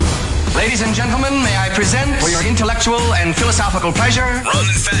Ladies and gentlemen, may I present for your intellectual and philosophical pleasure, Ron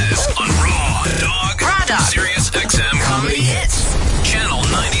and Fez on Raw Dog. Raw Dog. Sirius XM Comedy Hits. Channel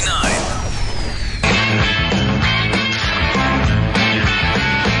 99.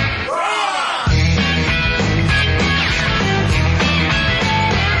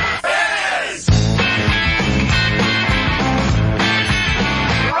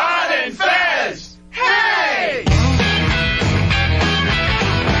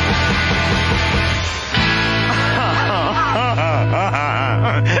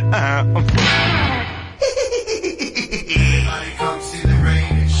 Everybody come see the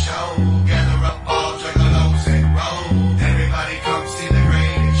greatest show. Gather up all juggalos and roll. Everybody come see the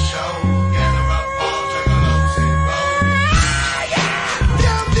greatest show. Gather up all juggalos and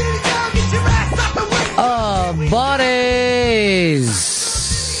roll. Buddies.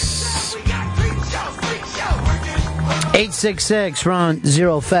 866 Ron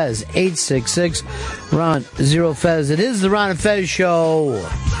Zero Fez. 866 Ron Zero Fez. It is the Ron and Fez show.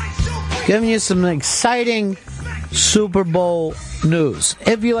 Giving you some exciting Super Bowl news.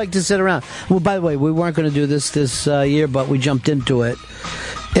 If you like to sit around. Well, by the way, we weren't going to do this year, but we jumped into it.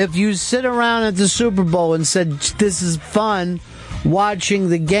 If you sit around at the Super Bowl and said, this is fun watching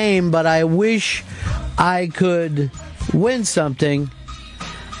the game, but I wish I could win something,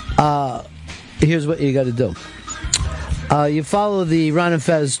 here's what you got to do. You follow the Ron and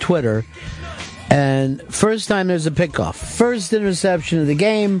Fez Twitter, and first time there's a pickoff, first interception of the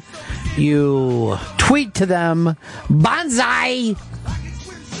game, you tweet to them, Banzai!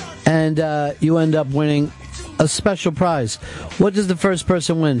 And you end up winning a special prize. What does the first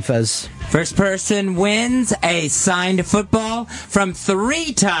person win, Fez? First person wins a signed football from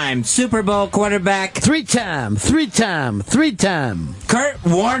three-time Super Bowl quarterback... Three-time! Kurt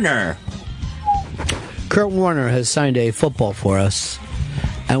Warner. Kurt Warner has signed a football for us,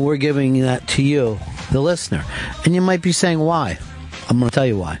 and we're giving that to you, the listener. And you might be saying, why? I'm going to tell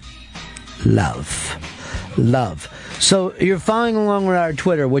you why. Love. So you're following along with our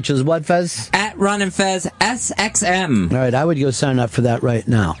Twitter, which is what, Fez? At Ron and Fez SXM. All right, I would go sign up for that right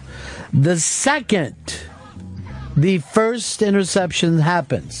now. The second the first interception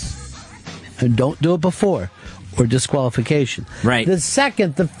happens, and don't do it before, or disqualification. Right. The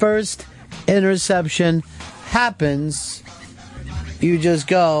second the first interception happens, you just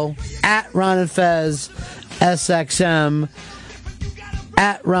go at Ron and Fez SXM,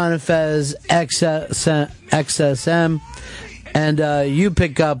 at Ron and Fez XSM, and you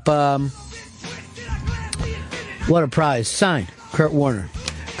pick up what a prize. Signed, Kurt Warner.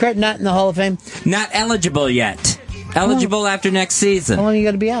 Kurt not in the Hall of Fame? Not eligible yet. Eligible after next season. How long you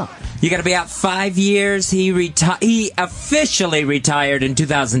got to be out? You got to be out 5 years. He officially retired in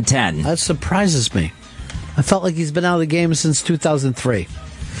 2010. That surprises me. I felt like he's been out of the game since 2003.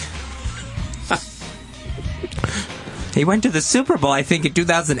 He went to the Super Bowl, I think, in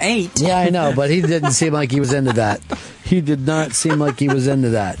 2008. Yeah, I know, but he didn't seem like he was into that. He did not seem like he was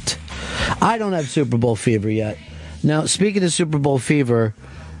into that. I don't have Super Bowl fever yet. Now, speaking of Super Bowl fever,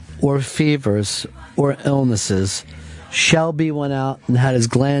 or fevers, or illnesses, Shelby went out and had his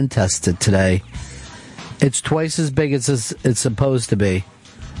gland tested today. It's twice as big as it's supposed to be.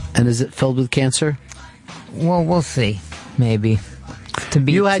 And is it filled with cancer? Well, we'll see. Maybe.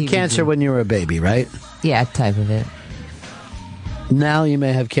 You had cancer when you were a baby, right? Yeah, type of it. Now you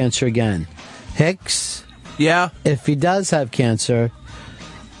may have cancer again. Hicks? Yeah? If he does have cancer,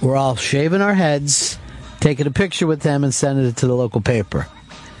 we're all shaving our heads, taking a picture with him, and sending it to the local paper.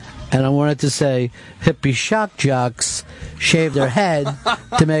 And I wanted to say, hippie shock jocks shave their head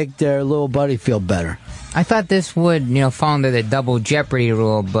to make their little buddy feel better. I thought this would, fall under the double jeopardy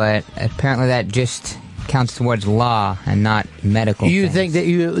rule, but apparently that just counts towards law and not medical. You things.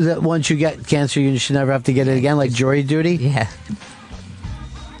 think that once you get cancer, you should never have to get it again, like jury duty? Yeah.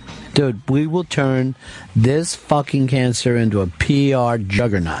 Dude, we will turn this fucking cancer into a PR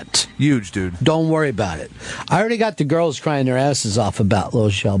juggernaut. Huge, dude. Don't worry about it. I already got the girls crying their asses off about little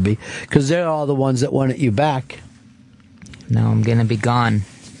Shelby, because they're all the ones that wanted you back. No, I'm going to be gone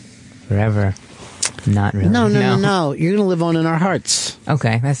forever. Not really. No. You're going to live on in our hearts.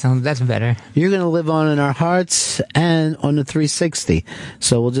 Okay, that's better. You're going to live on in our hearts and on the 360.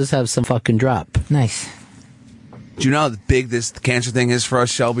 So we'll just have some fucking drop. Nice. Do you know how big this cancer thing is for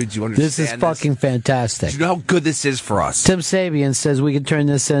us, Shelby? Do you understand this? Is fucking fantastic. Do you know how good this is for us? Tim Sabian says we can turn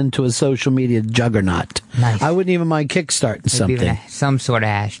this into a social media juggernaut. Nice. I wouldn't even mind kickstarting something. Some sort of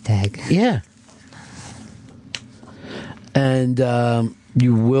hashtag. Yeah. And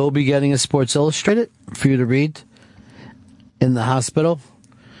you will be getting a Sports Illustrated for you to read in the hospital.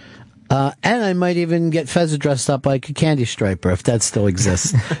 And I might even get Fez dressed up like a candy striper, if that still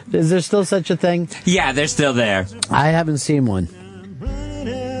exists. Is there still such a thing? Yeah, they're still there. I haven't seen one.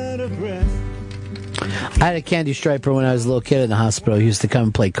 I had a candy striper when I was a little kid in the hospital. He used to come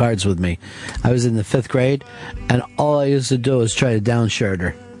and play cards with me. I was in the 5th grade, and all I used to do was try to downshirt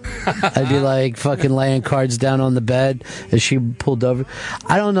her. I'd be like fucking laying cards down on the bed as she pulled over.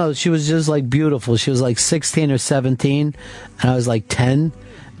 I don't know. She was just like beautiful. She was like 16 or 17, and I was like 10.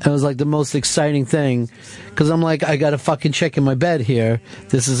 It was like the most exciting thing because I'm like, I got a fucking chick in my bed here.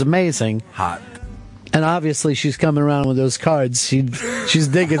 This is amazing. Hot. And obviously she's coming around with those cards. She's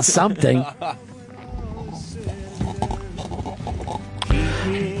digging something.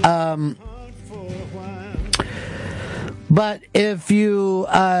 But if you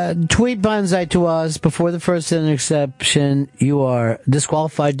tweet Banzai to us before the first interception, you are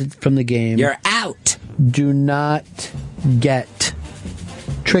disqualified from the game. You're out. Do not get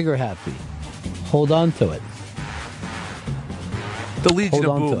trigger happy. Hold on to it. The Legion Hold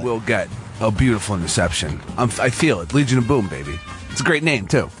of on to Boom it. will get a beautiful interception. I feel it. Legion of Boom, baby. It's a great name,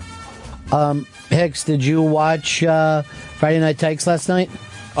 too. Hicks, did you watch Friday Night Tykes last night?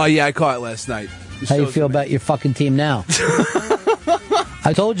 Oh, yeah, I caught it last night. How you feel about your fucking team now?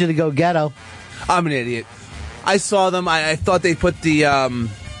 I told you to go ghetto. I'm an idiot. I saw them. I thought they put the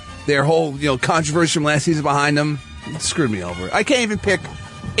their whole controversy from last season behind them. It screwed me over. I can't even pick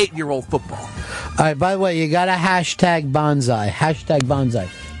 8-year-old football. All right, by the way, you got to hashtag Banzai. Hashtag Banzai.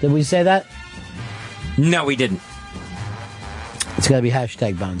 Did we say that? No, we didn't. It's got to be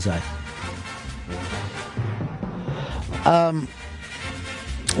hashtag Banzai.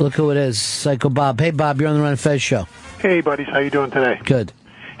 Look who it is. Psycho Bob. Hey, Bob, you're on the Ron and Fez show. Hey, buddies, how you doing today? Good.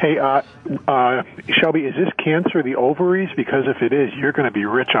 Hey, Shelby, is this cancer of the ovaries? Because if it is, you're going to be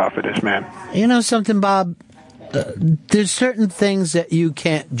rich off of this, man. You know something, Bob? There's certain things that you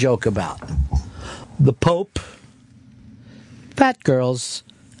can't joke about. The Pope, fat girls,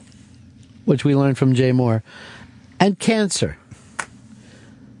 which we learned from Jay Moore, and cancer.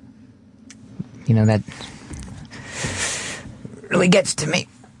 You know, that really gets to me.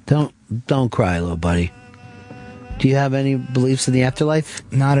 Don't cry, little buddy. Do you have any beliefs in the afterlife?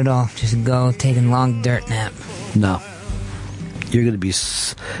 Not at all. Just go take a long dirt nap. No. You're gonna be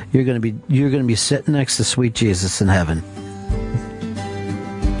sitting next to sweet Jesus in heaven.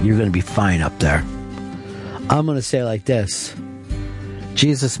 You're gonna be fine up there. I'm gonna say it like this: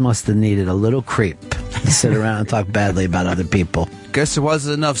 Jesus must have needed a little creep to sit around and talk badly about other people. Guess there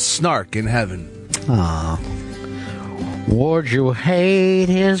wasn't enough snark in heaven. Aw. Would you hate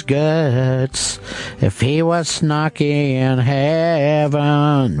his guts if he was snarky in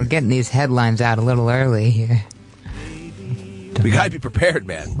heaven? We're getting these headlines out a little early here. We gotta be prepared,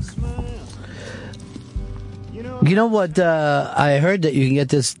 man. You know what? I heard that you can get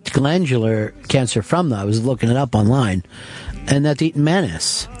this glandular cancer from, though. I was looking it up online. And that's eating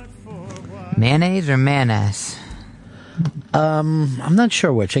mayonnaise. Mayonnaise or man-ass? I'm not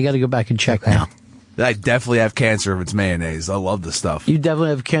sure which. I got to go back and check now. I definitely have cancer if it's mayonnaise. I love the stuff. You definitely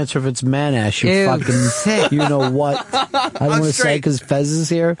have cancer if it's man-ass. You Ew. fucking, you know what? I don't want to say straight. because Fez is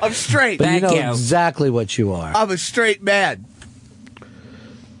here. I'm straight. But you Thank know you. exactly what you are. I'm a straight man.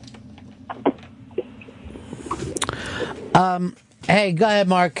 Hey, go ahead,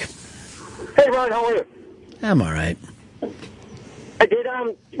 Mark. Hey, Ron, how are you? I'm all right. I did,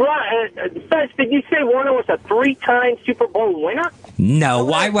 Ron, Fez, did you say Warner was a 3-time Super Bowl winner? No,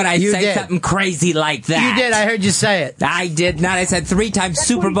 why would I You say did. something crazy like that? You did. I heard you say it. I did not. I said 3-time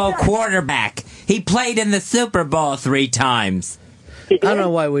Super what he Bowl said. quarterback. He played in the Super Bowl 3 times. He I did? don't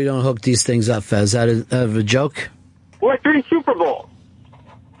know why we don't hook these things up, Fez. Out of a joke? What, 3 Super Bowls?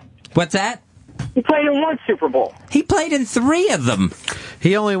 What's that? He played in 1 Super Bowl. He played in 3 of them.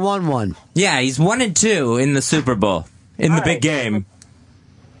 He only won one. Yeah, he's 1 and 2 in the Super Bowl. In the All big right. game.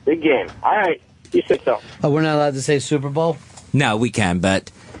 Big game. All right. You said so. Oh, we're not allowed to say Super Bowl? No, we can, but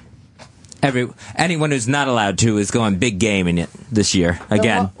anyone who's not allowed to is going big game in it this year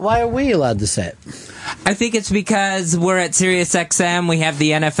again. Then why are we allowed to say it? I think it's because we're at Sirius XM, we have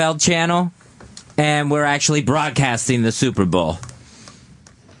the NFL channel, and we're actually broadcasting the Super Bowl.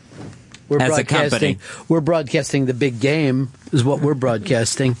 We're As a company. We're broadcasting the big game, is what we're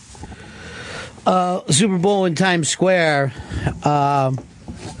broadcasting. Super Bowl in Times Square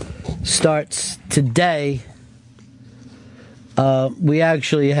starts today. We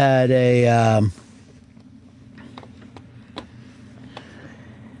actually had a...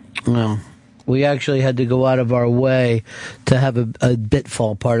 we actually had to go out of our way to have a bit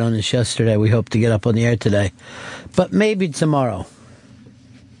fall apart on us yesterday. We hope to get up on the air today. But maybe tomorrow.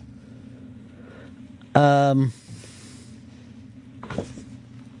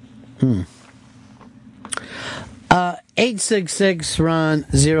 866 Ron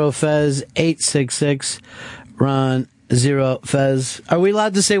Zero Fez. 866 Ron Zero Fez. Are we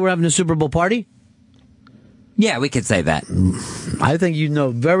allowed to say we're having a Super Bowl party? Yeah, we could say that. I think you know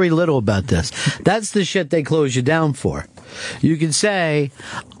very little about this. That's the shit they close you down for. You can say,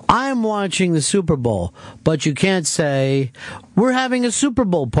 I'm watching the Super Bowl, but you can't say, we're having a Super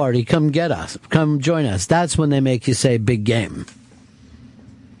Bowl party. Come get us. Come join us. That's when they make you say big game.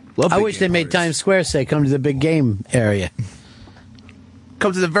 I wish they made Times Square say, come to the big game area.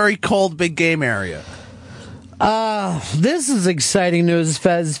 Come to the very cold big game area. This is exciting news,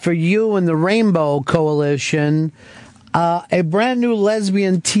 Fez, for you and the Rainbow Coalition. A brand new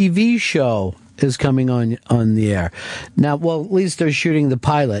lesbian TV show is coming on the air. Now, well, at least they're shooting the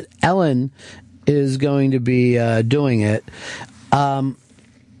pilot. Ellen is going to be doing it. And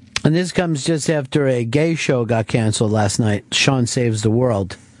this comes just after a gay show got canceled last night. Sean Saves the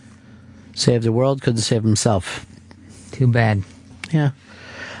World. Save the world, couldn't save himself. Too bad. Yeah.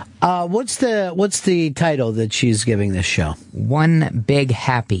 What's the title that she's giving this show? One Big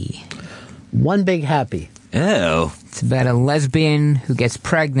Happy. One Big Happy. Oh. It's about a lesbian who gets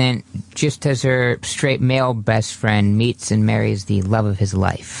pregnant just as her straight male best friend meets and marries the love of his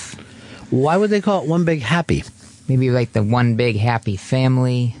life. Why would they call it One Big Happy? Maybe like the One Big Happy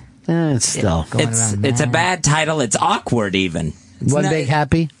Family. It's still. It's a bad title. It's awkward even. One Big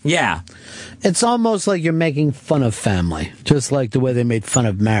Happy? Yeah. It's almost like you're making fun of family, just like the way they made fun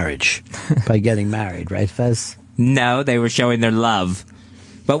of marriage by getting married, right, Fez? No, they were showing their love.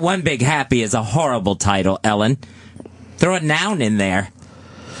 But One Big Happy is a horrible title, Ellen. Throw a noun in there.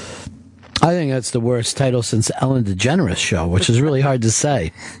 I think that's the worst title since Ellen DeGeneres Show, which is really hard to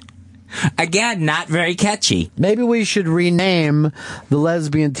say. Again, not very catchy. Maybe we should rename the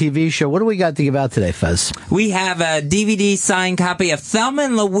lesbian TV show. What do we got to give out today, Fez? We have a DVD signed copy of Thelma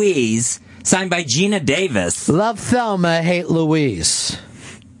and Louise, signed by Gina Davis. Love Thelma, hate Louise.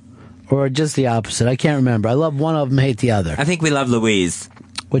 Or just the opposite. I can't remember. I love one of them, hate the other. I think we love Louise.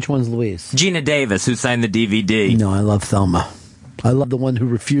 Which one's Louise? Gina Davis, who signed the DVD. No, I love Thelma. I love the one who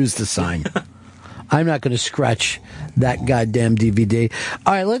refused to sign. I'm not going to scratch that goddamn DVD.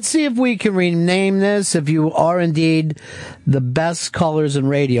 All right, let's see if we can rename this. If you are indeed the best callers in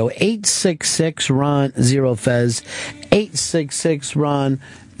radio, 866-RON-0-FEZ,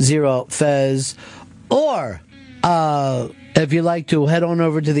 866-RON-0-FEZ, or if you'd like to head on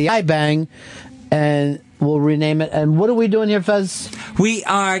over to the iBang and we'll rename it. And what are we doing here, Fez? We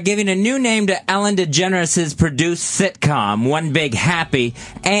are giving a new name to Ellen DeGeneres' produced sitcom, One Big Happy,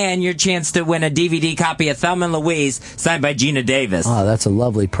 and your chance to win a DVD copy of Thelma and Louise, signed by Gina Davis. Oh, that's a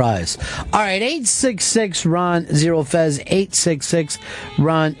lovely prize. All right, 866-RON-0-FEZ,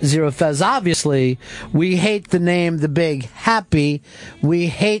 866-RON-0-FEZ. Obviously, we hate the name The Big Happy. We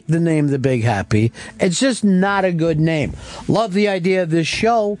hate the name The Big Happy. It's just not a good name. Love the idea of this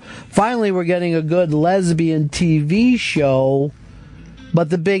show. Finally, we're getting a good lesbian TV show, but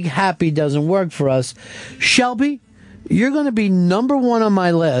The Big Happy doesn't work for us. Shelby, you're going to be number one on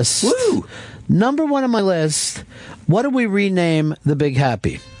my list. Woo! Number one on my list. What do we rename The Big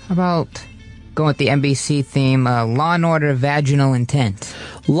Happy? How about going with the NBC theme, Law and Order Vaginal Intent?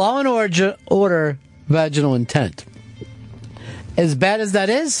 Law and Order Vaginal Intent. As bad as that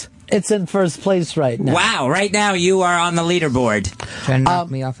is, it's in first place right now. Wow, right now you are on the leaderboard. Trying to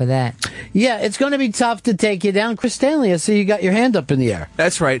knock me off of that. Yeah, it's going to be tough to take you down. Chris Stanley, I see you got your hand up in the air.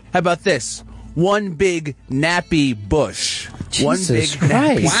 That's right. How about this? One big nappy bush. Jesus One big Christ.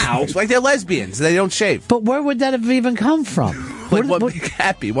 nappy. Wow. It's like they're lesbians. They don't shave. But where would that have even come from? Like one big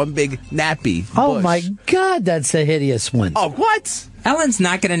happy. One big nappy Oh, bush. my God, that's a hideous one. Oh, what? Ellen's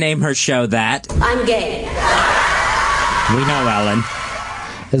not going to name her show that. I'm gay. We know Ellen.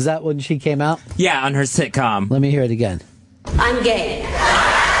 Is that when she came out? Yeah, on her sitcom. Let me hear it again. I'm gay.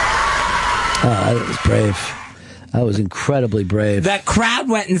 Oh, that was brave. That was incredibly brave. The crowd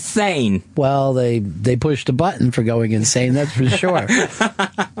went insane. Well, they pushed a button for going insane, that's for sure.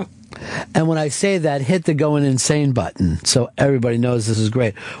 And when I say that, hit the going insane button so everybody knows this is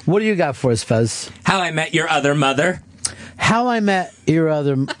great. What do you got for us, Fez? How I Met Your Other Mother. How I Met Your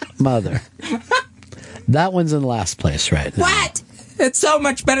Other Mother. That one's in last place right now. What? It's so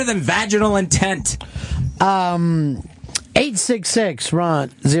much better than Vaginal Intent.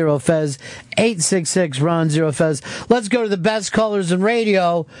 866-RON-0-FEZ, 866-RON-0-FEZ. Let's go to the best callers in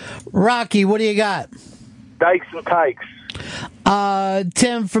radio. Rocky, what do you got? Dykes and Kikes.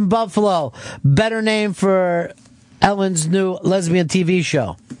 Tim from Buffalo. Better name for Ellen's new lesbian TV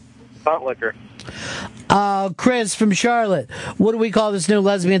show. Hot liquor. Chris from Charlotte. What do we call this new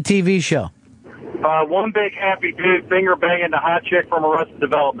lesbian TV show? One big happy dude finger banging the hot chick from Arrested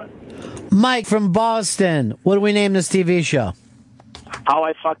Development. Mike from Boston. What do we name this TV show? How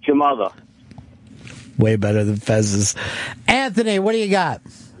I Fucked Your Mother. Way better than Fez's. Anthony, what do you got?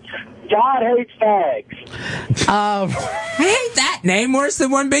 God Hates Fags. I hate that name worse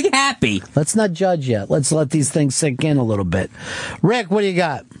than One Big Happy. Let's not judge yet. Let's let these things sink in a little bit. Rick, what do you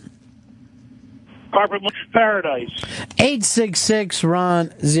got? Carpet Paradise.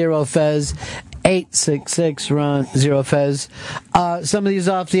 866-RON-0-FEZ. 866-RON-0-FEZ. Some of these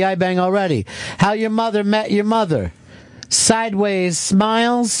off the iBang already. How Your Mother Met Your Mother. Sideways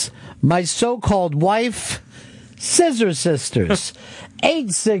Smiles. My So-Called Wife. Scissor Sisters.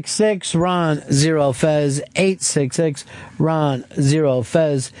 866-RON-0-FEZ.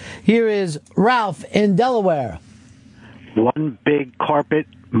 866-RON-0-FEZ. Here is Ralph in Delaware. One Big Carpet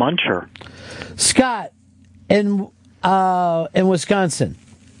Muncher. Scott in Wisconsin.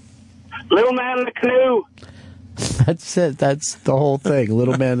 Little Man in the Canoe. That's it. That's the whole thing.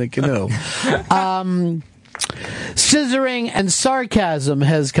 Little Man in the Canoe. Scissoring and sarcasm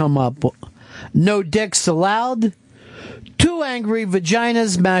has come up. No dicks allowed. Two angry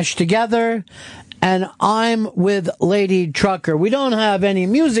vaginas mashed together. And I'm with Lady Trucker. We don't have any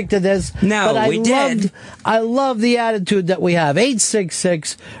music to this. No, but we did. I love the attitude that we have.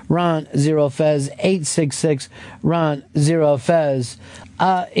 866-RON-0-FEZ. 866-RON-0-FEZ.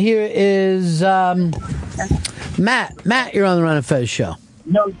 Here is Matt. Matt, you're on the Ron and Fez show.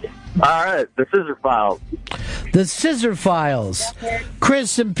 No. All right, the Scissor Files. The Scissor Files.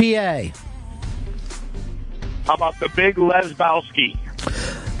 Chris in PA. How about the Big Lesbowski?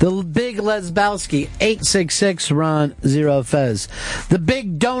 The Big Lesbowski. 866-RON-0-FEZ. The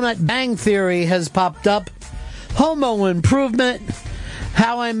Big Donut Bang Theory has popped up. Homo Improvement.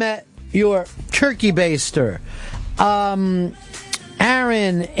 How I Met Your Turkey Baster.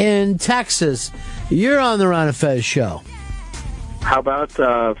 Aaron in Texas. You're on the Ron and Fez show. How about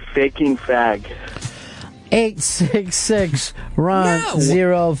Faking Fag?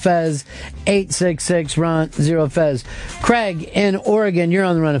 866-RON-0-FEZ. 866-RON-0-FEZ. Craig in Oregon, you're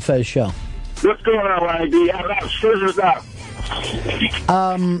on the Ron and Fez show. What's going on, Ronnie? How about Scissors Up?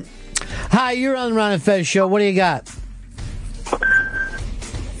 Hi, you're on the Ron and Fez show. What do you got?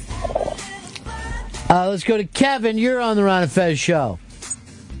 Let's go to Kevin. You're on the Ron and Fez show.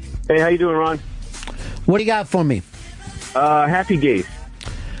 Hey, how you doing, Ron? What do you got for me? Happy Days.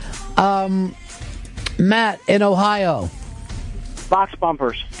 Matt in Ohio. Box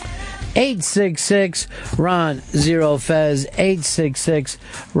Bumpers. 866-RON-0-FEZ.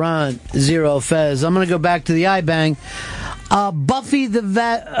 866-RON-0-FEZ. I'm going to go back to the iBang. Buffy the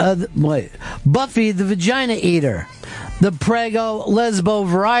Vagina Eater. The Prego Lesbo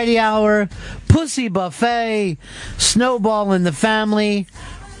Variety Hour. Pussy Buffet. Snowball in the Family.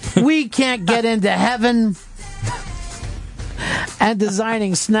 We Can't Get Into Heaven. And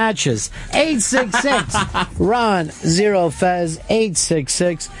Designing Snatches. 866-RON-0-FEZ.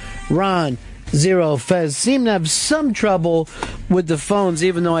 866-RON-0-FEZ. Seem to have some trouble with the phones,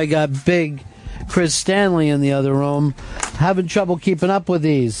 even though I got big Chris Stanley in the other room. Having trouble keeping up with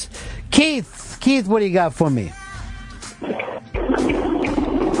these. Keith, what do you got for me?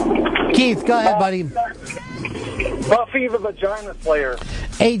 Keith, go ahead, buddy. Buffy the Vagina Slayer.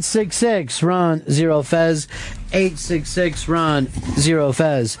 866-RON-0-FEZ.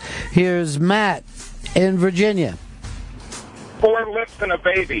 866-RON-0-FEZ. Here's Matt in Virginia. 4 Lips and a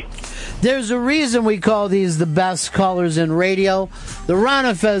Baby. There's a reason we call these the best callers in radio. The Ron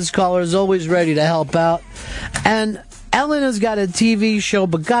and Fez caller is always ready to help out. And Ellen has got a TV show,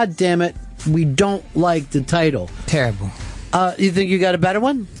 but God damn it, we don't like the title. Terrible. You think you got a better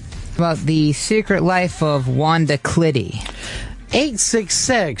one? About the secret life of Wanda Clitty.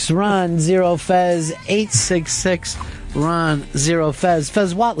 866-RON-0-FEZ. 866-RON-0-FEZ.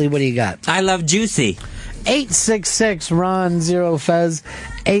 Fez Watley, what do you got? I Love Juicy. 866-RON-0-FEZ.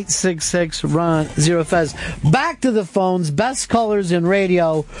 866-RON-0-FEZ. Back to the phones. Best callers in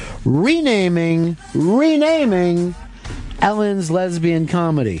radio. Renaming Ellen's lesbian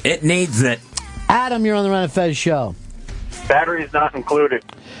comedy. It needs it. Adam, you're on the Ron and Fez show. Batteries not included.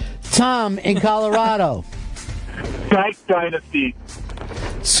 Tom in Colorado. Dyke Dynasty.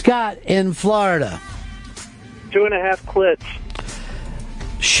 Scott in Florida. 2.5 Clits.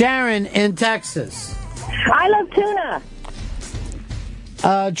 Sharon in Texas. I love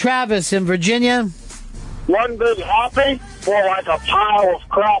tuna. Travis in Virginia. One Big Happy, more like a pile of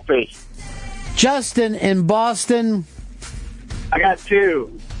crappie. Justin in Boston. I got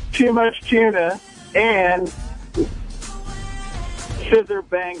 2. Too Much Tuna and Scissor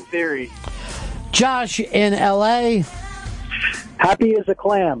Bang Theory. Josh in L.A. Happy as a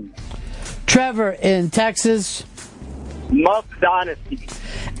Clam. Trevor in Texas. Muff Dynasty.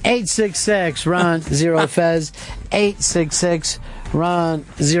 866 Ron Zero Fez. 866 Ron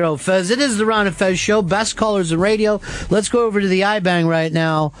Zero Fez. It is the Ron and Fez show. Best callers in radio. Let's go over to the iBang right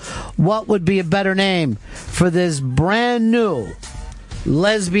now. What would be a better name for this brand new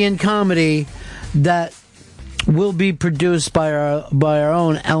lesbian comedy that will be produced by our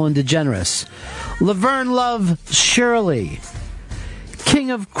own Ellen DeGeneres? Laverne Love Shirley,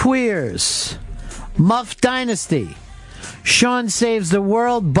 King of Queers, Muff Dynasty, Sean Saves the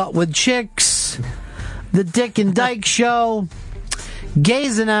World but with Chicks, The Dick and Dyke Show,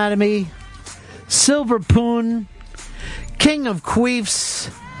 Gay's Anatomy, Silver Poon, King of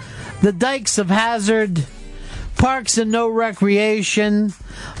Queefs, The Dykes of Hazard, Parks and No Recreation,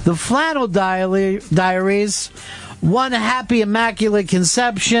 The Flannel Diaries, One Happy Immaculate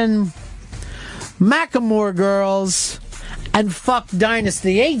Conception, Macklemore Girls, and Fuck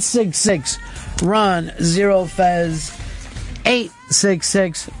Dynasty. 866 Ron Zero Fez.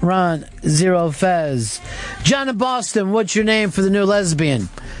 866 Ron Zero Fez. John in Boston, what's your name for the new lesbian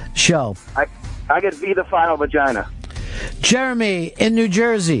show? I get V the Final Vagina. Jeremy in New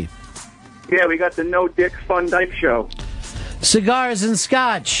Jersey. Yeah, we got the No Dick Fun Dyke Show. Cigars and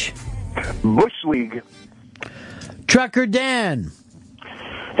Scotch. Bush League. Trucker Dan.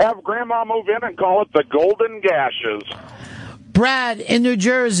 Have Grandma move in and call it the Golden Gashes. Brad in New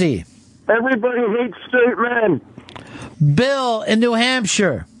Jersey. Everybody hates straight men. Bill in New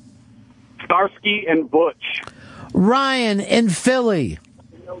Hampshire. Starsky and Butch. Ryan in Philly.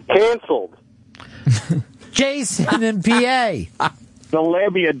 Canceled. Jason in PA. The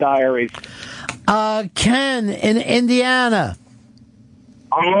Labia Diaries. Ken in Indiana.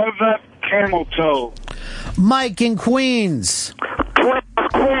 I love that camel toe. Mike in Queens.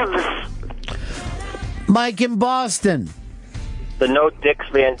 Twins. Mike in Boston. The No Dicks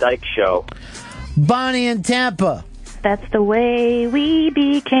Van Dyke Show. Bonnie in Tampa. That's the way we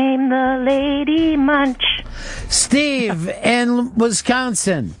became the Lady Munch. Steve in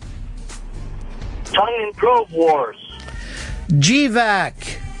Wisconsin. Tongue and Grove Wars.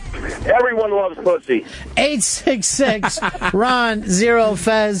 GVAC. Everyone loves pussy. 866 Ron Zero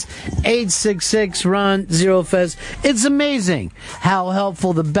Fez. 866 Ron Zero Fez. It's amazing how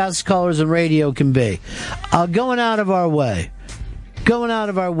helpful the best callers in radio can be. Going out of our way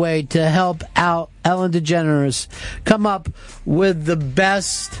to help out Ellen DeGeneres come up with the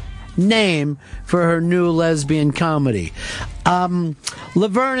best name for her new lesbian comedy.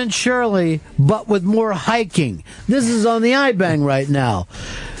 Laverne and Shirley, but with more hiking. This is on the iBang right now.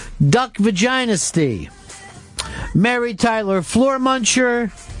 Duck Vaginasty. Mary Tyler Floor Muncher.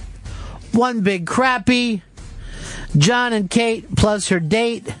 One Big Crappy. John and Kate plus her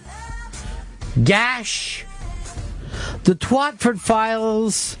date. Gash. The Twatford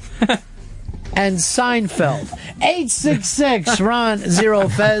Files. And Seinfeld. 866 Ron Zero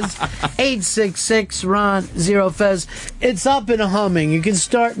Fez. 866 Ron Zero Fez. It's up and humming. You can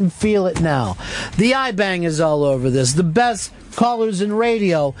start and feel it now. The iBang is all over this. The best callers in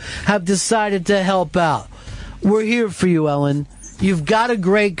radio have decided to help out. We're here for you, Ellen. You've got a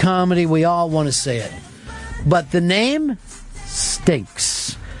great comedy. We all want to say it. But the name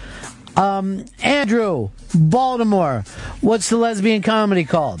stinks. Andrew, Baltimore. What's the lesbian comedy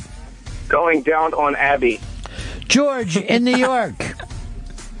called? Going Down on Abby. George in New York.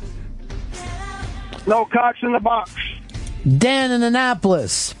 No Cocks in the Box. Dan in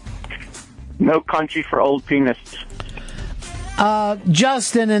Annapolis. No Country for Old Penis.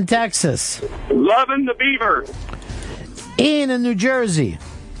 Justin in Texas. Loving the Beaver. Ian in New Jersey.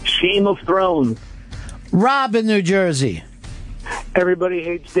 Shame of Thrones. Rob in New Jersey. Everybody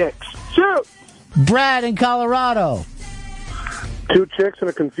hates dicks. Shoot! Brad in Colorado. Two chicks and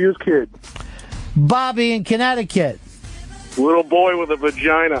a confused kid. Bobby in Connecticut. Little boy with a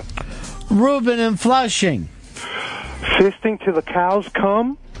vagina. Ruben in Flushing. Fisting till the cows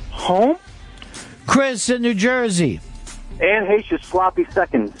come home. Chris in New Jersey. And hates your sloppy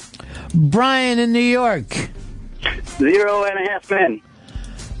seconds. Brian in New York. 0.5 men.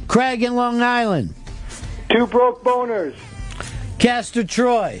 Craig in Long Island. Two broke boners. Castor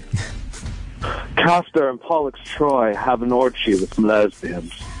Troy. Costa and Pollux Troy have an orgy with some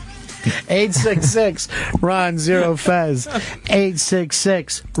lesbians. 866 Ron Zero Fez.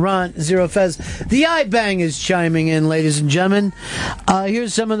 866 Ron Zero Fez. The iBang is chiming in, ladies and gentlemen.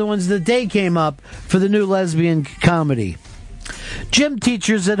 Here's some of the ones that they came up for the new lesbian comedy. Gym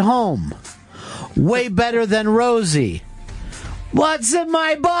teachers at home. Way better than Rosie. What's in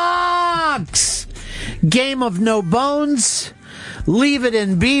my box? Game of No Bones. Leave It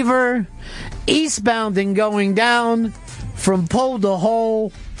in Beaver. Eastbound and Going Down. From Pole to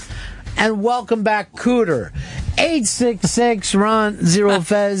Hole. And Welcome Back Cooter. 866 Ron Zero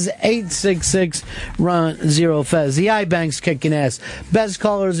Fez. 866 Ron Zero Fez. The iBank's kicking ass. Best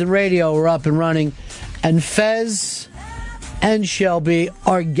callers in radio are up and running, and Fez and Shelby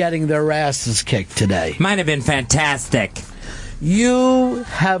are getting their asses kicked today. Might have been fantastic. You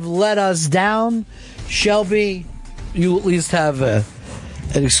have let us down, Shelby. You at least have an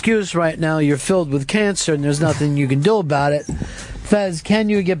excuse right now. You're filled with cancer, and there's nothing you can do about it. Fez, can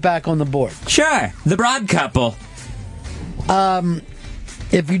you get back on the board? Sure. The broad couple.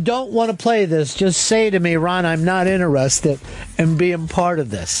 If you don't want to play this, just say to me, Ron, I'm not interested in being part of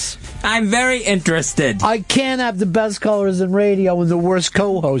this. I'm very interested. I can't have the best callers in radio and the worst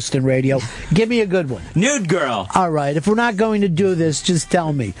co-host in radio. Give me a good one. Nude girl. All right. If we're not going to do this, just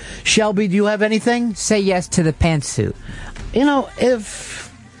tell me. Shelby, do you have anything? Say yes to the pantsuit. You know,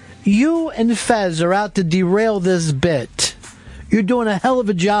 if you and Fez are out to derail this bit, you're doing a hell of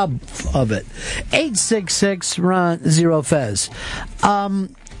a job of it. 866 Ron Zero Fez.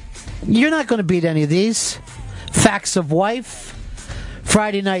 You're not going to beat any of these. Facts of Wife,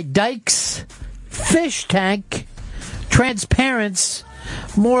 Friday Night Dykes, Fish Tank, Transparents,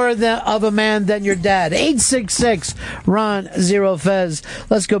 More of a Man Than Your Dad. 866 Ron Zero Fez.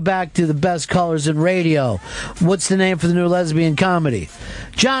 Let's go back to the best callers in radio. What's the name for the new lesbian comedy?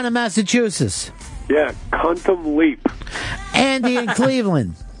 John in Massachusetts. Yeah, Quantum Leap. Andy in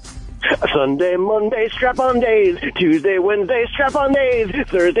Cleveland. Sunday, Monday, strap-on days. Tuesday, Wednesday, strap-on days.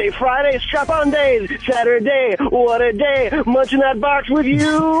 Thursday, Friday, strap-on days. Saturday, what a day. Munching that box with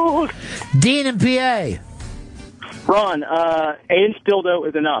you. Dean in PA. Ron, Ace dildo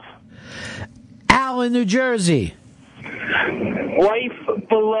is enough. Al in New Jersey. Wife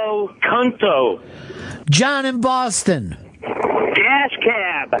below Cunto. John in Boston. Gas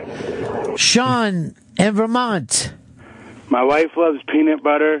cab. Sean in Vermont. My wife loves peanut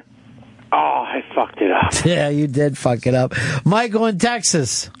butter. Oh, I fucked it up. Yeah, you did fuck it up. Michael in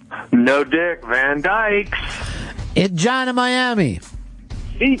Texas. No dick, Van Dykes. John in Miami.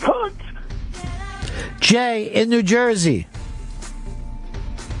 He cunt. Jay in New Jersey.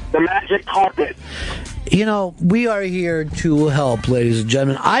 The magic carpet. You know, we are here to help, ladies and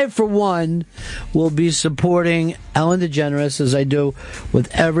gentlemen. I, for one, will be supporting Ellen DeGeneres, as I do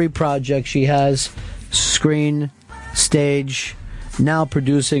with every project she has. Screen, stage, now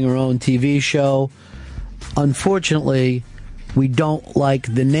producing her own TV show. Unfortunately, we don't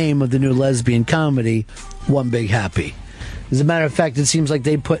like the name of the new lesbian comedy, One Big Happy. As a matter of fact, it seems like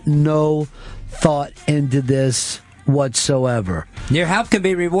they put no thought into this whatsoever. Your help can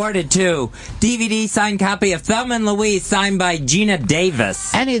be rewarded too. DVD signed copy of Thelma and Louise signed by Gina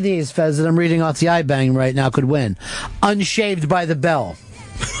Davis. Any of these, Fez, that I'm reading off the iBang right now could win. Unshaved by the Bell.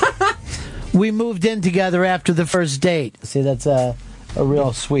 We moved in together after the first date. See, that's a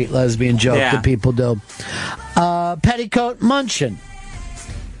real sweet lesbian joke that people do. Petticoat Munchin.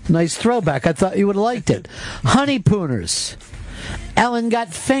 Nice throwback. I thought you would have liked it. Honeypooners. Ellen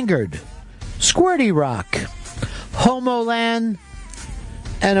Got Fingered. Squirty Rock. Homoland.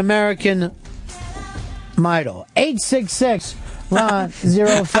 And American Idol. 866 Ron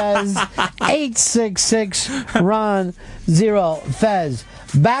Zero Fez. 866 Ron Zero Fez.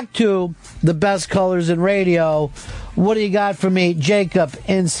 Back to the best colors in radio. What do you got for me, Jacob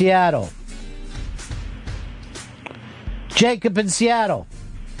in Seattle? Jacob in Seattle.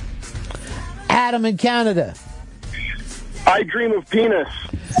 Adam in Canada. I dream of penis.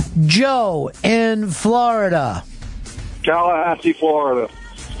 Joe in Florida. Tallahassee, Florida.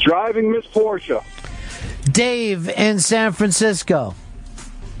 Driving Miss Porsche. Dave in San Francisco.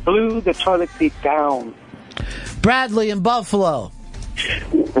 Blew the toilet seat down. Bradley in Buffalo.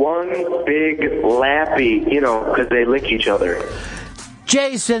 One big lappy, because they lick each other.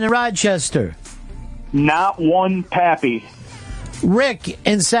 Jason in Rochester. Not one pappy. Rick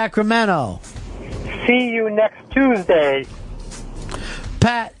in Sacramento. See you next Tuesday.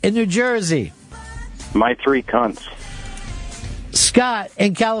 Pat in New Jersey. My three cunts. Scott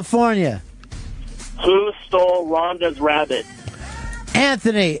in California. Who stole Rhonda's rabbit?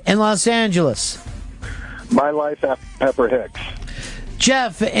 Anthony in Los Angeles. My life after Pepper Hicks.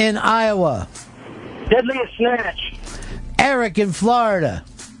 Jeff in Iowa. Deadliest Snatch. Eric in Florida.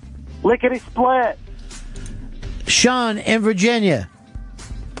 Lickety Split. Sean in Virginia.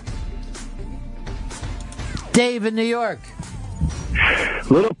 Dave in New York.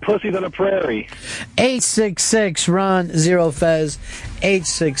 Little Pussies on a Prairie. 866 Ron Zero Fez.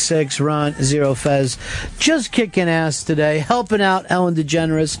 866 Ron Zero Fez. Just kicking ass today, helping out Ellen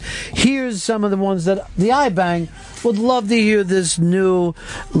DeGeneres. Here's some of the ones that the iBang would love to hear this new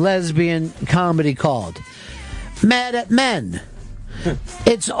lesbian comedy called Mad at Men.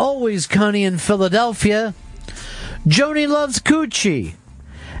 It's always Connie in Philadelphia. Joni Loves Coochie.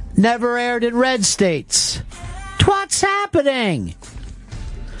 Never aired in red states. Twat's happening?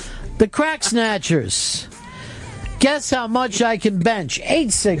 The Crack Snatchers. Guess how much I can bench.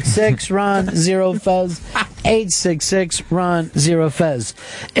 866-RON-0-FEZ. 866-RON-0-FEZ.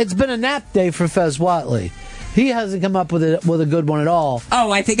 It's been a nap day for Fez Whatley. He hasn't come up with a good one at all.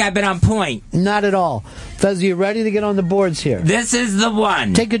 Oh, I think I've been on point. Not at all. Fez, are you ready to get on the boards here? This is the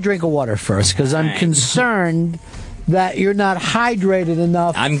one. Take a drink of water first, because I'm concerned that you're not hydrated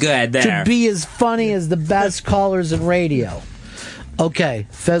enough. I'm good there. To be as funny as the best callers in radio. Okay,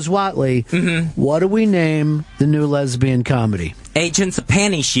 Fez Whatley, what do we name the new lesbian comedy? Agents of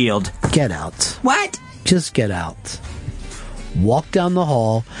Panty Shield. Get out. What? Just get out. Walk down the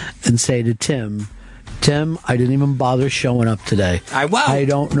hall and say to Tim, I didn't even bother showing up today. I won't. I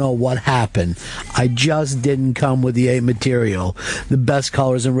don't know what happened. I just didn't come with the A material. The best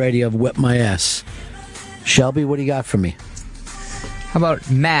callers in radio have whipped my ass. Shelby, what do you got for me? How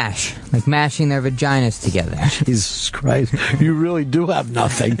about mash? Like mashing their vaginas together. Jesus Christ. You really do have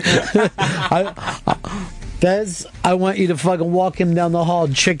nothing. Fez, I want you to fucking walk him down the hall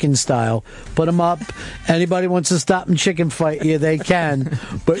chicken style. Put him up. Anybody wants to stop and chicken fight you, they can.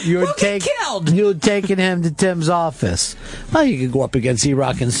 But you're taking him to Tim's office. Well, you could go up against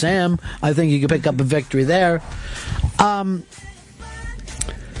E-Rock and Sam. I think you could pick up a victory there. All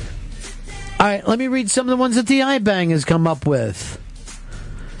right, let me read some of the ones that the iBang has come up with.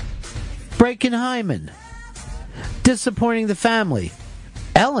 Breaking Hyman. Disappointing the family.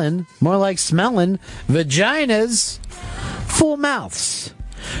 Ellen, more like smelling. Vaginas. Full mouths.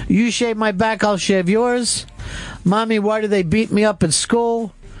 You shave my back, I'll shave yours. Mommy, why do they beat me up at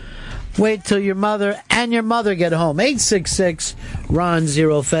school? Wait till your mother and your mother get home.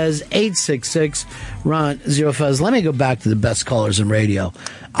 866-RON-0-FEZ. 866-RON-0-FEZ. Let me go back to the best callers in radio.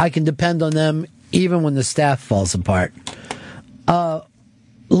 I can depend on them even when the staff falls apart.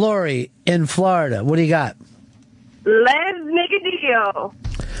 Lori in Florida. What do you got? Les Nicodillo.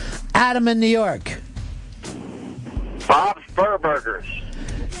 Adam in New York. Bob's Burgers.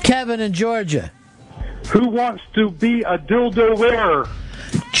 Kevin in Georgia. Who wants to be a dildo wearer?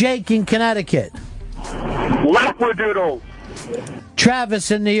 Jake in Connecticut. Labradoodles.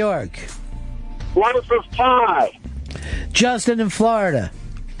 Travis in New York. Lotus Pie. Justin in Florida.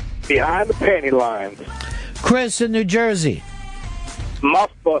 Behind the panty lines. Chris in New Jersey.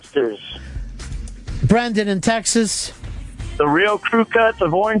 Muffbusters. Brendan in Texas. The Real Crew Cuts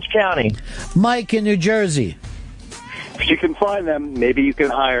of Orange County. Mike in New Jersey. If you can find them, maybe you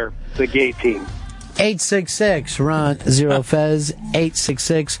can hire the gay team. 866-RON-0-FEZ.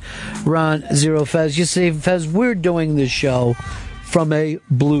 866-RON-0-FEZ. You see, Fez, we're doing this show from a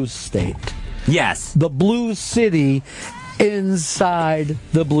blue state. Yes. The blue city inside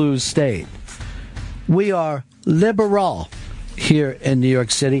the blue state. We are liberal here in New York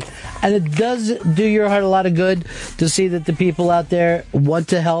City, and it does do your heart a lot of good to see that the people out there want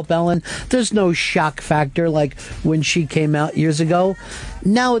to help Ellen. There's no shock factor like when she came out years ago.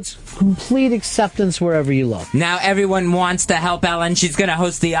 Now it's complete acceptance wherever you look. Now everyone wants to help Ellen. She's going to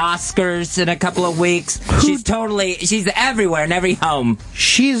host the Oscars in a couple of weeks. She's everywhere in every home.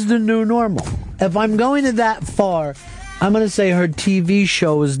 She's the new normal. If I'm going to that far, I'm going to say her TV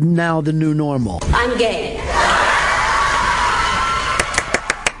show is now the new normal. I'm gay.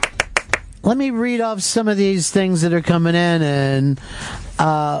 Let me read off some of these things that are coming in and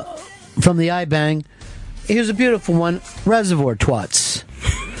from the iBang. Here's a beautiful one. Reservoir Twats.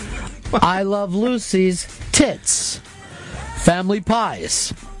 I Love Lucy's Tits. Family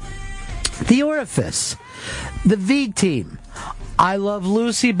Pies. The Orifice. The V-Team. I Love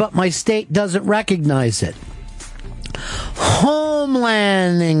Lucy, but my state doesn't recognize it. Home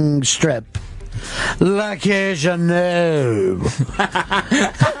Landing Strip. L'Occasional.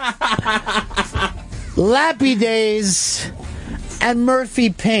 Lappy Days and Murphy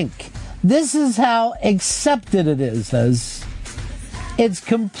Pink. This is how accepted it is, as it's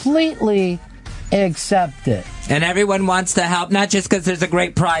completely accepted. And everyone wants to help, not just because there's a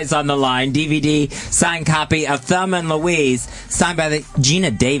great prize on the line. DVD signed copy of Thelma and Louise, signed by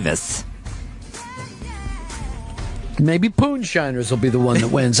Gina Davis. Maybe Poonshiners will be the one that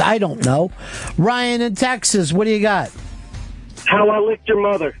wins. I don't know. Ryan in Texas, what do you got? How I Licked Your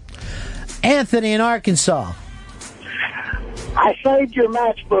Mother. Anthony in Arkansas. I Saved Your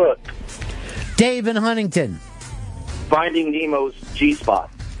Matchbook. Dave in Huntington. Finding Nemo's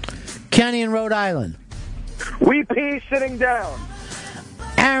G-Spot. Kenny in Rhode Island. We Pee Sitting Down.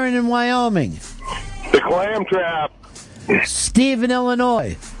 Aaron in Wyoming. The Clam Trap. Steve in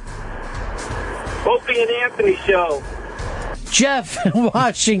Illinois. Opie and Anthony Show. Jeff in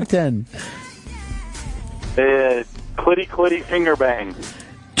Washington. Clitty clitty finger bang.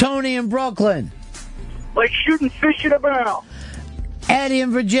 Tony in Brooklyn. Like shooting fish in a barrel. Eddie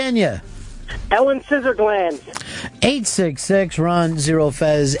in Virginia. Ellen Scissor Glands. 866 Ron Zero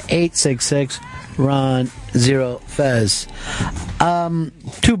Fez. 866 Ron Zero Fez.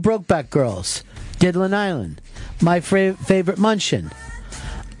 Two Brokeback Girls. Diddlin' Island. My favorite Munchin.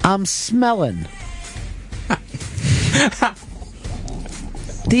 I'm smelling.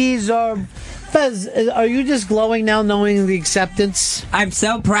 These are... Fez, are you just glowing now knowing the acceptance? I'm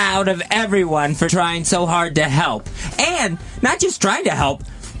so proud of everyone for trying so hard to help. And not just trying to help,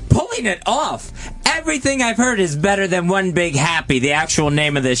 pulling it off. Everything I've heard is better than One Big Happy, the actual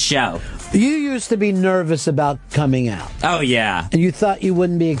name of this show. You used to be nervous about coming out. Oh, yeah. And you thought you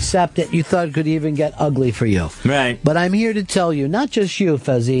wouldn't be accepted. You thought it could even get ugly for you. Right. But I'm here to tell you, not just you,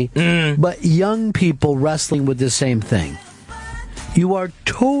 Fezzy, but young people wrestling with the same thing. You are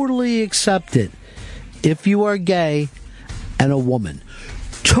totally accepted if you are gay and a woman.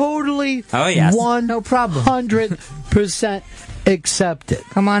 Totally. Oh, yes. No problem. 100% accepted.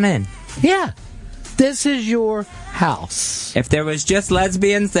 Come on in. Yeah. This is your house. If there was just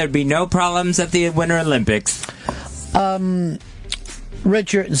lesbians, there'd be no problems at the Winter Olympics.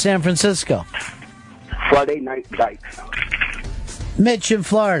 Richard in San Francisco. Friday Night Dykes. Mitch in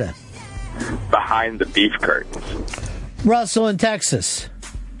Florida. Behind the beef curtains. Russell in Texas.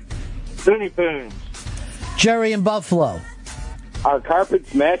 Looney Tunes. Jerry in Buffalo. Our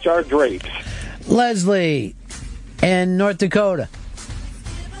carpets match our drapes. Leslie in North Dakota.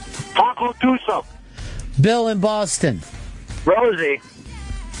 Taco Tuso. Bill in Boston. Rosie.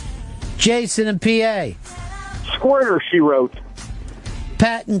 Jason in PA. Squirter, she wrote.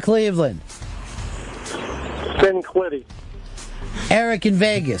 Pat in Cleveland. Thin Clitty. Eric in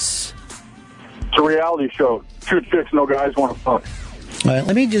Vegas. It's a reality show. 2 chicks, no guys want to fuck. All right,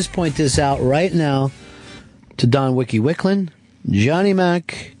 let me just point this out right now to Don Wiki Wicklund, Johnny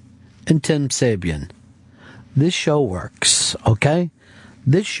Mac, and Tim Sabian. This show works, okay?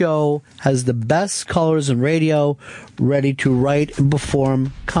 This show has the best colors in radio, ready to write and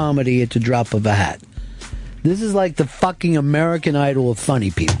perform comedy at the drop of a hat. This is like the fucking American Idol of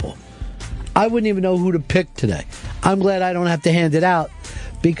funny people. I wouldn't even know who to pick today. I'm glad I don't have to hand it out,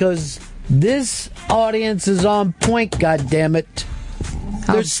 because this audience is on point, goddammit.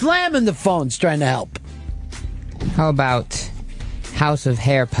 They're slamming the phones trying to help. How about House of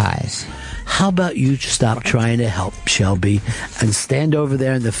Hair Pies? How about you stop trying to help, Shelby, and stand over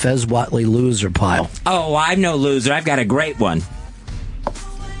there in the Fez Watley loser pile? Oh, I'm no loser. I've got a great one.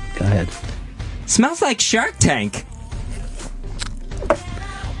 Go ahead. Smells like Shark Tank.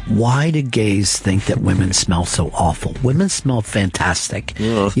 Why do gays think that women smell so awful? Women smell fantastic.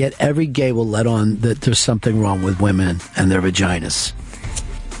 Ugh. Yet every gay will let on that there's something wrong with women and their vaginas.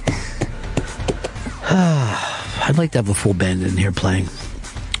 I'd like to have a full band in here playing.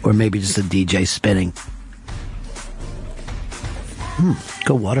 Or maybe just a DJ spinning.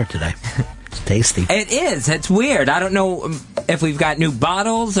 Good water today. It's tasty. It is. It's weird. I don't know if we've got new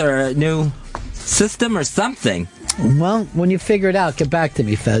bottles or a new system or something. Well, when you figure it out, get back to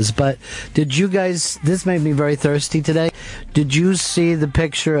me, Fez. But did you guys... This made me very thirsty today. Did you see the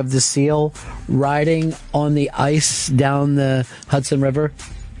picture of the seal riding on the ice down the Hudson River?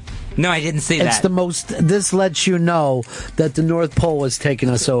 No, I didn't see that. It's the most... This lets you know that the North Pole is taking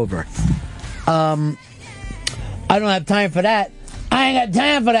us over. I don't have time for that. I ain't got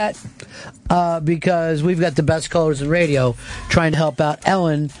time for that. Because we've got the best colors in radio trying to help out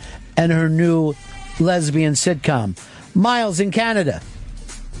Ellen and her new lesbian sitcom. Miles in Canada.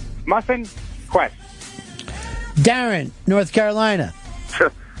 Muffin Quest. Darren, North Carolina.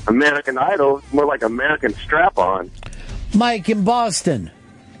 American Idol, more like American Strap-On. Mike in Boston.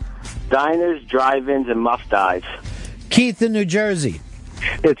 Diners, drive-ins, and muff dives. Keith in New Jersey.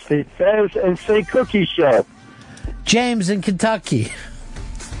 It's the Fez and Say Cookie Show. James in Kentucky.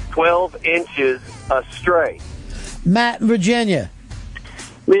 12 inches astray. Matt in Virginia.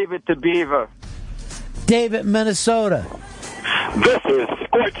 Leave it to Beaver. David in Minnesota. This is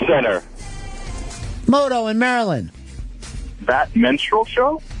Sports Center. Moto in Maryland. That Menstrual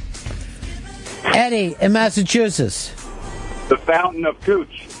Show? Eddie in Massachusetts. The Fountain of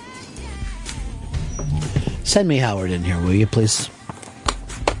Cooch. Send me Howard in here, will you, please?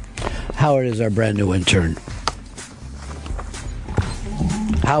 Howard is our brand new intern.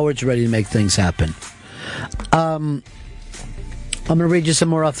 Howard's ready to make things happen. I'm going to read you some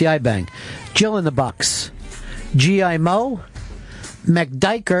more off the iBang. Jill in the Box. G.I. Mo.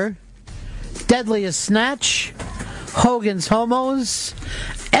 McDiker. Deadliest Snatch. Hogan's Homos.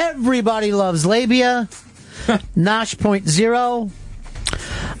 Everybody Loves Labia. Nosh.0.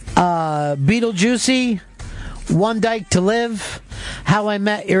 Beetlejuicy. One Dyke to Live, How I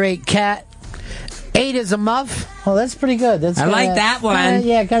Met Your Eight Cat, 8 is a Muff. Oh, that's pretty good. That's I like that one.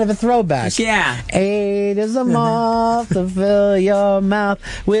 Kind of a throwback. Yeah. 8 is a muff to fill your mouth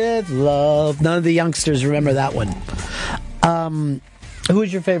with love. None of the youngsters remember that one. Who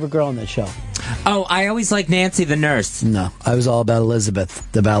was your favorite girl on that show? Oh, I always liked Nancy the nurse. No, I was all about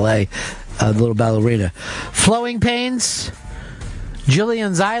Elizabeth, the ballet, the little ballerina. Flowing Pains,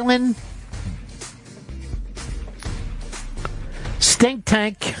 Gillian's Island, Stink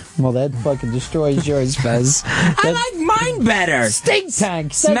Tank. Well, that fucking destroys yours, Fez. I like mine better. Stink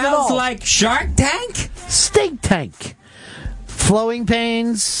Tank. Says it Smells all. like Shark Tank? Stink Tank. Flowing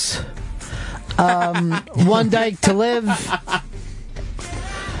Pains. One Dyke to Live.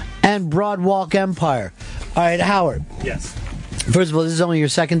 And Broadwalk Empire. All right, Howard. Yes. First of all, this is only your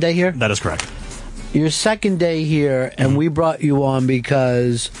second day here? That is correct. Your second day here, and we brought you on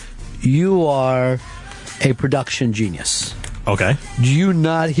because you are a production genius. Okay. Do you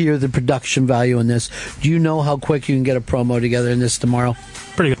not hear the production value in this? Do you know how quick you can get a promo together in this tomorrow?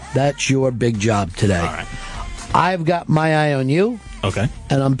 Pretty good. That's your big job today. All right. I've got my eye on you. Okay.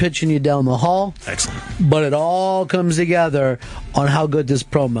 And I'm pitching you down the hall. Excellent. But it all comes together on how good this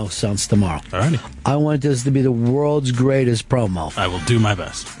promo sounds tomorrow. All righty. I want this to be the world's greatest promo. I will do my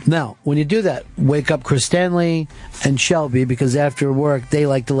best. Now, when you do that, wake up Chris Stanley and Shelby, because after work, they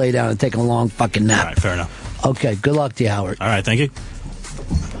like to lay down and take a long fucking nap. All right, fair enough. Okay, good luck to you, Howard. All right, thank you.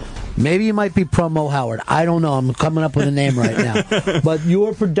 Maybe you might be Promo Howard. I don't know. I'm coming up with a name right now. But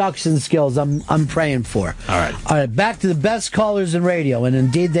your production skills, I'm praying for. All right. All right, back to the best callers in radio, and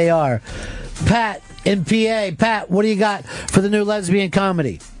indeed they are. Pat in PA. Pat, what do you got for the new lesbian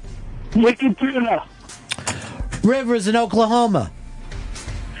comedy? Wicked Tuna. Rivers in Oklahoma.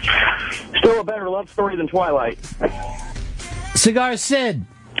 Still a better love story than Twilight. Cigar Sid.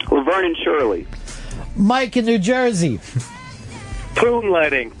 Laverne and Shirley. Mike in New Jersey.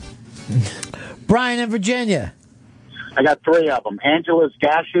 Moonlighting. Brian in Virginia. I got 3 of them. Angela's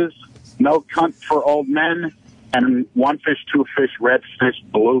Gashes, No Cunt for Old Men, and One Fish, Two Fish, Red Fish,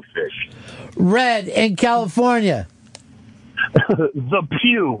 Blue Fish. Red in California. The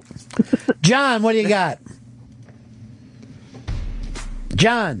Pew. John, what do you got?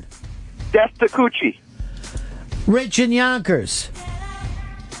 John. Death to Coochie. Rich in Yonkers.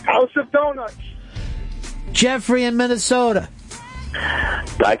 House of Donuts. Jeffrey in Minnesota.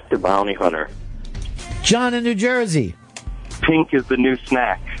 Dyke the Bounty Hunter. John in New Jersey. Pink is the new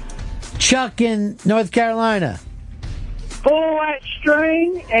snack. Chuck in North Carolina. Pull that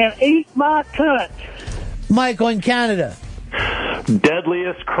string and eat my cunt. Michael in Canada.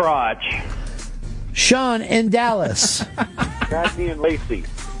 Deadliest crotch. Sean in Dallas. Rodney and Lacey.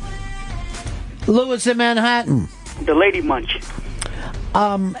 Lewis in Manhattan. The Lady Munch.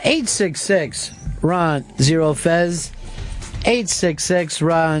 866 Ron Zero Fez. 866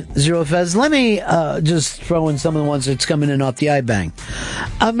 Ron Zero Fez. Let me just throw in some of the ones that's coming in off the iBang.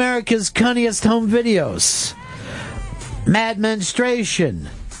 America's Cunniest Home Videos. Mad Menstruation.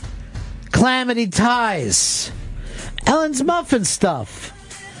 Calamity Ties. Ellen's Muffin Stuff.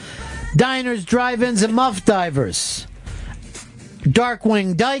 Diners, Drive-Ins, and Muff Divers.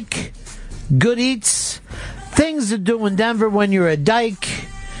 Darkwing Dyke. Good Eats. Things to Do in Denver When You're a Dyke.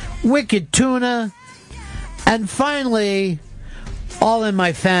 Wicked Tuna. And finally, All in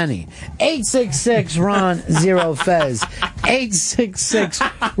My Fanny. 866 Ron Zero Fez. 866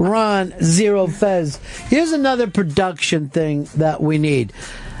 Ron Zero Fez. Here's another production thing that we need.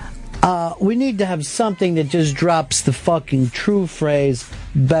 We need to have something that just drops the fucking true phrase,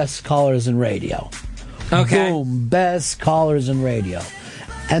 best callers in radio. Okay. Boom, best callers in radio.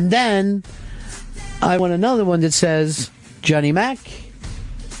 And then I want another one that says Johnny Mac,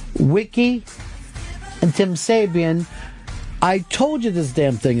 Wiki, and Tim Sabian. I told you this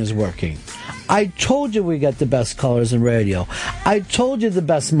damn thing is working. I told you we got the best callers in radio. I told you the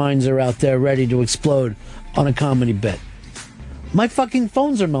best minds are out there ready to explode on a comedy bit. My fucking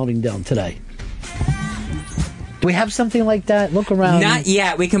phones are melting down today. Do we have something like that? Look around. Not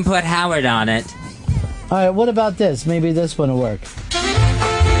yet. We can put Howard on it. All right, what about this? Maybe this one will work.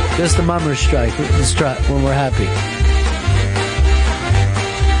 Just the mummer strike when we're happy.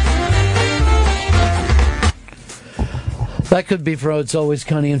 That could be for It's Always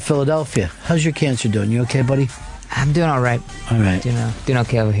Connie in Philadelphia. How's your cancer doing? You okay, buddy? I'm doing all right. All right. Doing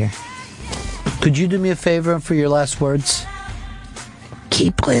okay over here. Could you do me a favor for your last words?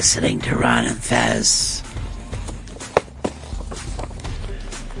 Keep listening to Ron and Fez.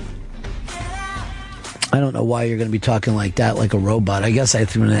 I don't know why you're going to be talking like that, like a robot. I guess I'm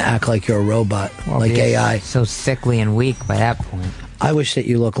going to act like you're a robot, Well, like you're AI. So sickly and weak by that point. I wish that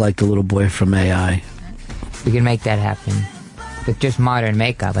you looked like the little boy from AI. We can make that happen. With just modern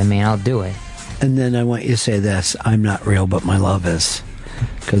makeup, I mean, I'll do it. And then I want you to say this, I'm not real, but my love is.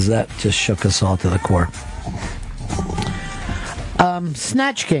 Because that just shook us all to the core.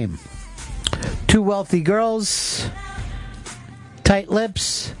 Snatch Game. 2 wealthy girls, tight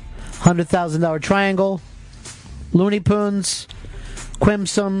lips, $100,000 triangle, Looney Poons,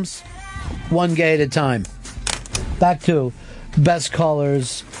 Quimsums, one gay at a time. Back to best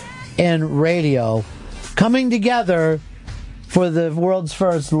callers in radio, coming together for the world's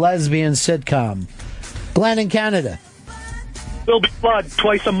first lesbian sitcom. Glenn in Canada. Philby Flood,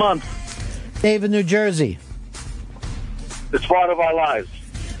 twice a month. Dave in New Jersey. It's part of our lives.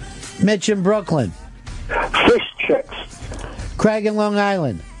 Mitch in Brooklyn. Fish chicks. Craig in Long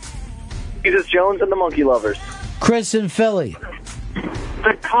Island. Jesus Jones and the Monkey Lovers. Chris in Philly.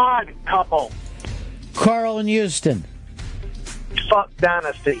 The Cod Couple. Carl in Houston. Fuck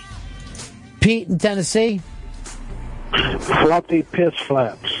Dynasty. Pete in Tennessee. Floppy Piss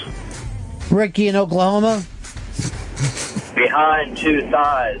Flaps. Ricky in Oklahoma. Behind Two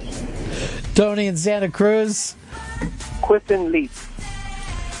Thighs. Tony in Santa Cruz. Quiffin Leap.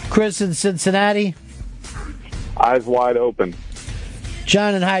 Chris in Cincinnati. Eyes wide open.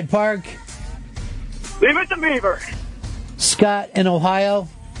 John in Hyde Park. Leave it to Beaver. Scott in Ohio.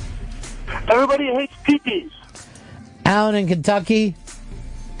 Everybody hates peepees. Alan in Kentucky.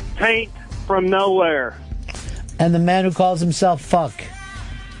 Taint from nowhere. And the man who calls himself Fuck.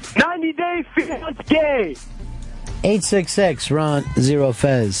 90 Day Fiance Gay. 866 Ron Zero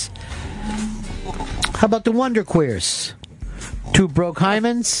Fez. How about the Wonder Queers? 2 Broke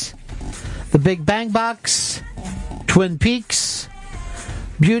Hymens, The Big Bang Box, Twin Peaks,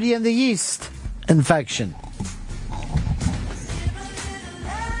 Beauty and the Yeast Infection.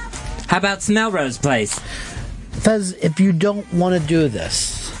 How about Smellrose Place? Fez, if you don't want to do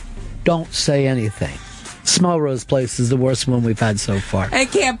this, don't say anything. Smellrose Place is the worst one we've had so far.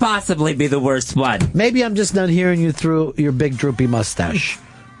 It can't possibly be the worst one. Maybe I'm just not hearing you through your big droopy mustache.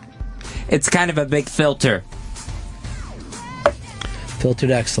 It's kind of a big filter.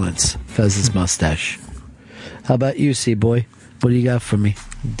 Filtered excellence. Fez's mustache. How about you, C-Boy? What do you got for me?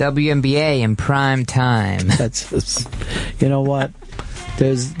 WNBA in prime time. That's, you know what?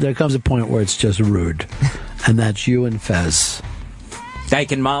 There comes a point where it's just rude. And that's you and Fez.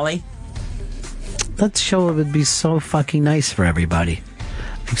 Dyke and Molly? That show would be so fucking nice for everybody.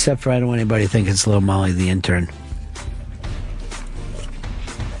 Except for I don't want anybody to think it's Little Molly the intern.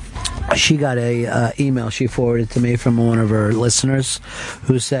 She got a email she forwarded to me from one of her listeners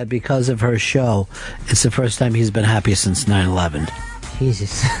who said because of her show, it's the first time he's been happy since 9/11.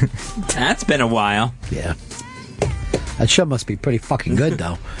 Jesus. That's been a while. Yeah. That show must be pretty fucking good,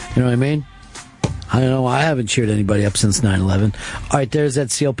 though. You know what I mean? I don't know. I haven't cheered anybody up since 9/11. All right, there's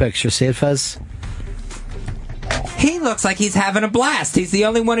that seal picture. See it, Fez? He looks like he's having a blast. He's the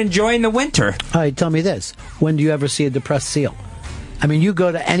only one enjoying the winter. All right, tell me this. When do you ever see a depressed seal? I mean, you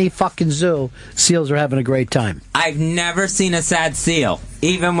go to any fucking zoo, seals are having a great time. I've never seen a sad seal.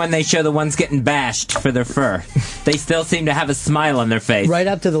 Even when they show the ones getting bashed for their fur. They still seem to have a smile on their face. Right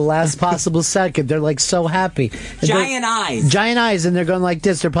up to the last possible second. They're like so happy. Giant eyes. Giant eyes, and they're going like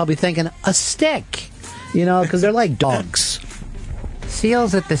this. They're probably thinking, a stick. You know, because they're like dogs.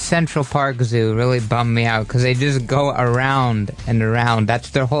 Seals at the Central Park Zoo really bum me out because they just go around and around.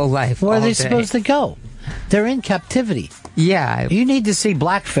 That's their whole life. Where are they supposed to go? They're in captivity. Yeah. You need to see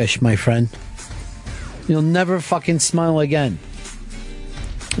Blackfish, my friend. You'll never fucking smile again.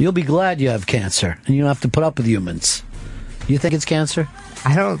 You'll be glad you have cancer and you don't have to put up with humans. You think it's cancer?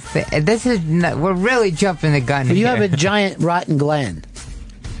 I don't think... This is... We're really jumping the gun here. You have a giant giant rotten gland.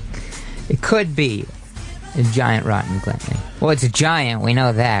 It could be a giant rotten gland. Well, it's a giant. We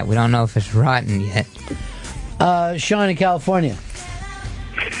know that. We don't know if it's rotten yet. Sean in California.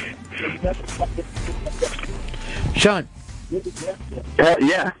 Sean.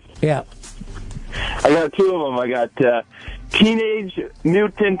 Yeah. Yeah. I got 2 of them. I got Teenage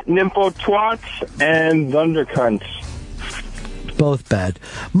Mutant Nympho Twats and Thundercunts. Both bad.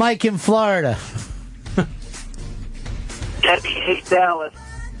 Mike in Florida. Happy Hate Dallas.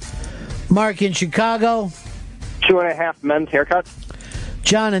 Mark in Chicago. 2.5 men's haircuts.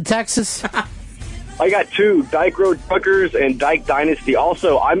 John in Texas. I got 2, Dyke Road Truckers and Dyke Dynasty.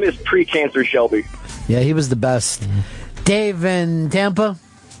 Also, I miss pre-cancer Shelby. Yeah, he was the best. Dave in Tampa.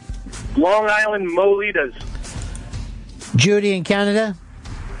 Long Island Molitas. Judy in Canada.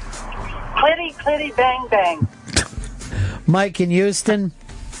 Clitty, clitty, bang, bang. Mike in Houston.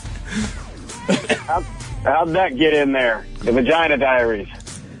 How'd that get in there? The Vagina Diaries.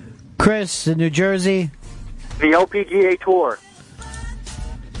 Chris in New Jersey. The LPGA Tour.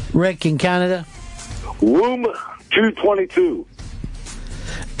 Rick in Canada. Womb 222.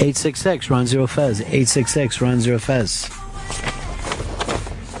 866 Ron Zero Fez. 866 Ron Zero Fez.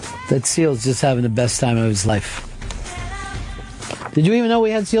 That seal's just having the best time of his life. Did you even know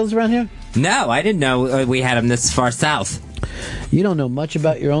we had seals around here? No, I didn't know we had them this far south. You don't know much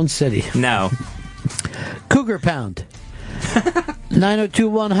about your own city. No. Cougar Pound.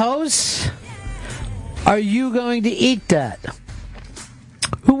 9021 Hose. Are you going to eat that?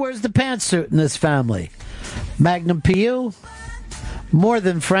 Who wears the pantsuit in this family? Magnum PU? More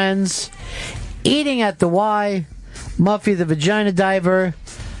Than Friends? Eating at the Y? Muffy the Vagina Diver?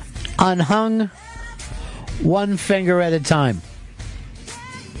 Unhung? One finger at a time.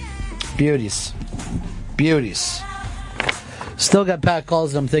 Beauties. Beauties. Still got Pat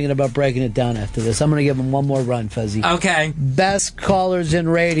calls, and I'm thinking about breaking it down after this. I'm going to give him one more run, Fuzzy. Okay. Best callers in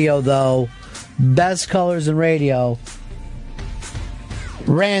radio, though. Best callers in radio.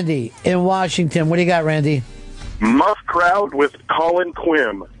 Randy in Washington. What do you got, Randy? Muff Crowd with Colin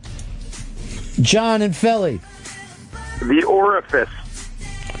Quinn. John in Philly. The Orifice.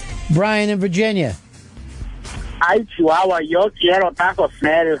 Brian in Virginia. Ay, Chihuahua, yo quiero tacos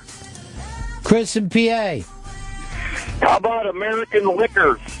negros. Chris in PA. How about American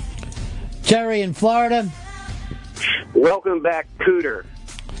Liquor? Terry in Florida. Welcome back, Cooter.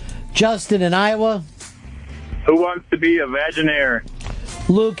 Justin in Iowa. Who wants to be a Vagineer?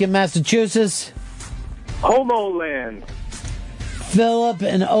 Luke in Massachusetts. Homoland. Philip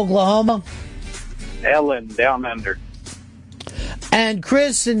in Oklahoma. Ellen, down under. And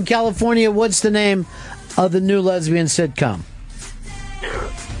Chris in California. What's the name of the new lesbian sitcom?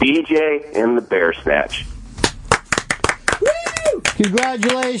 BJ and the Bear Snatch.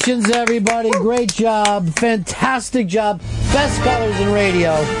 Congratulations, everybody. Great job. Fantastic job. Best callers in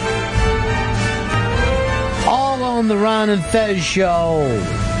radio. All on the Ron and Fez show.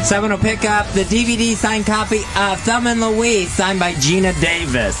 Someone will pick up the DVD signed copy of Thumb and Louise, signed by Gina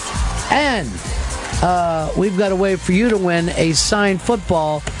Davis. And we've got a way for you to win a signed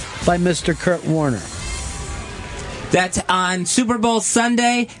football by Mr. Kurt Warner. That's on Super Bowl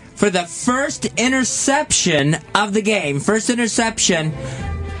Sunday for the first interception of the game. First interception.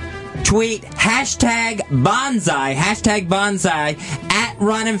 Tweet hashtag Bonsai at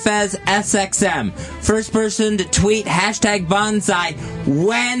Ron and Fez SXM. First person to tweet hashtag Bonsai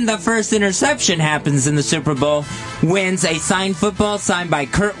when the first interception happens in the Super Bowl wins a signed football signed by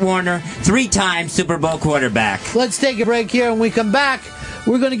Kurt Warner, 3-time Super Bowl quarterback. Let's take a break here. When we come back,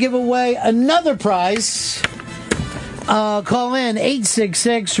 we're going to give away another prize. Call in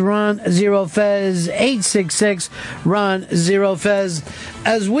 866-RON-0-FEZ, 866-RON-0-FEZ,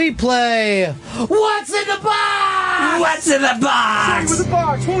 as we play What's in the Box? What's in the box? What's in the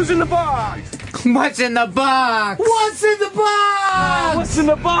box? Who's in the box? What's in the box? What's in the box? What's in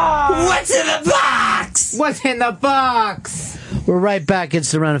the box? What's in the box? What's in the box? We're right back.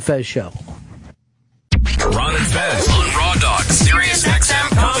 It's the Ron and Fez show. Ron and Fez on Raw Dog, Sirius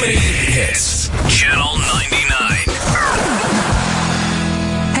XM Comedy Hits, Channel 99.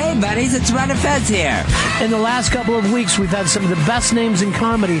 Hey buddies, it's Ron and Fez here. In the last couple of weeks, we've had some of the best names in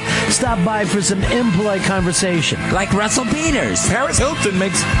comedy stop by for some impolite conversation. Like Russell Peters. Paris Hilton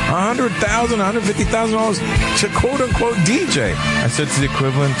makes $100,000, $150,000 to quote-unquote DJ. I said it's the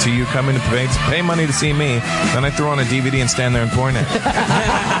equivalent to you coming to pay money to see me, then I throw on a DVD and stand there and point it.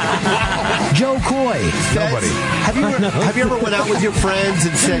 Joe Coy. Nobody. Have you ever went out with your friends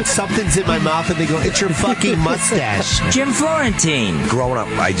and said, something's in my mouth, and they go, it's your fucking mustache? Jim Florentine. Growing up,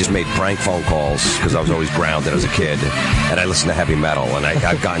 I just made prank phone calls because I was always grounded as a kid, and I listened to heavy metal, and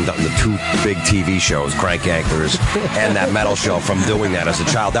I've gotten done the 2 big TV shows, Crank Anchors, and that metal show from doing that as a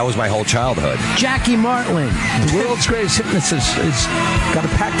child. That was my whole childhood. Jackie Martling. The world's greatest hypnotist is got a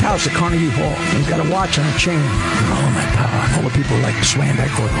packed house at Carnegie Hall. He's got a watch on a chain. Oh, my power. All the people like swaying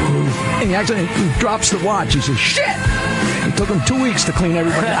back for and he actually drops the watch. He says, shit! It took him 2 weeks to clean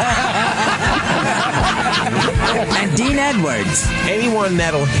everybody out. And Dean Edwards. Anyone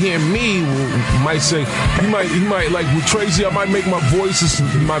that'll hear me might say, he might like with Tracy, I might make my voice,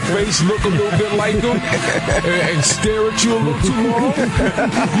 my face look a little bit like him and stare at you a little too long. You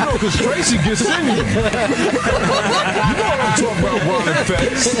know, because Tracy gets in you. You know what I'm talking about, Ron and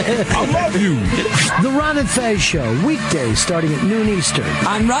Fez. I love you. The Ron and Fez Show, weekdays starting at noon Eastern.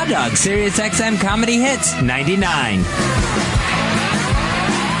 On Raw Dog, Sirius XM Comedy Hits 99.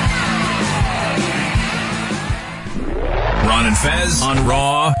 Ron and Fez on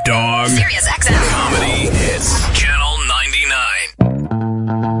Raw Dog, Sirius XM Comedy Hits, Channel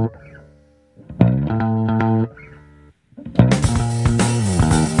 99.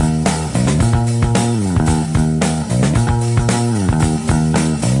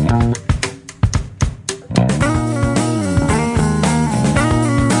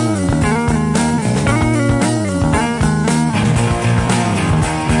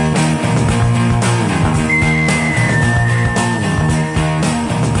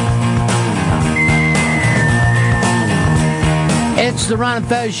 It's the Ron and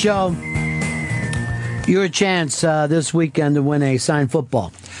Fez Show. Your chance this weekend to win a signed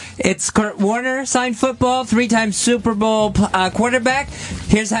football. It's Kurt Warner, signed football, 3-time Super Bowl quarterback.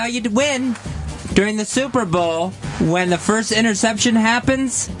 Here's how you win during the Super Bowl. When the first interception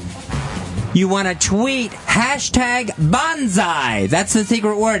happens, you want to tweet #Bonsai. That's the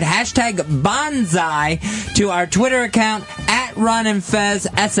secret word, #Bonsai, to our Twitter account,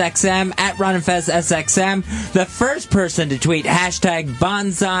 @RonandFezSXM, @RonandFezSXM. The first person to tweet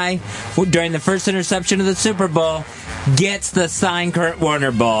 #Bonsai during the first interception of the Super Bowl gets the signed Kurt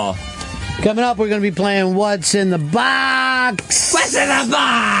Warner ball. Coming up, we're going to be playing What's in the Box? What's in the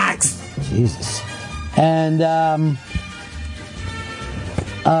box? Jesus. And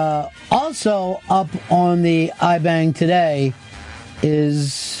also up on the iBang today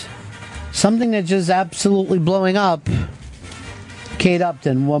is something that's just absolutely blowing up. Kate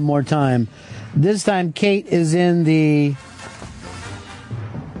Upton, one more time. This time, Kate is in the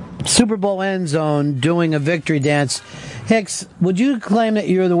Super Bowl end zone doing a victory dance. Hicks, would you claim that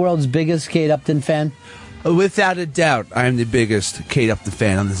you're the world's biggest Kate Upton fan? Without a doubt, I am the biggest Kate Upton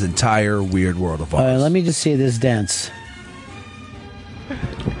fan on this entire weird world of ours. All right, let me just see this dance.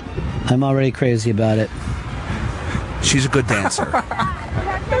 I'm already crazy about it. She's a good dancer. Look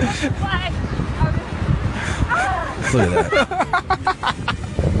at that.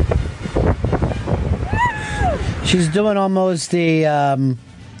 She's doing almost the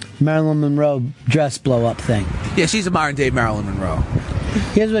Marilyn Monroe dress blow-up thing. Yeah, she's a modern-day Marilyn Monroe.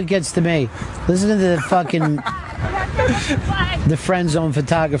 Here's what gets to me. Listen to the fucking... the friend zone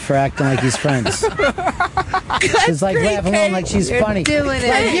photographer acting like he's friends. It's like laughing along like she's funny. Doing it.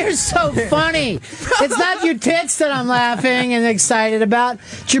 Like, you're so funny. It's not your tits that I'm laughing and excited about.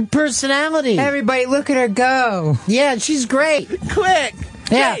 It's your personality. Everybody, look at her go. Yeah, she's great. Quick.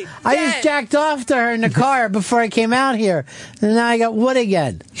 Yeah, I just jacked off to her in the car before I came out here. And now I got Wood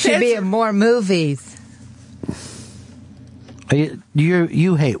again. Should be in more movies.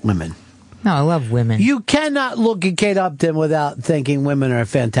 You hate women. No, I love women. You cannot look at Kate Upton without thinking women are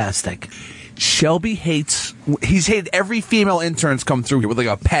fantastic. Shelby hates... He's hated every female intern's come through here with like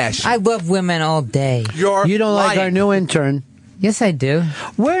a passion. I love women all day. You don't like our new intern? Yes, I do.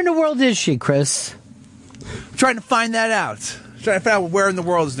 Where in the world is she, Chris? I'm trying to find that out. Trying to find out where in the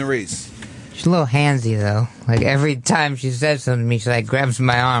world is Nerys. She's a little handsy, though. Like, every time she says something to me, she, like, grabs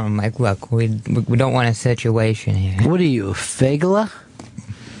my arm. I'm like, look, we don't want a situation here. What are you, Fagala?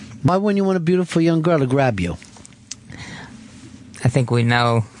 Why wouldn't you want a beautiful young girl to grab you? I think we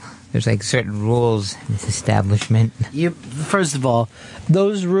know there's, like, certain rules in this establishment. First of all,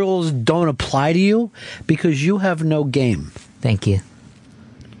 those rules don't apply to you because you have no game. Thank you.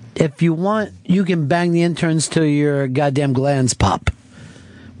 If you want, you can bang the interns till your goddamn glands pop,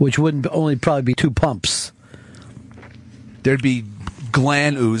 which wouldn't only probably be 2 pumps. There'd be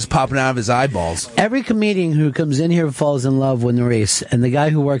gland ooze popping out of his eyeballs. Every comedian who comes in here falls in love with Nerys, and the guy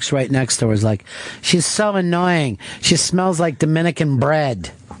who works right next to her is like, she's so annoying. She smells like Dominican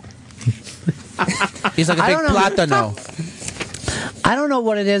bread. He's like a big plátano. I don't know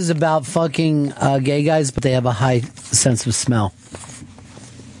what it is about fucking gay guys, but they have a high sense of smell.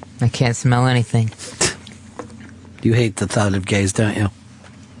 I can't smell anything. You hate the thought of gays, don't you?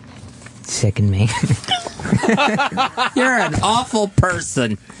 Sicken me. You're an awful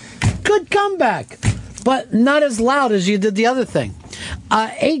person. Good comeback, but not as loud as you did the other thing.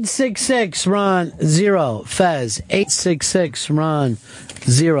 866-RON-0-FEZ.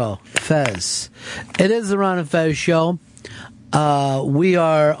 866-RON-0-FEZ. It is the Ron and Fez Show. We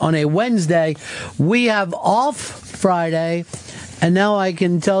are on a Wednesday. We have off Friday. And now I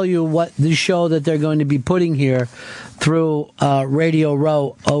can tell you what the show that they're going to be putting here through Radio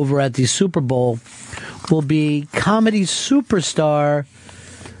Row over at the Super Bowl will be comedy superstar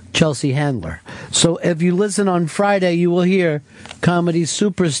Chelsea Handler. So if you listen on Friday, you will hear comedy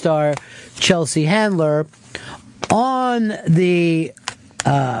superstar Chelsea Handler on the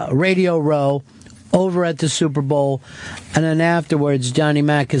Radio Row over at the Super Bowl, and then afterwards Johnny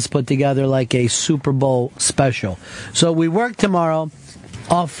Mac has put together like a Super Bowl special. So we work tomorrow,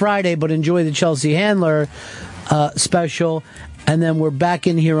 off Friday, but enjoy the Chelsea Handler special, and then we're back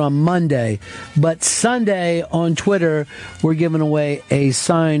in here on Monday. But Sunday on Twitter, we're giving away a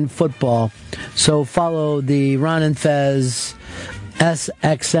signed football. So follow the Ron and Fez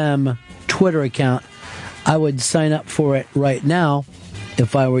SXM Twitter account. I would sign up for it right now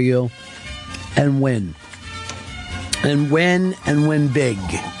if I were you. And win big.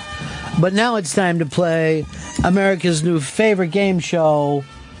 But now it's time to play America's new favorite game show,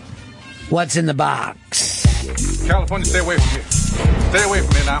 What's in the Box? California, stay away from me. Stay away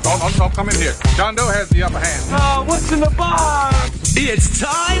from me now. Don't come in here. John Doe has the upper hand. Oh, what's in the box? It's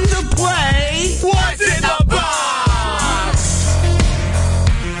time to play What's in the Box?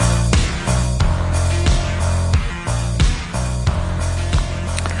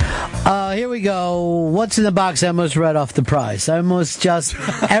 Here we go. What's in the box? I almost read off the prize. I almost just,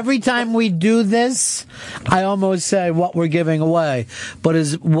 every time we do this, I almost say what we're giving away, but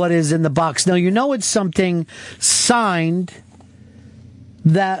is what is in the box. Now, you know it's something signed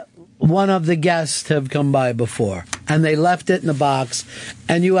that one of the guests have come by before, and they left it in the box,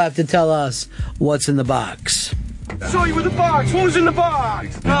 and you have to tell us what's in the box. Show you with the box. What was in the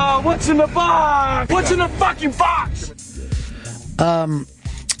box? What's in the box? What's in the fucking box?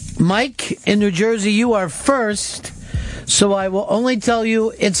 Mike in New Jersey, you are first, so I will only tell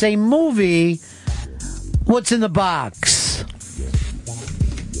you it's a movie. What's in the box?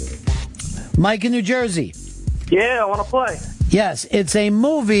 Mike in New Jersey. Yeah, I want to play. Yes, it's a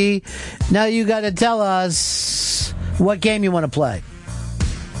movie. Now you got to tell us what game you want to play.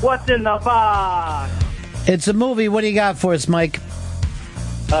 What's in the box? It's a movie. What do you got for us, Mike?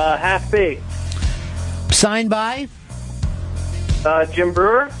 Half Baked. Signed by? Jim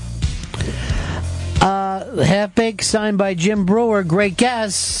Brewer. Half Baked, signed by Jim Brewer. Great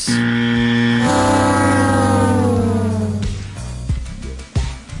guess.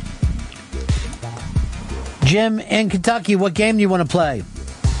 Jim in Kentucky, what game do you want to play?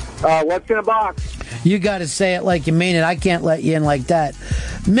 What's in the box? You got to say it like you mean it. I can't let you in like that.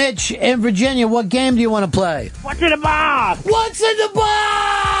 Mitch in Virginia, what game do you want to play? What's in the box? What's in the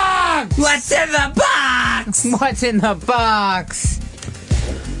box? What's in the box? What's in the box?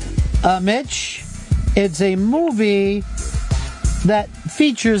 Mitch, it's a movie that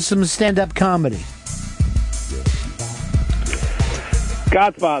features some stand-up comedy.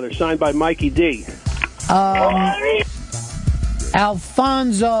 Godfather, signed by Mikey D.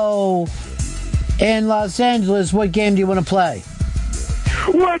 Alfonso in Los Angeles, what game do you want to play?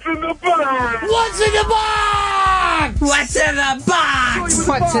 What's in the box? What's in the box? What's in the box?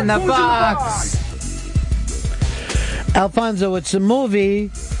 What's in the box? Alfonso, it's a movie,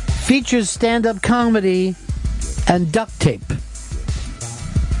 features stand-up comedy and duct tape.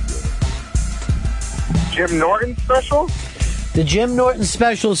 Jim Norton special? The Jim Norton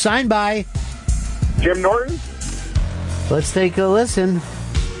special, signed by Jim Norton? Let's take a listen.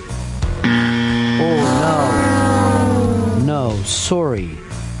 Oh, no. No, sorry.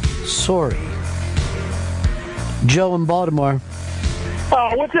 Joe in Baltimore.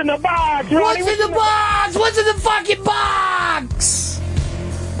 Oh, what's in the box? What's in the box? What's in the fucking box?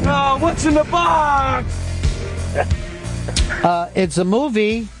 What's in the box? It's a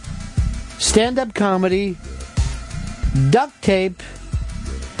movie, stand-up comedy, duct tape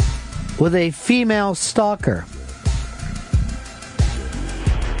with a female stalker.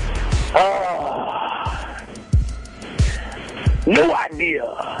 No idea.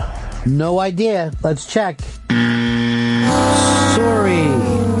 No idea. Let's check. Sorry.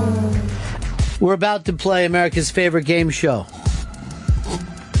 We're about to play America's favorite game show.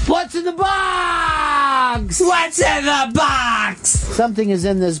 What's in the box? What's in the box? Something is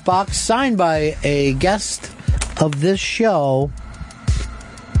in this box, signed by a guest of this show.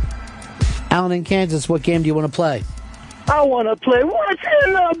 Alan in Kansas, what game do you want to play? I want to play What's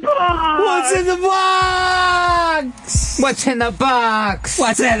in the Box? What's in the box? What's in the box?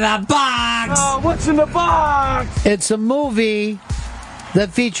 What's in the box? What's in the box? It's a movie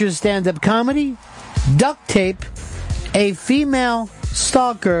that features stand-up comedy, duct tape, a female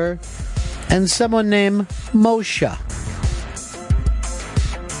stalker, and someone named Moshe.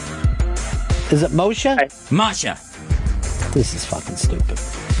 Is it Moshe? Masha. This is fucking stupid.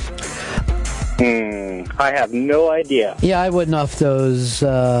 I have no idea. Yeah, I wouldn't off those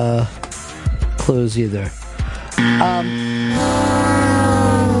clues either.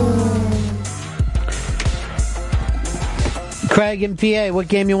 Craig in PA, what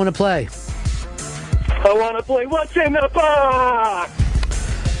game you want to play? I want to play What's in the Box?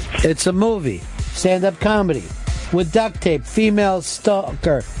 It's a movie, stand-up comedy, with duct tape, female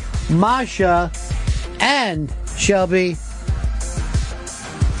stalker, Masha, and Shelby.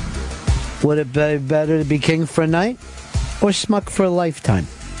 Would it be better to be king for a night or schmuck for a lifetime?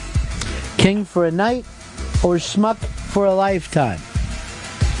 King for a night or schmuck for a lifetime?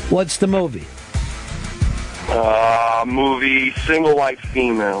 What's the movie? Movie Single White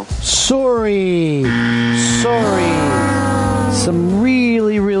Female. Sorry. Some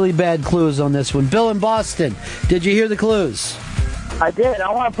really, really bad clues on this one. Bill in Boston, did you hear the clues? I did.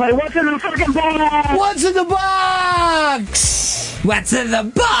 I want to play What's in the fucking box? What's in the box? What's in the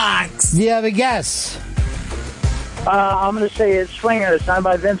box? Do you have a guess? I'm going to say it's Swingers, signed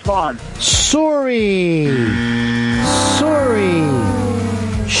by Vince Vaughn. Sorry. Sorry.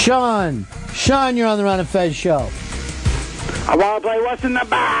 Sean, you're on the Ron and Fez show. I want to play What's in the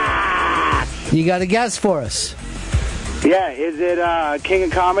Box. You got a guess for us? Yeah, is it King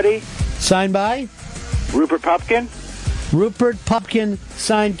of Comedy? Signed by? Rupert Pupkin. Rupert Pupkin,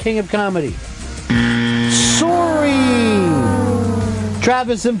 signed King of Comedy. Sorry.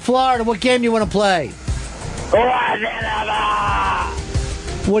 Travis in Florida, what game do you want to play?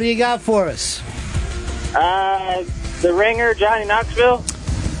 What do you got for us? The Ringer, Johnny Knoxville.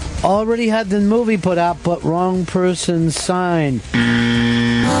 Already had the movie put out, but wrong person signed.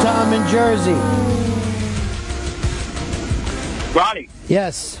 Tom in Jersey. Ronnie.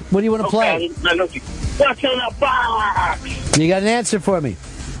 Yes. What do you want to play? What's in the box? You got an answer for me?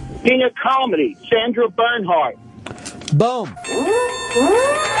 King of Comedy, Sandra Bernhardt. Boom.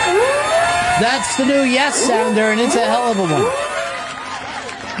 That's the new yes sounder, and it's a hell of a one.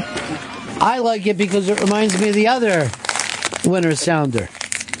 I like it because it reminds me of the other winner sounder.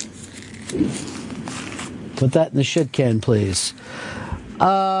 Put that in the shit can, please.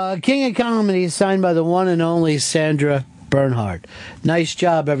 King of Comedy, signed by the one and only Sandra Bernhardt. Nice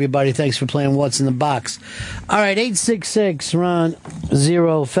job, everybody. Thanks for playing What's in the Box. All right,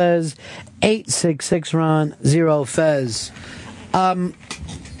 866-RON-0-FEZ. 866-RON-0-FEZ.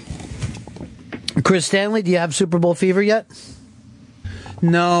 Chris Stanley, do you have Super Bowl fever yet?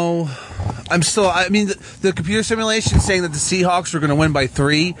 No. The computer simulation saying that the Seahawks were going to win by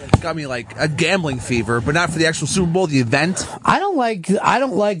 3 got me like a gambling fever, but not for the actual Super Bowl, the event. I don't like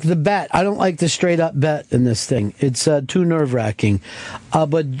the bet. I don't like the straight up bet in this thing. It's too nerve wracking.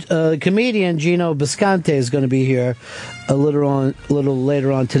 But comedian Gino Bisconte is going to be here a little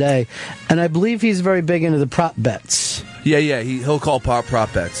later on today, and I believe he's very big into the prop bets. Yeah, he'll call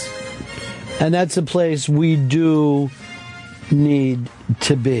prop bets, and that's a place we do need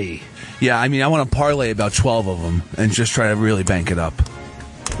to be. Yeah, I want to parlay about 12 of them and just try to really bank it up.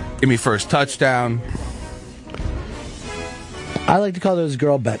 Give me first touchdown. I like to call those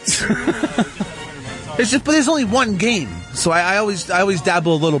girl bets. But there's only one game, so I always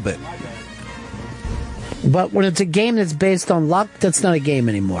dabble a little bit. But when it's a game that's based on luck, that's not a game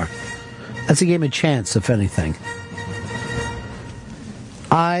anymore. That's a game of chance, if anything.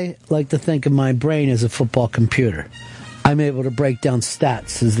 I like to think of my brain as a football computer. I'm able to break down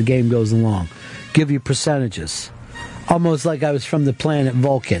stats as the game goes along, give you percentages. Almost like I was from the planet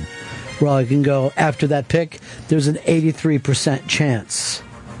Vulcan, where I can go, after that pick, there's an 83% chance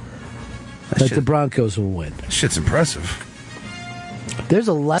that the Broncos will win. Shit's impressive. There's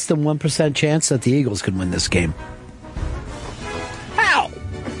a less than 1% chance that the Eagles could win this game. How?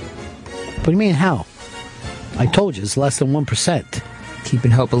 What do you mean, how? I told you, it's less than 1%. Keeping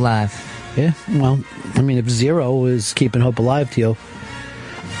hope alive. Yeah, well, if 0 is keeping hope alive to you.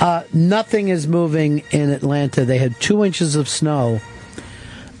 Nothing is moving in Atlanta. They had 2 inches of snow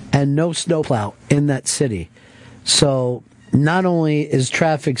and no snowplow in that city. So not only is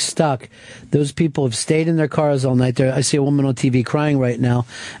traffic stuck, those people have stayed in their cars all night. I see a woman on TV crying right now,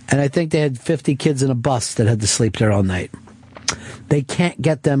 and I think they had 50 kids in a bus that had to sleep there all night. They can't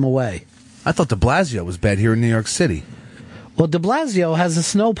get them away. I thought de Blasio was bad here in New York City. Well, de Blasio has a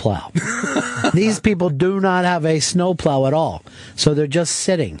snowplow. These people do not have a snowplow at all, so they're just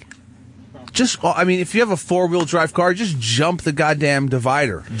sitting. If you have a 4-wheel drive car, just jump the goddamn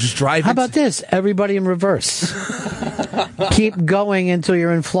divider. Just drive. How about this? Everybody in reverse. Keep going until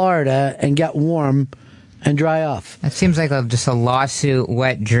you're in Florida and get warm and dry off. That seems like just a lawsuit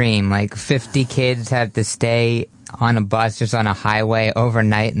wet dream. Like 50 kids have to stay on a bus just on a highway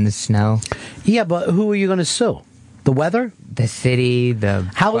overnight in the snow. Yeah, but who are you going to sue? The weather? The city,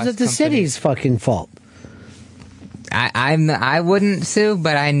 How is it the city's fucking fault? I wouldn't sue,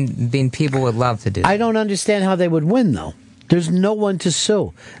 but people would love to do. I don't understand how they would win, though. There's no one to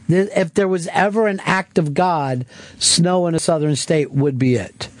sue. If there was ever an act of God, snow in a southern state would be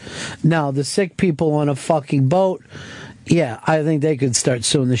it. Now, the sick people on a fucking boat, yeah, I think they could start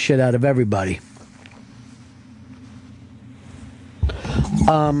suing the shit out of everybody.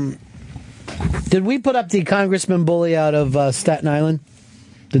 Did we put up the Congressman bully out of Staten Island?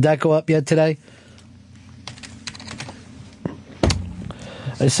 Did that go up yet today?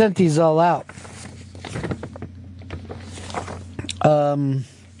 I sent these all out. All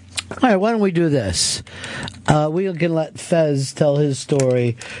right, why don't we do this? We can let Fez tell his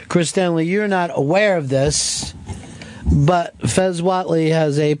story. Chris Stanley, you're not aware of this, but Fez Whatley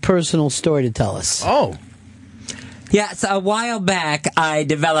has a personal story to tell us. Oh. Yes, a while back, I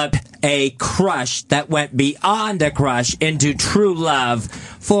developed a crush that went beyond a crush into true love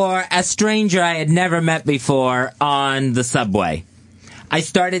for a stranger I had never met before on the subway. I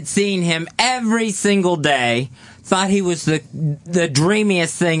started seeing him every single day, thought he was the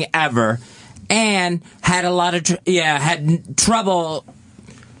dreamiest thing ever, and had a lot of had trouble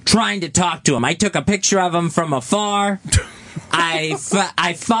trying to talk to him. I took a picture of him from afar. I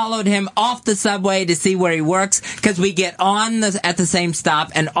followed him off the subway to see where he works, because we get on at the same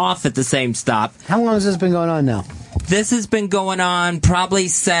stop and off at the same stop. How long has this been going on now? This has been going on probably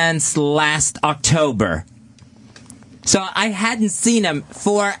since last October. So I hadn't seen him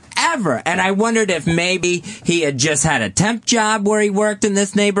forever, and I wondered if maybe he had just had a temp job where he worked in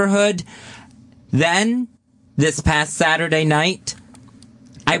this neighborhood. Then, this past Saturday night,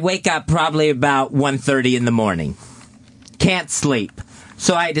 I wake up probably about 1:30 in the morning. Can't sleep.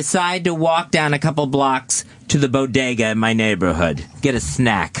 So I decide to walk down a couple blocks to the bodega in my neighborhood. Get a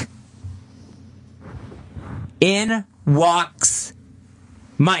snack. In walks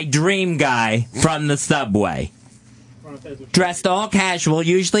my dream guy from the subway. Dressed all casual.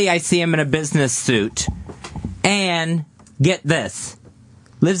 Usually I see him in a business suit. And, get this,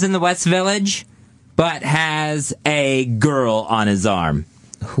 lives in the West Village, but has a girl on his arm.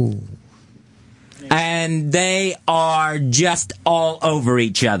 Ooh. And they are just all over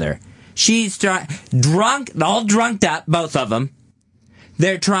each other. She's drunk, all drunked up, both of them.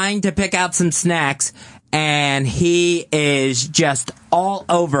 They're trying to pick out some snacks, and he is just all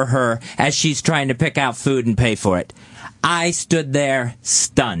over her as she's trying to pick out food and pay for it. I stood there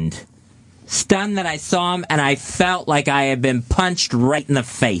stunned. Stunned that I saw him, and I felt like I had been punched right in the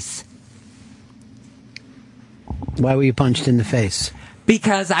face. Why were you punched in the face?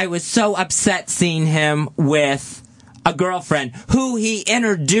 Because I was so upset seeing him with a girlfriend who he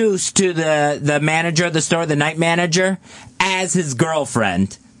introduced to the manager of the store, the night manager, as his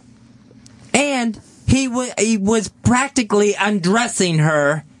girlfriend. And he was practically undressing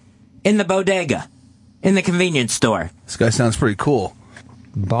her in the bodega, in the convenience store. This guy sounds pretty cool.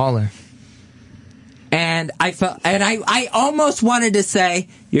 Baller. And I almost wanted to say,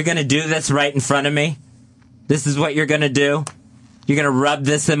 "You're going to do this right in front of me? This is what you're going to do? You're going to rub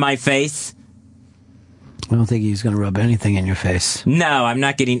this in my face?" I don't think he's going to rub anything in your face. No, I'm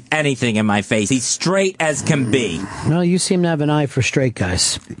not getting anything in my face. He's straight as can be. No, you seem to have an eye for straight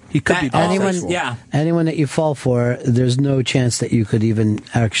guys. He could be bisexual. Anyone that you fall for, there's no chance that you could even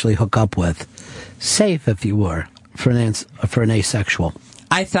actually hook up with. Safe if you were, for an asexual.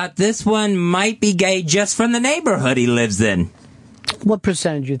 I thought this one might be gay just from the neighborhood he lives in. What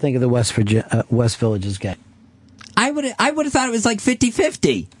percentage do you think of the West Village is gay? I would have thought it was like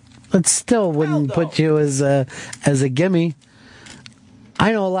 50-50. But still wouldn't put you as a gimme.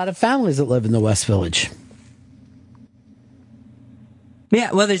 I know a lot of families that live in the West Village.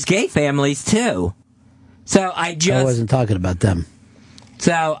 Yeah, well, there's gay families too. So I wasn't talking about them.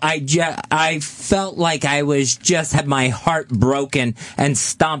 So I felt like I was had my heart broken and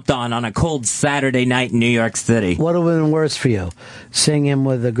stomped on a cold Saturday night in New York City. What would have been worse for you? Seeing him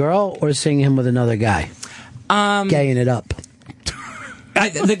with a girl or seeing him with another guy? Gaying it up.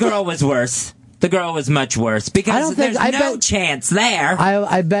 The girl was worse. The girl was much worse because there's no chance there.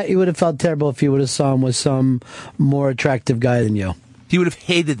 I bet you would have felt terrible if you would have saw him with some more attractive guy than you. He would have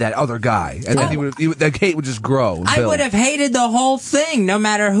hated that other guy, and then the hate would just grow. I would have hated the whole thing, no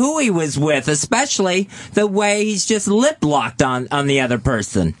matter who he was with, especially the way he's just lip-locked on the other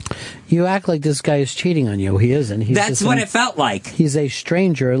person. You act like this guy is cheating on you. He isn't. That's what it felt like. He's a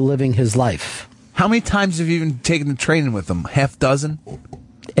stranger living his life. How many times have you even taken the training with him? Half dozen?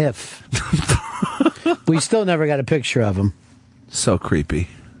 If. We still never got a picture of him. So creepy.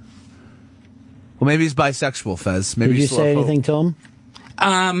 Well, maybe he's bisexual, Fez. Maybe Did you say anything to him?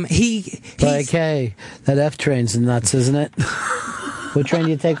 Hey, that F train's nuts, isn't it? What train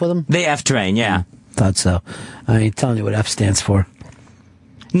do you take with him? The F train, yeah. Thought so. I ain't telling you what F stands for.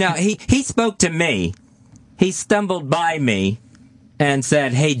 No, he spoke to me. He stumbled by me and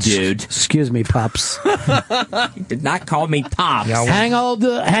said, "Hey, dude." Excuse me, Pops. He did not call me Pops. Hang on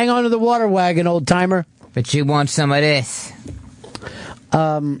to the water wagon, old timer. But you want some of this.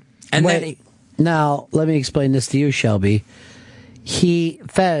 Now, let me explain this to you, Shelby.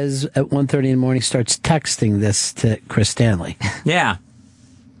 Fez, at 1:30 in the morning, starts texting this to Chris Stanley. Yeah.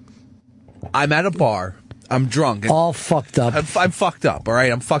 I'm at a bar. I'm drunk. All fucked up. I'm fucked up, all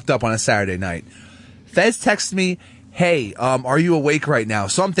right? I'm fucked up on a Saturday night. Fez texts me, "Hey, are you awake right now?"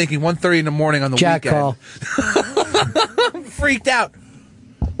 So I'm thinking 1:30 in the morning on the Jack weekend. call. I'm freaked out.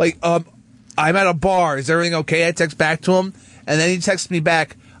 Like, I'm at a bar. Is everything okay? I text back to him, and then he texts me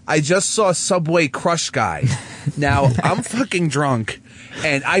back, "I just saw a Subway Crush guy." Now, I'm fucking drunk,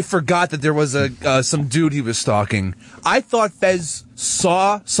 and I forgot that there was some dude he was stalking. I thought Fez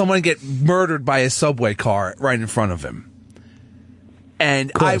saw someone get murdered by a subway car right in front of him.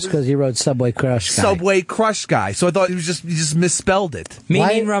 And because he wrote Subway Crush Guy. Subway Crush Guy. So I thought he just misspelled it.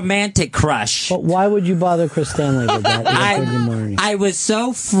 Meaning romantic crush. But why would you bother Chris Stanley with that? I was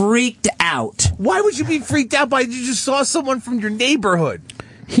so freaked out. Why would you be freaked out by you just saw someone from your neighborhood?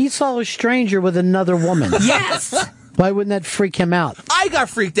 He saw a stranger with another woman. Yes. Why wouldn't that freak him out? I got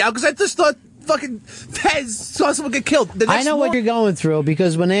freaked out because I just thought fucking Fez saw someone get killed. I know what you're going through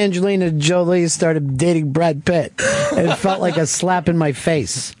because when Angelina Jolie started dating Brad Pitt, it felt like a slap in my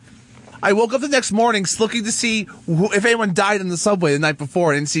face. I woke up the next morning looking to see if anyone died in the subway the night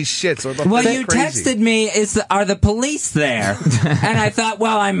before. I didn't see shit. So I thought, well, you texted me, are the police there? And I thought,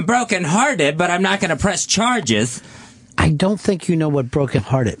 well, I'm brokenhearted, but I'm not going to press charges. I don't think you know what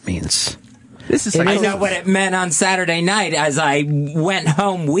brokenhearted means. I know what it meant on Saturday night as I went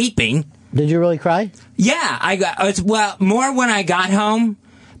home weeping. Did you really cry? Yeah, I got more when I got home.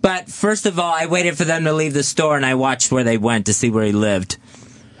 But first of all, I waited for them to leave the store and I watched where they went to see where he lived.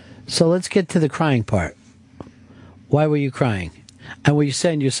 So let's get to the crying part. Why were you crying? And were you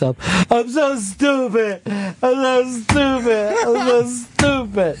saying to yourself, I'm so stupid, I'm so stupid, I'm so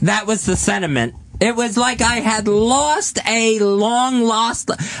stupid? That was the sentiment. It was like I had lost a love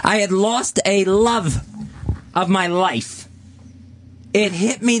of my life. It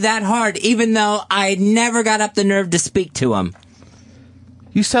hit me that hard, even though I never got up the nerve to speak to him.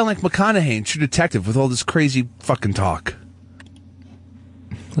 You sound like McConaughey in True Detective with all this crazy fucking talk.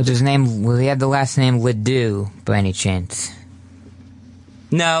 Was his name? Will he have the last name Ledoux by any chance?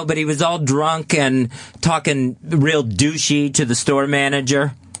 No, but he was all drunk and talking real douchey to the store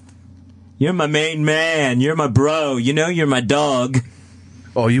manager. You're my main man. You're my bro. You know you're my dog.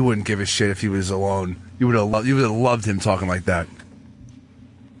 Oh, you wouldn't give a shit if he was alone. You would have loved him talking like that.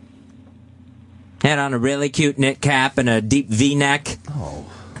 Had on a really cute knit cap and a deep V-neck. Oh.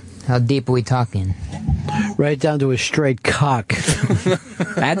 How deep are we talking? Right down to a straight cock.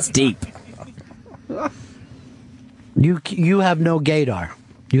 That's deep. You have no gaydar.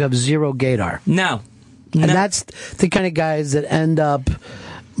 You have zero gaydar. No. And that's the kind of guys that end up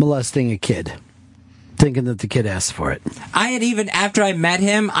molesting a kid, thinking that the kid asked for it. I had even, after I met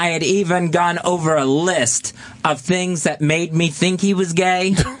him, I had even gone over a list of things that made me think he was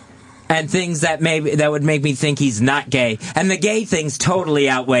gay. And things that would make me think he's not gay. And the gay things totally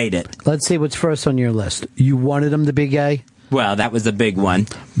outweighed it. Let's see what's first on your list. You wanted him to be gay? Well, that was a big one.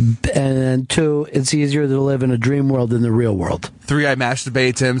 And 2, it's easier to live in a dream world than the real world. 3, I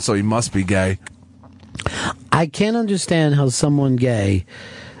masturbated him, so he must be gay. I can't understand how someone gay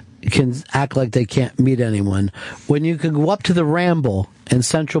can act like they can't meet anyone when you could go up to the Ramble in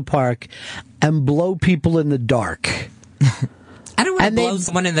Central Park and blow people in the dark. I don't want to blow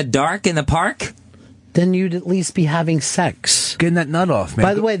someone in the dark in the park. Then you'd at least be having sex. Getting that nut off, man.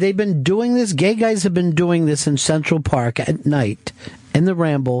 By the way, they've been doing this. Gay guys have been doing this in Central Park at night in the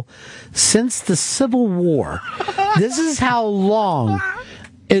Ramble since the Civil War. This is how long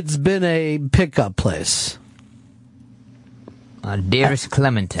it's been a pickup place. Dearest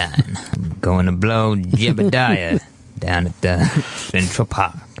Clementine, I'm going to blow Jebediah down at the Central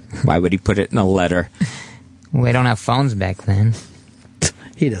Park. Why would he put it in a letter? We don't have phones back then.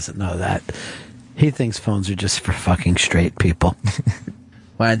 He doesn't know that. He thinks phones are just for fucking straight people.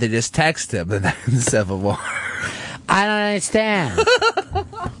 Why don't they just text him in the Civil War? I don't understand.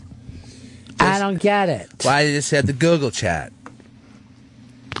 I don't get it. Why did they just have the Google chat?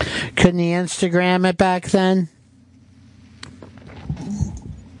 Couldn't he Instagram it back then?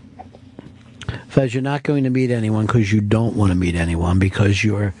 Fez, you're not going to meet anyone because you don't want to meet anyone because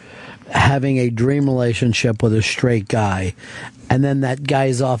you're having a dream relationship with a straight guy, and then that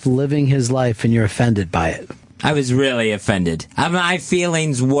guy's off living his life and you're offended by it. I was really offended. My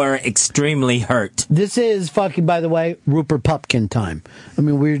feelings were extremely hurt. This is fucking, by the way, Rupert Pupkin time. I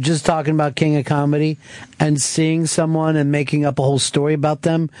mean, we were just talking about King of Comedy, and seeing someone and making up a whole story about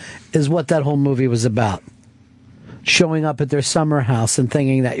them is what that whole movie was about. Showing up at their summer house and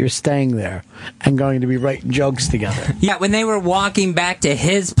thinking that you're staying there and going to be writing jokes together. Yeah, when they were walking back to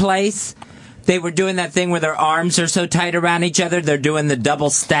his place, they were doing that thing where their arms are so tight around each other, they're doing the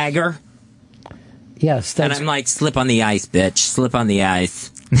double stagger. Yes, and I'm like, slip on the ice, bitch. Slip on the ice.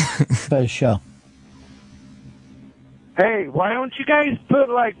 For show. Hey, why don't you guys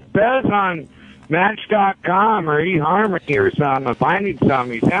put, like, Bez on Match.com or eHarmony or something if I need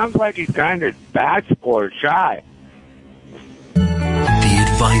something? He sounds like he's kind of bashful or shy. The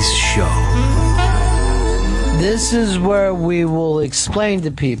Advice Show. This is where we will explain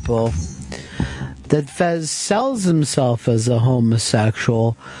to people that Fez sells himself as a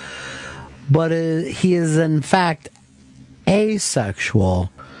homosexual, but he is in fact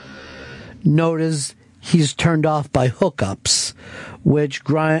asexual. Notice he's turned off by hookups, which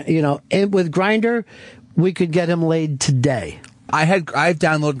with Grindr, we could get him laid today. I've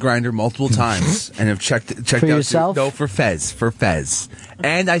downloaded Grindr multiple times and have checked For out yourself? No, for Fez,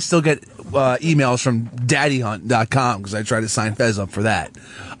 and I still get emails from DaddyHunt.com because I try to sign Fez up for that.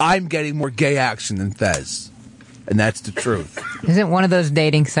 I'm getting more gay action than Fez, and that's the truth. Isn't one of those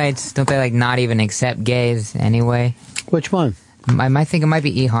dating sites, don't they like not even accept gays anyway? Which one? I think it might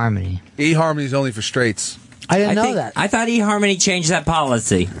be eHarmony. eHarmony's only for straights. I didn't know that. I thought eHarmony changed that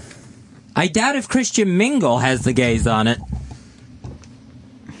policy. I doubt if Christian Mingle has the gays on it.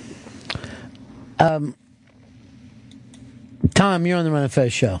 Tom, you're on the Run of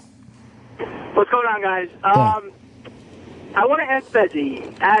Fez show. What's going on, guys? I want to ask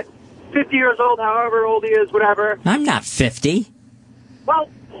Fezzy, at 50 years old, however old he is, whatever. I'm not 50. Well,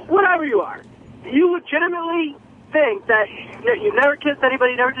 whatever you are, you legitimately think that you never kissed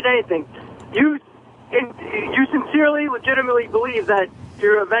anybody, never did anything. You sincerely, legitimately believe that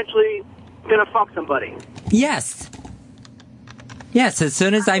you're eventually going to fuck somebody. Yes. Yes, as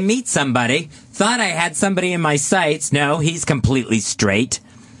soon as I meet somebody, thought I had somebody in my sights. No, he's completely straight.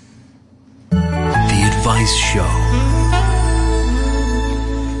 The Advice Show.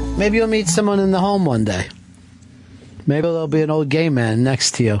 Maybe you'll meet someone in the home one day. Maybe there'll be an old gay man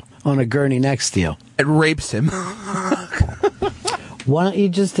next to you, on a gurney next to you. It rapes him. Why don't you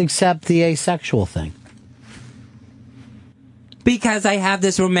just accept the asexual thing? Because I have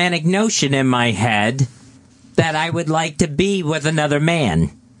this romantic notion in my head that I would like to be with another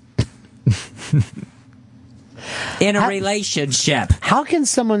man. In a relationship. How can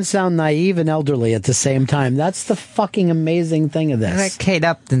someone sound naive and elderly at the same time? That's the fucking amazing thing of this. That Kate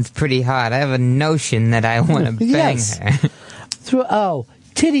Upton's pretty hot. I have a notion that I want to bang Yes. her.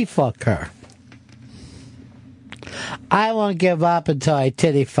 Titty fuck her. I won't give up until I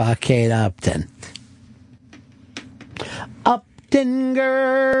titty fuck Kate Upton. Upton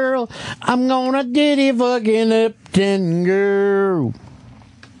girl, I'm gonna titty fucking Upton girl.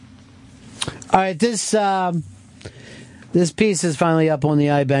 All right, this piece is finally up on the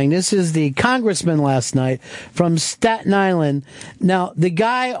iBang. This is the congressman last night from Staten Island. Now, the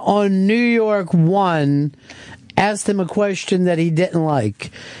guy on New York 1 asked him a question that he didn't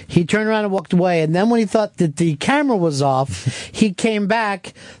like. He turned around and walked away, and then when he thought that the camera was off, he came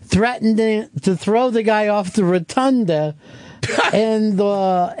back, threatened to throw the guy off the rotunda in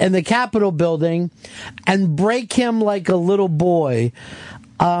the Capitol building and break him like a little boy.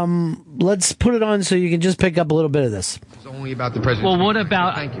 Let's put it on so you can just pick up a little bit of this. It's only about the president. Well, what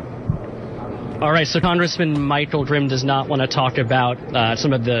about... Thank you. All right, so Congressman Michael Grimm does not want to talk about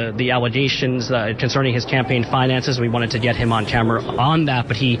some of the allegations concerning his campaign finances. We wanted to get him on camera on that,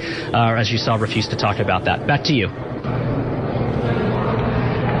 but he, as you saw, refused to talk about that. Back to you.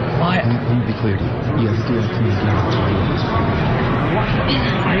 Why? Let me be clear to you. You have to do that to me again.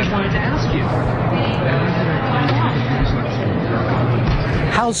 I just wanted to ask you.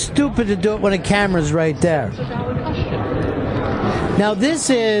 How stupid to do it when a camera's right there. Now, this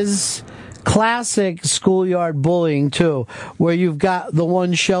is classic schoolyard bullying, too, where you've got the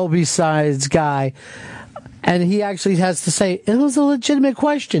one Shelby-sized guy, and he actually has to say, it was a legitimate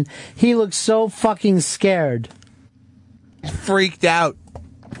question. He looks so fucking scared. Freaked out.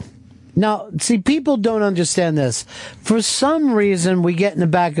 Now, see, people don't understand this. For some reason, we get in the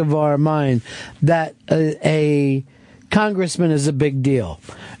back of our mind that a congressman is a big deal.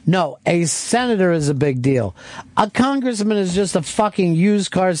 No, a senator is a big deal. A congressman is just a fucking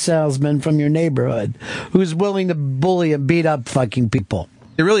used car salesman from your neighborhood who's willing to bully and beat up fucking people.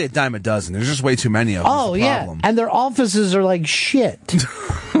 They're really a dime a dozen. There's just way too many of them. Oh, yeah. And their offices are like shit.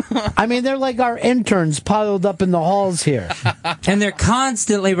 I mean, they're like our interns piled up in the halls here. And they're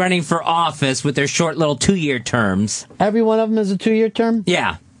constantly running for office with their short little 2-year terms. Every one of them is a 2-year term?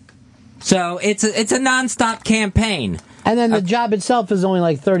 Yeah. So it's a nonstop campaign. And then the job itself is only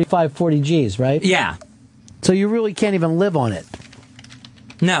like 35, 40 G's, right? Yeah. So you really can't even live on it.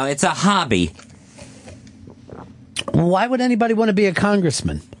 No, it's a hobby. Why would anybody want to be a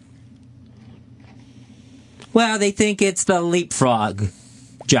congressman? Well, they think it's the leapfrog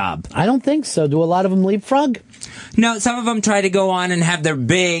job. I don't think so. Do a lot of them leapfrog? No, some of them try to go on and have their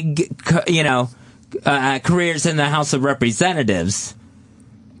big, careers in the House of Representatives.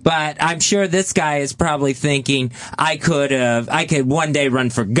 But I'm sure this guy is probably thinking, I could one day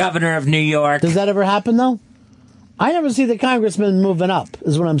run for governor of New York. Does that ever happen, though? I never see the congressman moving up,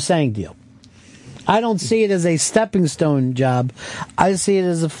 is what I'm saying to you. I don't see it as a stepping stone job. I see it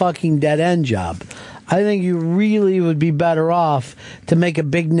as a fucking dead-end job. I think you really would be better off to make a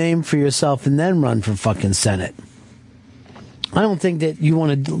big name for yourself and then run for fucking Senate. I don't think that you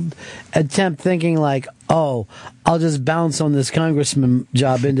want to attempt thinking like, oh, I'll just bounce on this congressman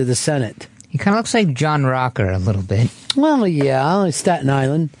job into the Senate. He kind of looks like John Rocker a little bit. Well, yeah, only Staten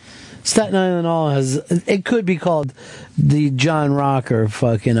Island. Staten Island all has. It could be called the John Rocker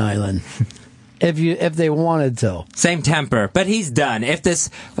fucking island, if they wanted to. Same temper, but he's done. If this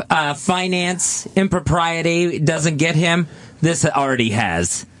finance impropriety doesn't get him, this already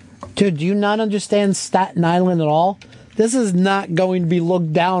has. Dude, do you not understand Staten Island at all? This is not going to be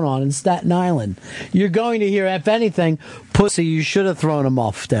looked down on in Staten Island. You're going to hear, if anything, pussy, you should have thrown him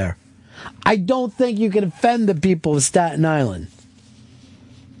off there. I don't think you can offend the people of Staten Island.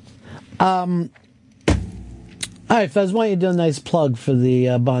 All right, Fez, why don't you do a nice plug for the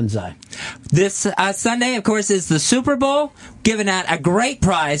bonsai? This Sunday, of course, is the Super Bowl, giving out a great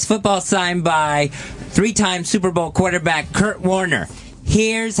prize, football signed by 3-time Super Bowl quarterback Kurt Warner.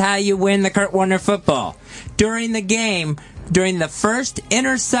 Here's how you win the Kurt Warner football. During the game, during the first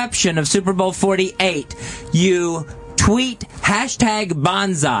interception of Super Bowl 48, you tweet hashtag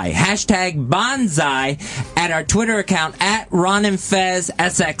Bonsai at our Twitter account at Ron and Fez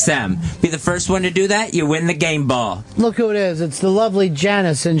SXM. Be the first one to do that, you win the game ball. Look who it is. It's the lovely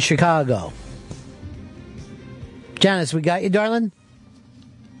Janice in Chicago. Janice, we got you, darling?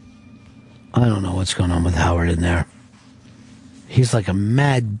 I don't know what's going on with Howard in there. He's like a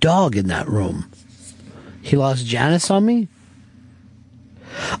mad dog in that room. He lost Janice on me?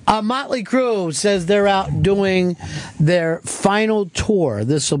 Motley Crue says they're out doing their final tour.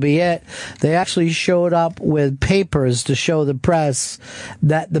 This will be it. They actually showed up with papers to show the press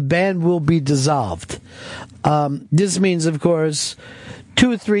that the band will be dissolved. This means, of course,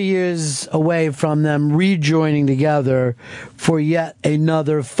 2 or 3 years away from them rejoining together for yet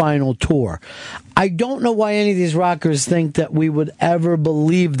another final tour. I don't know why any of these rockers think that we would ever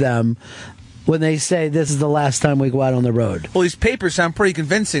believe them when they say this is the last time we go out on the road. Well, these papers sound pretty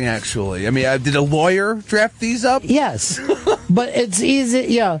convincing, actually. I mean, did a lawyer draft these up? Yes. But it's easy,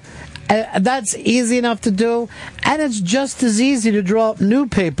 yeah. That's easy enough to do, and it's just as easy to draw up new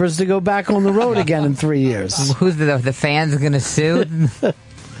papers to go back on the road again in 3 years. Who's the fans going to sue?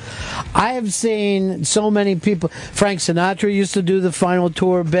 I have seen so many people. Frank Sinatra used to do the final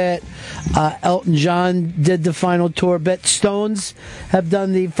tour bit. Elton John did the final tour bit. Stones have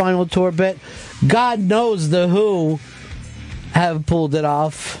done the final tour bit. God knows the Who have pulled it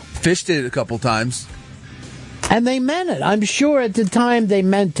off. Fish did it a couple times. And they meant it. I'm sure at the time they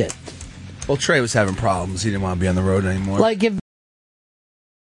meant it. Well, Trey was having problems. He didn't want to be on the road anymore. Like if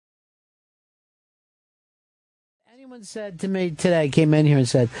anyone said to me today, came in here and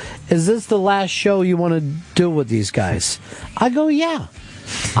said, is this the last show you want to do with these guys? I go, yeah.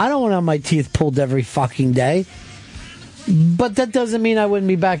 I don't want to have my teeth pulled every fucking day. But that doesn't mean I wouldn't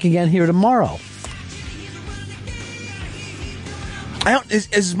be back again here tomorrow.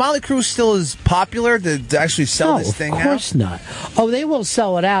 Is Motley Crue still as popular to actually sell this thing out? Of course not. Oh, they will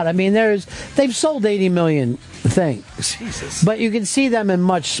sell it out. I mean, they've sold 80 million things. Jesus. But you can see them in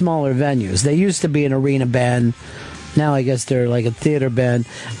much smaller venues. They used to be an arena band. Now I guess they're like a theater band.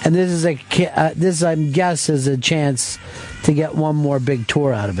 And this is I guess, is a chance to get one more big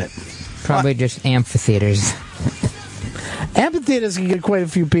tour out of it. Probably just amphitheaters. Amphitheaters can get quite a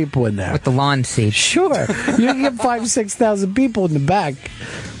few people in there. With the lawn seats. Sure. You can get 5,000-6,000 people in the back.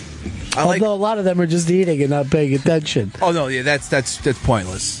 Although a lot of them are just eating and not paying attention. Oh, no, yeah, that's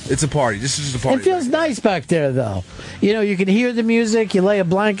pointless. It's a party. This is just a party. It feels nice back there, though. You know, you can hear the music, you lay a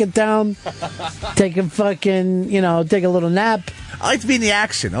blanket down, take a fucking, take a little nap. I like to be in the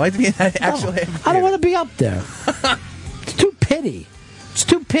action. I like to be in that actual amphitheater. I don't want to be up there. It's too pity. It's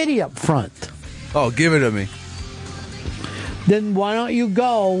too pity up front. Oh, give it to me. Then why don't you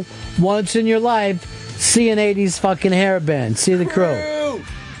go once in your life, see an 80s fucking hair band, see the Crew.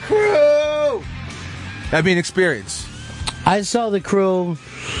 That'd be an experience. I saw the Crew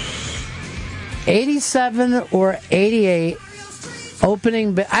 87 or 88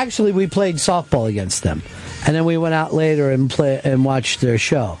 opening. Actually, we played softball against them, and then we went out later and watched their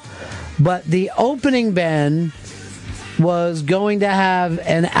show. But the opening band was going to have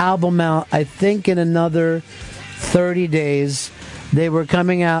an album out, I think, in another 30 days. They were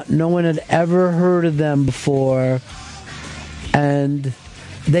coming out. No one had ever heard of them before. And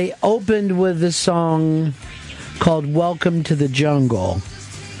they opened with this song called Welcome to the Jungle.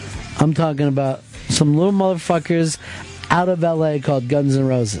 I'm talking about some little motherfuckers out of L.A. called Guns N'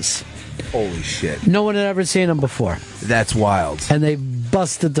 Roses. Holy shit. No one had ever seen them before. That's wild. And they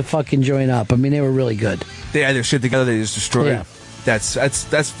busted the fucking joint up. I mean, they were really good. They had their shit together. They just destroyed it.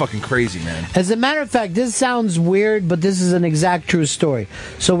 That's fucking crazy, man. As a matter of fact, this sounds weird, but this is an exact true story.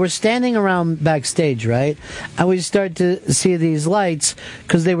 So we're standing around backstage, right? And we start to see these lights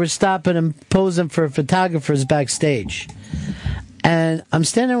because they were stopping and posing for photographers backstage. And I'm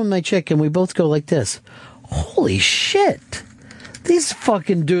standing with my chick, and we both go like this. Holy shit. These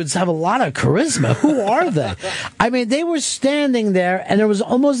fucking dudes have a lot of charisma. Who are they? I mean, they were standing there, and there was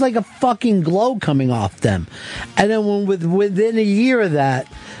almost like a fucking glow coming off them. And then within a year of that,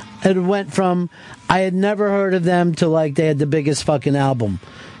 it went from I had never heard of them to like they had the biggest fucking album.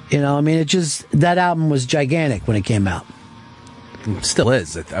 You know, I mean, that album was gigantic when it came out. Still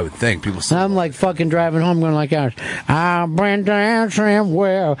is, I would think. People still. I'm like fucking driving home going like, I've been dancing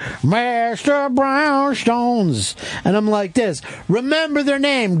with Mr. Brownstones. And I'm like this. Remember their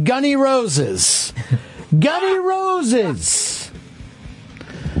name, Gunny Roses. Gunny Roses.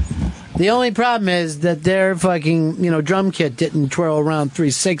 The only problem is that their fucking, drum kit didn't twirl around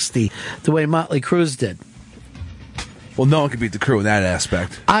 360 the way Motley Crue's did. Well, no one could beat the Crew in that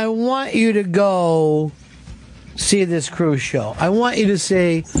aspect. I want you to go see this Crew show. I want you to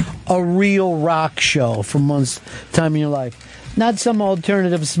see a real rock show from one time in your life. Not some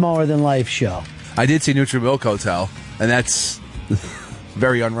alternative smaller than life show. I did see Neutral Milk Hotel, and that's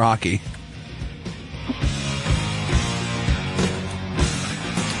very unrocky.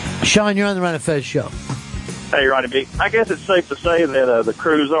 Sean, you're on the Ron and Fez show. Hey, Ronnie B. I guess it's safe to say that the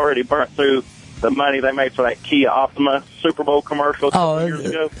Crew's already burnt through the money they made for that Kia Optima Super Bowl commercial a couple years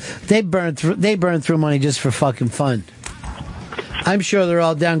ago. They burned through money just for fucking fun. I'm sure they're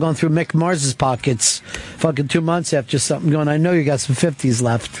all down going through Mick Mars's pockets fucking 2 months after something going, I know you got some 50s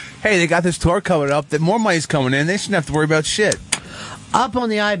left. Hey, they got this tour coming up, that more money's coming in, they shouldn't have to worry about shit. Up on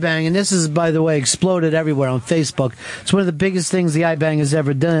the iBang, and this is, by the way, exploded everywhere on Facebook. It's one of the biggest things the iBang has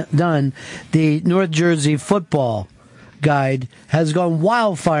ever done. The North Jersey football guide has gone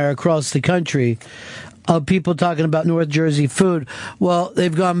wildfire across the country of people talking about North Jersey food. Well,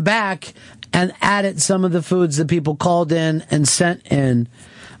 they've gone back and added some of the foods that people called in and sent in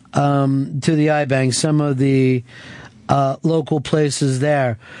to the iBang, some of the local places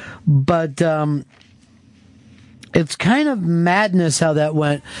there. But it's kind of madness how that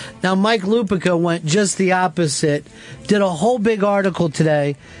went. Now, Mike Lupica went just the opposite, did a whole big article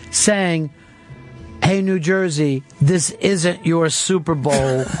today saying, hey, New Jersey, this isn't your Super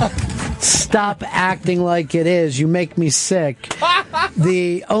Bowl. Stop acting like it is. You make me sick.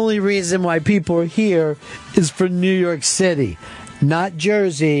 The only reason why people are here is for New York City, not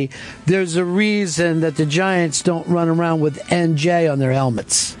Jersey. There's a reason that the Giants don't run around with NJ on their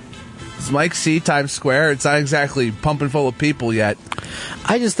helmets. It's Mike C. Times Square. It's not exactly pumping full of people yet.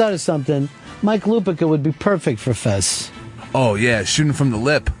 I just thought of something. Mike Lupica would be perfect for Fez. Oh, yeah, shooting from the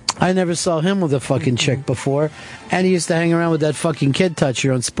lip. I never saw him with a fucking chick before, and he used to hang around with that fucking kid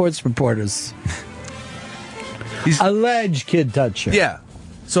toucher on Sports Reporters. He's alleged kid toucher. Yeah.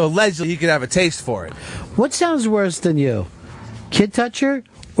 So allegedly he could have a taste for it. What sounds worse than you? Kid toucher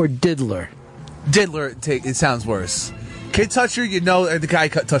or diddler? Diddler, it sounds worse. Kid toucher, the guy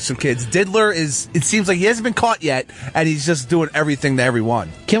touched some kids. Diddler it seems like he hasn't been caught yet, and he's just doing everything to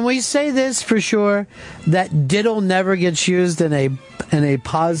everyone. Can we say this for sure, that diddle never gets used in a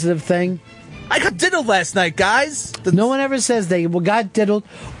positive thing? I got diddled last night, guys. No one ever says they got diddled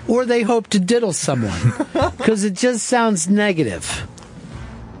or they hope to diddle someone, because it just sounds negative.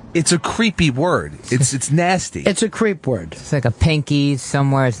 It's a creepy word. It's nasty. It's a creep word. It's like a pinky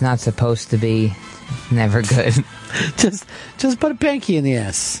somewhere it's not supposed to be. Never good. Just put a pinky in the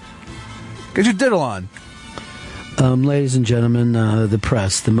ass. Get your diddle on. Ladies and gentlemen, the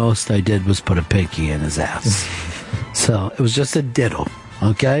press, the most I did was put a pinky in his ass. So it was just a diddle,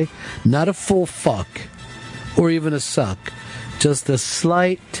 okay? Not a full fuck or even a suck. Just a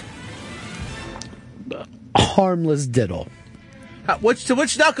slight, harmless diddle.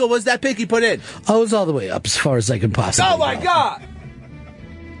 Which knuckle was that pinky put in? Oh, it was all the way up as far as I could possibly Oh, my go. God!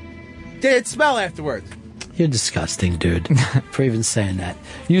 Did it smell afterwards? You're disgusting, dude, for even saying that.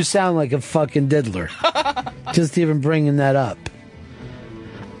 You sound like a fucking diddler. Just even bringing that up.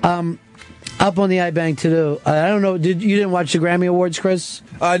 Up on the iBang to-do. I don't know, you didn't watch the Grammy Awards, Chris?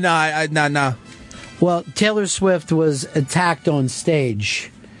 No. Well, Taylor Swift was attacked on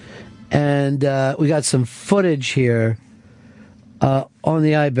stage. And we got some footage here on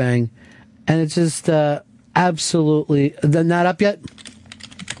the iBang. And it's just absolutely... They're not up yet?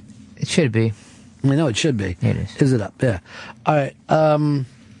 It should be. I know it should be. It is. Is it up? Yeah. All right.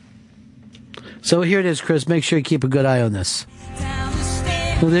 So here it is, Chris. Make sure you keep a good eye on this.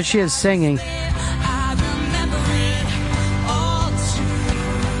 Well, there she is singing.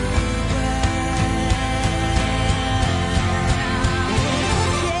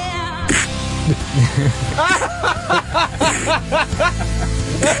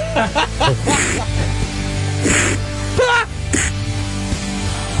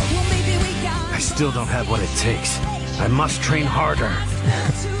 I still don't have what it takes. I must train harder.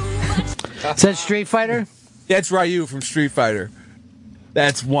 Is that Street Fighter? That's Ryu from Street Fighter.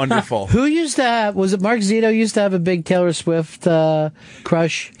 That's wonderful. Who used to have, was it Mark Zito used to have a big Taylor Swift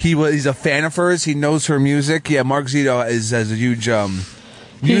crush? He's a fan of hers. He knows her music. Yeah, Mark Zito has a huge He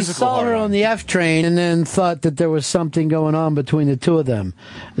musical saw heart her on the F train and then thought that there was something going on between the two of them.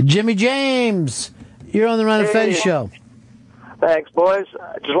 Jimmy James, you're on the Ron and Fez show. Thanks, boys.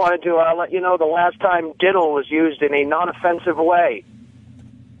 I just wanted to let you know the last time diddle was used in a non-offensive way.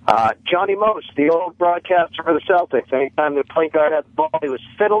 Johnny Most, the old broadcaster for the Celtics, anytime the point guard had the ball, he was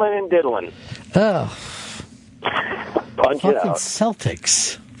fiddling and diddling. Oh. Punch it Fucking out.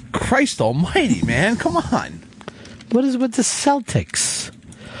 Celtics. Christ almighty, man. Come on. What is with the Celtics?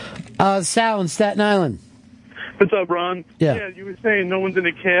 Sal in Staten Island. What's up, Ron? Yeah. You were saying no one's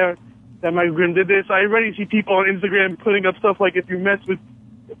going to care that Michael Grimm did this. I already see people on Instagram putting up stuff like if you mess with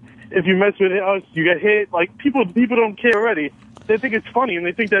us, you get hit. Like, people don't care already. They think it's funny, and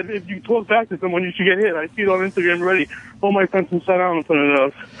they think that if you talk back to someone, you should get hit. I see it on Instagram already. All my friends from Staten Island putting it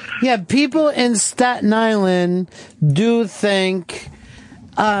up. Yeah, people in Staten Island do think,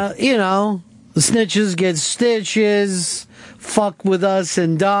 snitches get stitches, fuck with us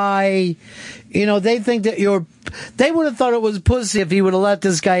and die. You know, they think that they would have thought it was pussy if he would have let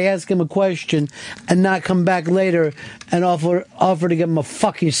this guy ask him a question and not come back later and offer to give him a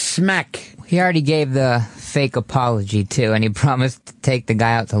fucking smack. He already gave the fake apology, too, and he promised to take the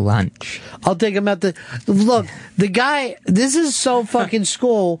guy out to lunch. I'll take him out to... Look, the guy... This is so fucking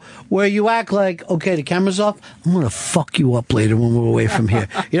school where you act like, okay, the camera's off. I'm going to fuck you up later when we're away from here.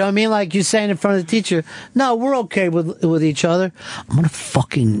 You know what I mean? Like you saying in front of the teacher, no, we're okay with each other. I'm going to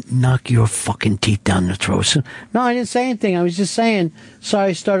fucking knock your fucking teeth down your throat. So, no, I didn't say anything. I was just saying,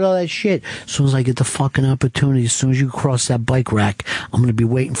 sorry I started all that shit. As soon as I get the fucking opportunity, as soon as you cross that bike rack, I'm going to be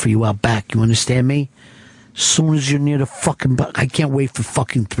waiting for you out back. You understand me? As soon as you're near the fucking bike, I can't wait for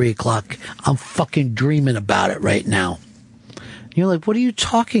fucking 3 o'clock. I'm fucking dreaming about it right now. You're like, what are you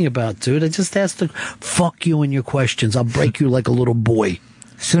talking about, dude? I just asked to fuck you and your questions. I'll break you like a little boy.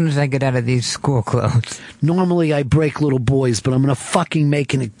 As soon as I get out of these school clothes. Normally I break little boys, but I'm going to fucking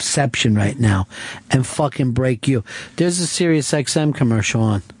make an exception right now and fucking break you. There's a Sirius XM commercial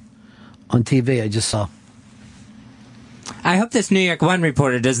on TV I just saw. I hope this New York One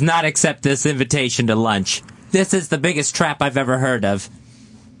reporter does not accept this invitation to lunch. This is the biggest trap I've ever heard of.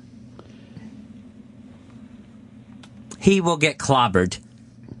 He will get clobbered.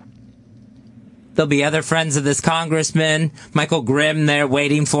 There'll be other friends of this congressman, Michael Grimm there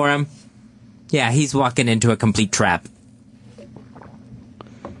waiting for him. Yeah, he's walking into a complete trap.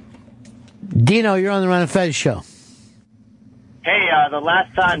 Dino, you're on the Ron and Fez show. Hey, the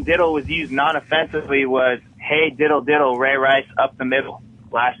last time diddle was used non-offensively was, hey, diddle, diddle, Ray Rice up the middle,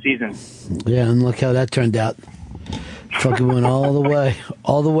 last season. Yeah, and look how that turned out. Fucking went all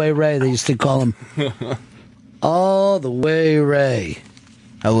the way Ray, they used to call him. All the way Ray.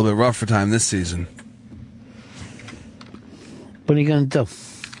 Had a little bit rough for time this season. What are you going to do?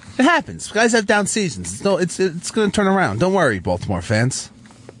 It happens. Guys have down seasons. It's going to turn around. Don't worry, Baltimore fans.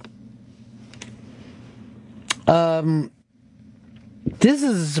 This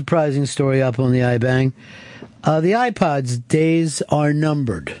is a surprising story up on the iBang. The iPod's days are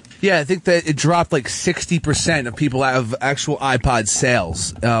numbered. Yeah, I think that it dropped like 60% of people out of actual iPod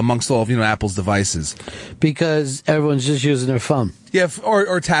sales amongst all of Apple's devices because everyone's just using their phone. Yeah,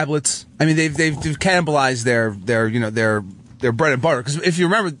 or tablets. I mean, they've cannibalized their bread and butter. Because if you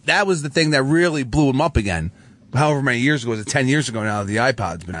remember, that was the thing that really blew them up again. However many years ago, was it 10 years ago now that the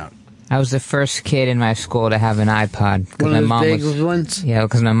iPod's been out? I was the first kid in my school to have an iPod. One of those big ones? Yeah,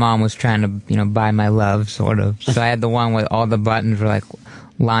 because my mom was trying to, buy my love, sort of. So I had the one with all the buttons were like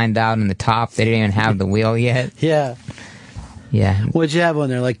lined out in the top. They didn't even have the wheel yet. Yeah. Yeah. What'd you have on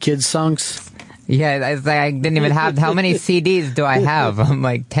there? Like kids' songs? Yeah, I didn't even have. How many CDs do I have? I'm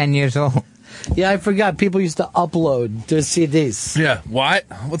like 10 years old. Yeah, I forgot. People used to upload their CDs. Yeah. What?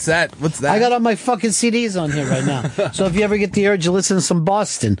 What's that? I got all my fucking CDs on here right now. So if you ever get the urge to listen to some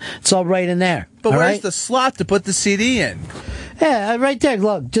Boston, it's all right in there. But where's the slot to put the CD in? Yeah, right there.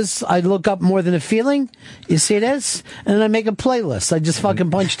 Look, I look up More Than a Feeling. You see this? And then I make a playlist. I just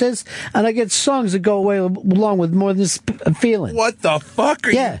fucking punch this, and I get songs that go along with More Than a Feeling. What the fuck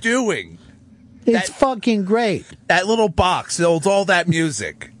are you doing? It's fucking great. That little box holds all that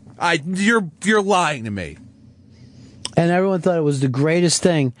music. You're lying to me. And everyone thought it was the greatest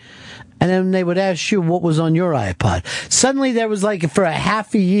thing. And then they would ask you what was on your iPod. Suddenly there was like, for a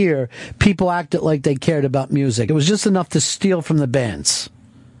half a year, people acted like they cared about music. It was just enough to steal from the bands.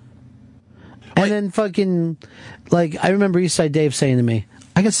 And then fucking, like, I remember Eastside Dave saying to me,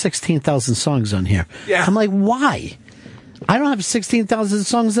 I got 16,000 songs on here. Yeah. I'm like, why? I don't have 16,000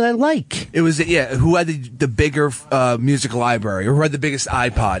 songs that I like. It was, who had the bigger music library, or who had the biggest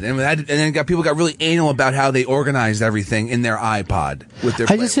iPod. And then people got really anal about how they organized everything in their iPod. With their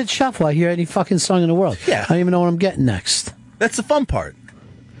I just hit shuffle. I hear any fucking song in the world. Yeah. I don't even know what I'm getting next. That's the fun part.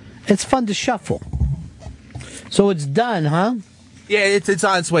 It's fun to shuffle. So it's done, huh? Yeah, it's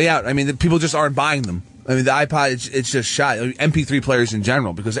on its way out. I mean, the people just aren't buying them. I mean, the iPod, it's just shot. MP3 players in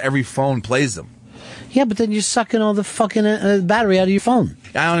general, because every phone plays them. Yeah, but then you're sucking all the fucking battery out of your phone.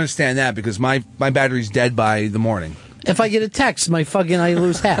 I don't understand that, because my battery's dead by the morning. If I get a text, I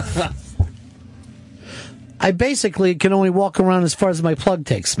lose half. I basically can only walk around as far as my plug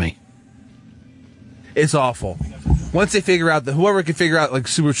takes me. It's awful. Once they figure out whoever can figure out like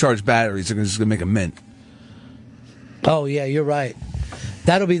supercharged batteries, they're just gonna make a mint. Oh yeah, you're right.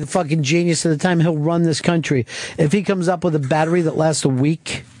 That'll be the fucking genius of the time he'll run this country. If he comes up with a battery that lasts a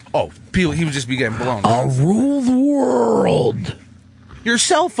week. Oh, he would just be getting blown. I'll rule the world. Your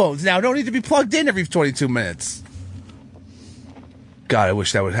cell phones now don't need to be plugged in every 22 minutes. God, I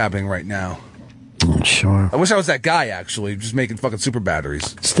wish that was happening right now. I'm sure. I wish I was that guy, actually, just making fucking super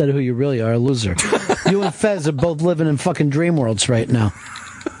batteries. Instead of who you really are, a loser. You and Fez are both living in fucking dream worlds right now.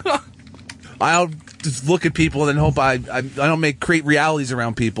 I'll just look at people and then hope I don't create realities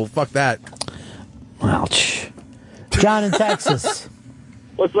around people. Fuck that. Ouch. John in Texas.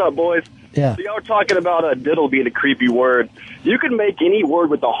 What's up, boys? Yeah. So y'all were talking about diddle being a creepy word. You can make any word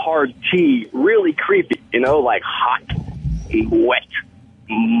with a hard T really creepy, like hot, wet,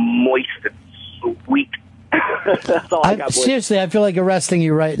 moist, and sweet. That's all I got, boys. Seriously, I feel like arresting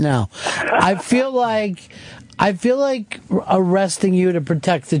you right now. I feel like arresting you to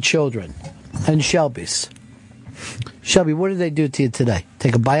protect the children and Shelby's. Shelby, what did they do to you today?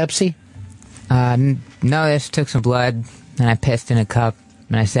 Take a biopsy? No, they just took some blood and I pissed in a cup.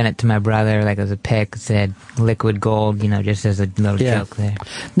 And I sent it to my brother, like as a pic, said liquid gold, just as a little joke there.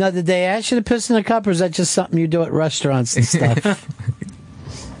 Now, did they ask you to piss in a cup, or is that just something you do at restaurants and stuff?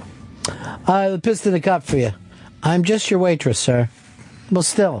 I pissed in a cup for you. I'm just your waitress, sir. Well,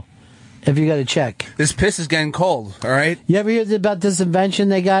 still, if you got to check. This piss is getting cold, all right? You ever hear about this invention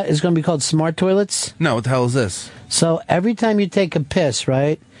they got? It's going to be called smart toilets? No, what the hell is this? So every time you take a piss,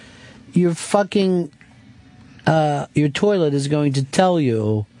 right, you're fucking... your toilet is going to tell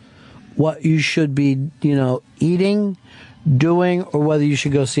you what you should be, eating, doing, or whether you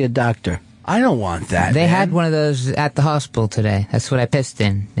should go see a doctor. I don't want that. They had one of those at the hospital today. That's what I pissed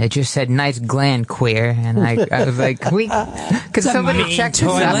in. It just said nice gland queer, and I was like, could somebody check this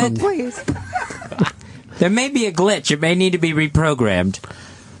out, please? There may be a glitch. It may need to be reprogrammed.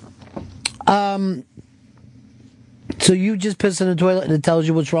 So you just piss in the toilet and it tells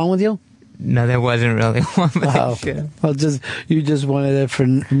you what's wrong with you? No, there wasn't really one. Well, you just wanted it for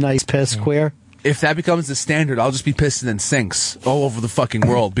nice piss queer? If that becomes the standard, I'll just be pissing in sinks all over the fucking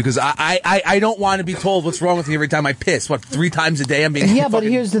world, because I don't want to be told what's wrong with me every time I piss. 3 times a day I'm being but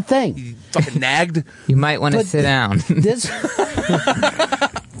here's the thing. Fucking nagged? You might want to sit down. This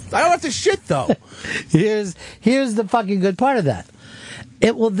I don't have to shit, though. Here's the fucking good part of that.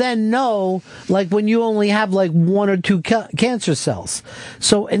 It will then know, like, when you only have, 1 or 2 cancer cells.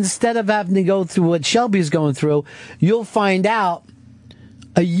 So instead of having to go through what Shelby's going through, you'll find out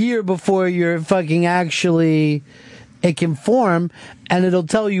a year before you're fucking it can form, and it'll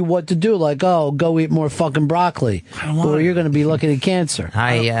tell you what to do, like, go eat more fucking broccoli, or you're going to be looking at cancer.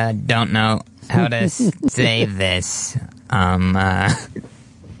 I don't know how to say this.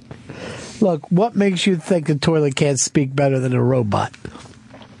 Look, what makes you think the toilet can't speak better than a robot?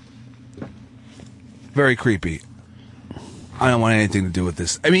 Very creepy. I don't want anything to do with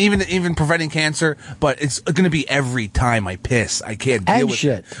this. I mean, even preventing cancer, but it's going to be every time I piss. I can't deal with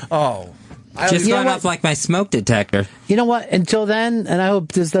shit. it. Oh. Just going off like my smoke detector. You know what? Until then, and I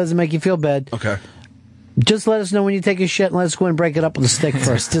hope this doesn't make you feel bad. Okay. Just let us know when you take a shit, and let's go and break it up with a stick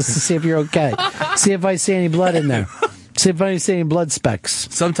first, just to see if you're okay. See if I see any blood in there. See if I see any blood specks.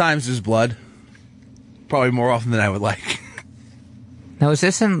 Sometimes there's blood. Probably more often than I would like. Now,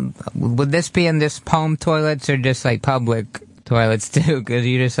 would this be in this home toilets or just like public toilets too? Because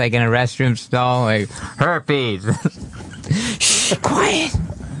you're just like in a restroom stall, like, herpes. Shh, quiet.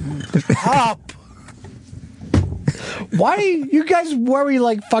 Up. Why do you guys worry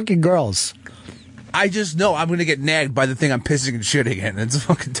like fucking girls? I just know I'm going to get nagged by the thing I'm pissing and shitting in. It's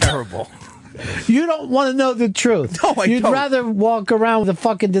fucking terrible. You don't want to know the truth. No, I You'd don't. rather walk around with a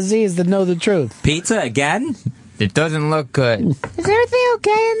fucking disease than know the truth. Pizza again? It doesn't look good. Is everything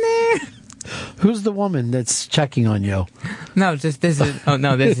okay in there? Who's the woman that's checking on you? No, this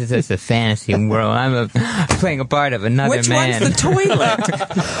is just a fantasy world. I'm playing a part of another Which man. one's the toilet?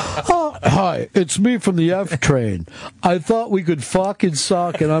 Hi, it's me from the F train. I thought we could fuck and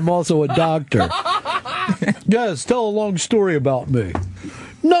suck, and I'm also a doctor. Yes, tell a long story about me.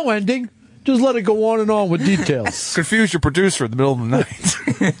 No ending. Just let it go on and on with details. Confuse your producer in the middle of the night.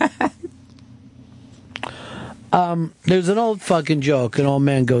 There's an old fucking joke. An old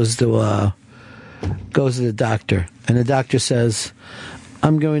man goes to the doctor, and the doctor says,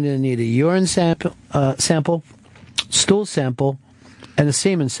 "I'm going to need a urine sample, stool sample, and a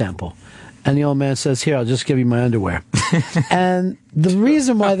semen sample." And the old man says, "Here, I'll just give you my underwear." And the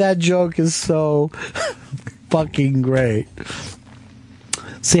reason why that joke is so fucking great.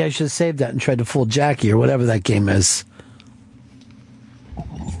 See, I should have saved that and tried to fool Jackie or whatever that game is.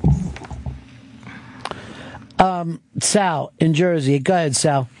 Sal in Jersey. Go ahead,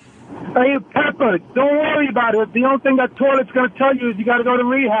 Sal. Hey, Pepper, don't worry about it. The only thing that toilet's going to tell you is you got to go to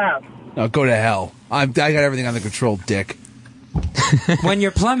rehab. No, go to hell. I got everything under control, dick. When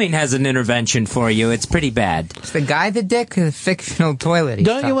your plumbing has an intervention for you, it's pretty bad. Is the guy the dick or the fictional toilet? he's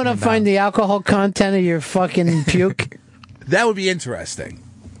Don't you want to talking find the alcohol content of your fucking puke? That would be interesting.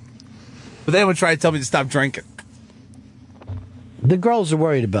 But they would try to tell me to stop drinking. The girls are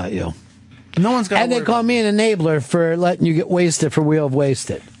worried about you. No one's got. And they call me an enabler for letting you get wasted for Wheel of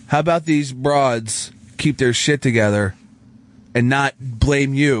Wasted. How about these broads keep their shit together and not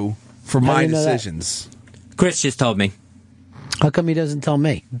blame you for How my do you know that? decisions? Chris just told me. How come he doesn't tell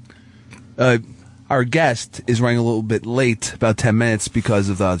me? Our guest is running a little bit late, about 10 minutes, because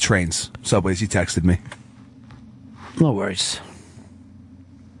of the trains, subways. He texted me. No worries.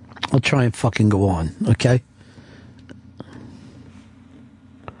 I'll try and fucking go on, okay?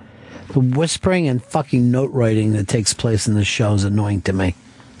 The whispering and fucking note writing that takes place in this show is annoying to me.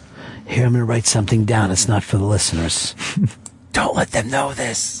 Here, I'm going to write something down. It's not for the listeners. Don't let them know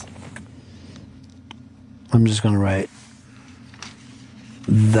this. I'm just going to write,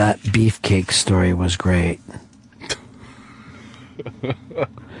 that beefcake story was great.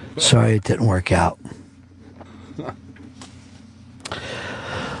 Sorry it didn't work out.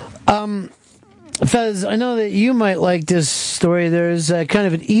 Fez, I know that you might like this story. There's kind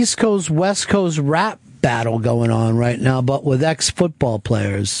of an East Coast, West Coast rap battle going on right now, but with ex-football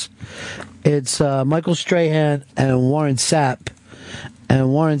players. It's Michael Strahan and Warren Sapp. And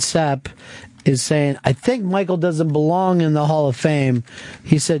Warren Sapp is saying, I think Michael doesn't belong in the Hall of Fame.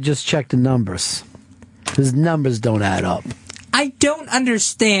 He said, just check the numbers. His numbers don't add up. I don't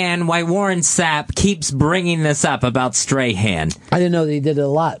understand why Warren Sapp keeps bringing this up about Strahan. I didn't know that he did it a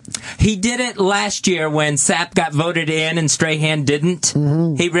lot. He did it last year when Sapp got voted in and Strahan didn't.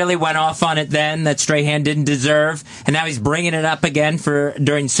 Mm-hmm. He really went off on it then that Strahan didn't deserve, and now he's bringing it up again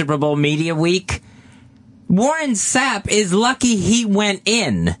during Super Bowl Media Week. Warren Sapp is lucky he went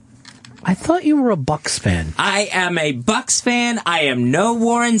in. I thought you were a Bucks fan. I am a Bucks fan. I am no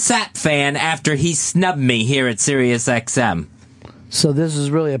Warren Sapp fan after he snubbed me here at Sirius XM. So this is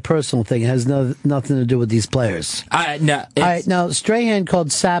really a personal thing. It has nothing to do with these players. No. All right, now, Strahan called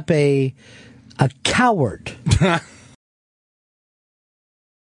Sapp a coward.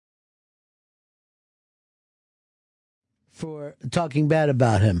 For talking bad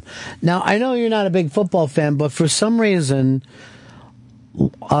about him. Now, I know you're not a big football fan, but for some reason,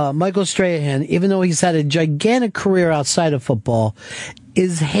 Michael Strahan, even though he's had a gigantic career outside of football,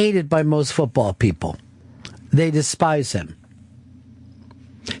 is hated by most football people. They despise him.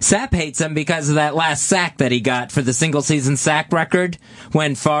 Sapp hates him because of that last sack that he got for the single-season sack record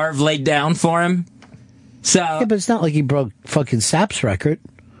when Favre laid down for him. Yeah, but it's not like he broke fucking Sapp's record.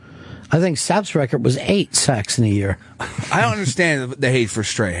 I think Sapp's record was 8 sacks in a year. I don't understand the hate for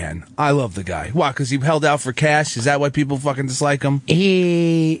Strahan. I love the guy. Why? Because he held out for cash? Is that why people fucking dislike him?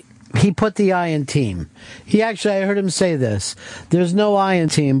 He put the I in team. I heard him say this. There's no I in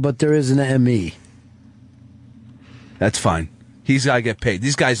team, but there is an ME. That's fine. He's got to get paid.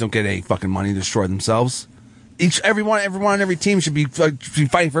 These guys don't get any fucking money to destroy themselves. Everyone on every team should be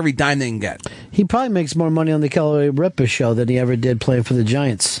fighting for every dime they can get. He probably makes more money on the Kelly Ripa show than he ever did playing for the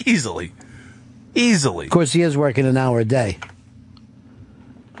Giants. Easily. Of course, he is working an hour a day.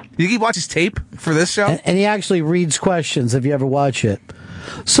 You keep watching his tape for this show? And he actually reads questions if you ever watch it.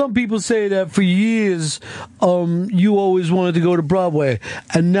 Some people say that for years, you always wanted to go to Broadway,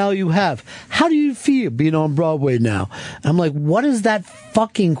 and now you have. How do you feel being on Broadway now? And I'm like, what is that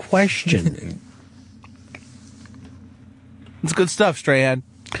fucking question? It's good stuff, Strahan.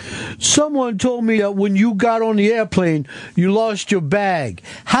 Someone told me that when you got on the airplane, you lost your bag.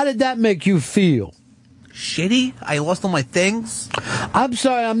 How did that make you feel? Shitty? I lost all my things? I'm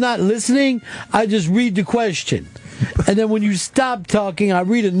sorry, I'm not listening. I just read the question. And then when you stop talking, I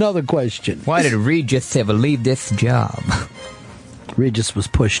read another question. Why did Regis ever leave this job? Regis was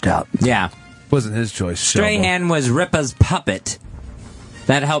pushed out. Yeah. Wasn't his choice. Strahan was Ripa's puppet.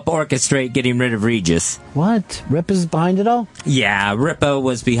 That helped orchestrate getting rid of Regis. What? Ripa's behind it all? Yeah, Ripa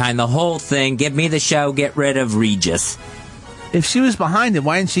was behind the whole thing. Give me the show, get rid of Regis. If she was behind it,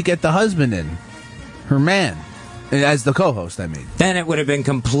 why didn't she get the husband in? Her man. As the co-host, I mean. Then it would have been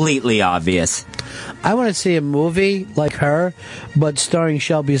completely obvious. I want to see a movie like her, but starring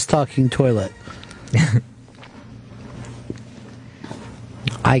Shelby's talking toilet.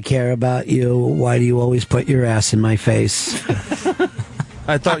 I care about you. Why do you always put your ass in my face?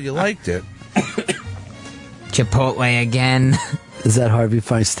 I thought you liked it. Chipotle again. Is that Harvey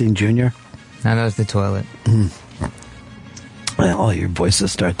Feinstein Jr.? No, that was the toilet. Well, all your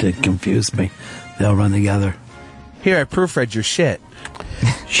voices start to confuse me. They all run together. Here, I proofread your shit.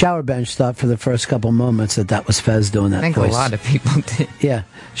 Shower Bench thought for the first couple moments that was Fez doing that I think voice. a lot of people did. Yeah.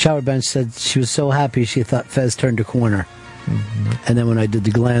 Shower Bench said she was so happy she thought Fez turned a corner. Mm-hmm. And then when I did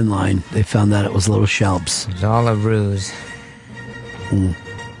the gland line, they found out it was little Shelbs. It was all a ruse.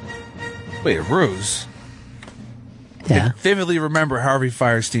 Wait, a ruse? Yeah. I vividly remember Harvey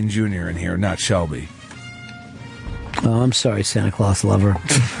Firestein Jr. in here, not Shelby. Oh, I'm sorry, Santa Claus lover.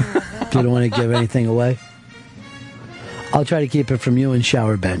 You don't want to give anything away? I'll try to keep it from you and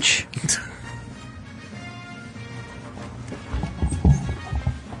Shower Bench.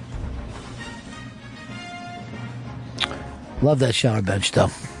 Love that Shower Bench, though.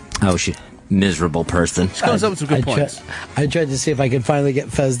 Oh, shit. Miserable person. She comes up with some good points. I tried to see if I could finally get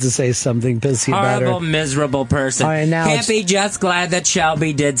Fez to say something pissy about her. Horrible, miserable person. All right, now Can't be just glad that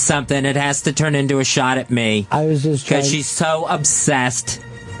Shelby did something. It has to turn into a shot at me. I was just trying... Because she's so obsessed.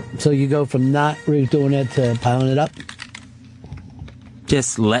 So you go from not doing it to piling it up?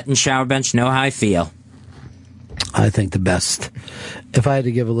 Just letting Shower Bench know how I feel. I think the best. If I had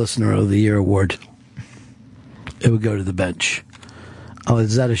to give a Listener of the Year award, it would go to the bench. Oh,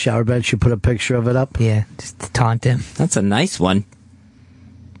 is that a Shower Bench? You put a picture of it up? Yeah, just to taunt him. That's a nice one.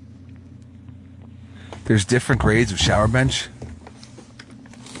 There's different grades of Shower Bench.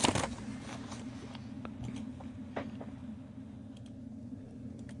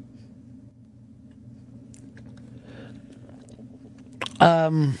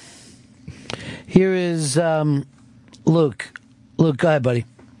 Here is Luke. Luke, go ahead, buddy.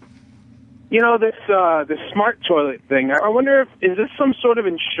 You know, this smart toilet thing, I wonder is this some sort of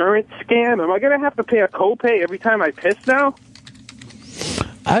insurance scam? Am I going to have to pay a copay every time I piss now?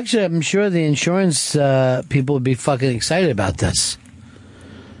 Actually, I'm sure the insurance people would be fucking excited about this.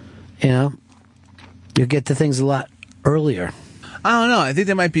 You know? You'll get to things a lot earlier. I don't know. I think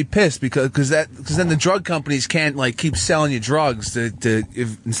they might be pissed because then the drug companies can't keep selling you drugs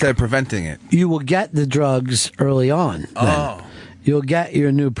instead of preventing it. You will get the drugs early on. Oh. You'll get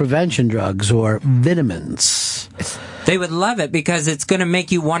your new prevention drugs or vitamins. They would love it because it's going to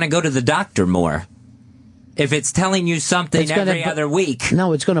make you want to go to the doctor more. If it's telling you something every other week.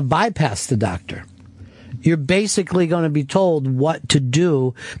 No, it's going to bypass the doctor. You're basically going to be told what to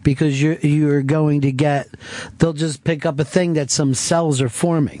do because you're going to get, they'll just pick up a thing that some cells are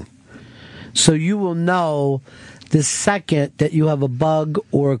forming. So you will know the second that you have a bug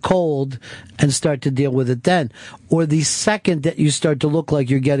or a cold and start to deal with it then. Or the second that you start to look like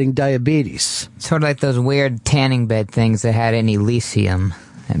you're getting diabetes. Sort of like those weird tanning bed things that had in Elysium,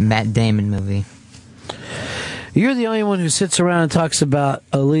 that Matt Damon movie. You're the only one who sits around and talks about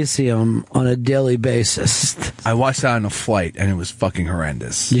Elysium on a daily basis. I watched that on a flight, and it was fucking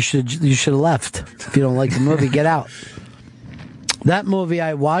horrendous. You should have left. If you don't like the movie, get out. That movie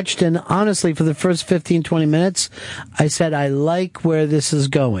I watched, and honestly, for the first 15, 20 minutes, I said, I like where this is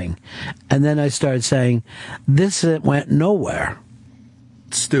going. And then I started saying, this went nowhere.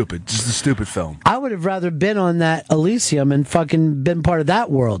 Stupid. Just a stupid film. I would have rather been on that Elysium and fucking been part of that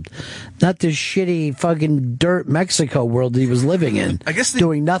world. Not this shitty fucking dirt Mexico world he was living in. I guess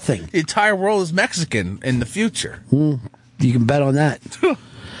doing nothing. The entire world is Mexican in the future. You can bet on that. All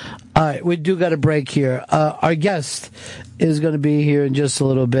right, we do got a break here. Our guest is going to be here in just a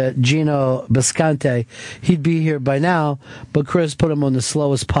little bit, Gino Bisconte. He'd be here by now, but Chris put him on the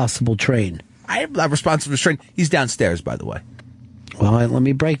slowest possible train. I am not responsible for the train. He's downstairs, by the way. Well, let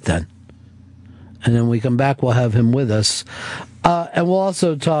me break then. And then we come back, we'll have him with us. And we'll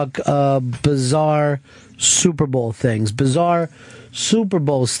also talk bizarre Super Bowl things. Bizarre Super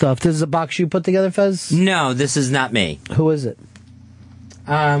Bowl stuff. This is a box you put together, Fez? No, this is not me. Who is it?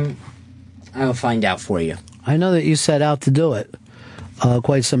 I'll find out for you. I know that you set out to do it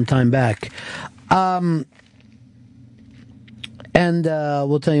quite some time back. And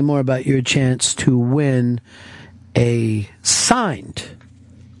we'll tell you more about your chance to win a signed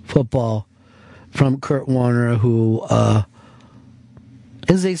football from Kurt Warner, who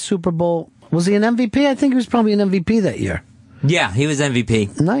is a Super Bowl. Was he an MVP? I think he was probably an MVP that year. Yeah, he was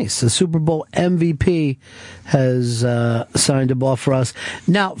MVP. Nice. The Super Bowl MVP has signed a ball for us.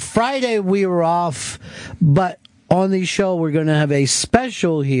 Now, Friday we were off, but on the show we're going to have a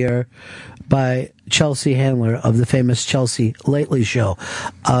special here by Chelsea Handler of the famous Chelsea Lately Show.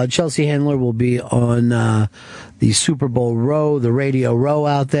 Chelsea Handler will be on the Super Bowl row, the radio row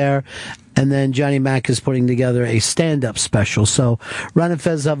out there. And then Johnny Mac is putting together a stand-up special. So Ron and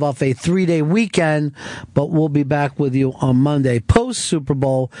Fez have off a 3-day weekend, but we'll be back with you on Monday post-Super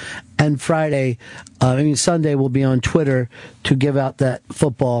Bowl. And Sunday we'll be on Twitter to give out that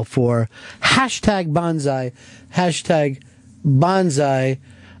football for #Bonsai. #Bonsai.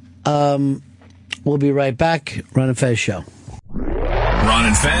 We'll be right back. Ron and Fez Show. Ron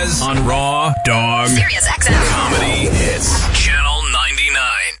and Fez on Raw Dog. Sirius XM. Comedy Hits. Channel 99.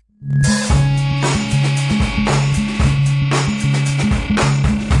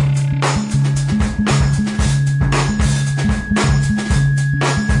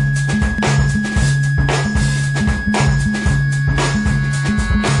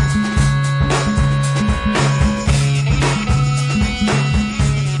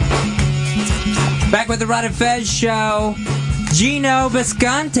 Back with the Ron and Fez Show. Gino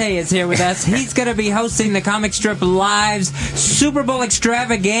Bisconte is here with us. He's going to be hosting the Comic Strip Live's Super Bowl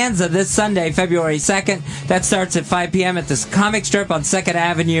Extravaganza this Sunday, February 2nd. That starts at 5 p.m. at the Comic Strip on 2nd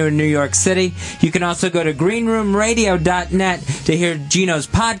Avenue in New York City. You can also go to greenroomradio.net to hear Gino's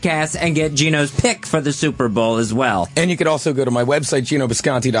podcast and get Gino's pick for the Super Bowl as well. And you can also go to my website,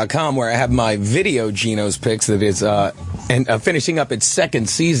 GinoBisconti.com, where I have my video Gino's picks that is finishing up its sixth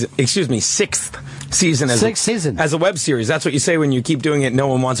season as a web series. That's what you say when you keep doing it. No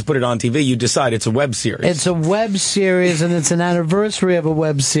one wants to put it on TV. You decide it's a web series. It's a web series, and it's an anniversary of a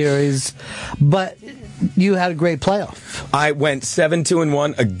web series. But you had a great playoff. I went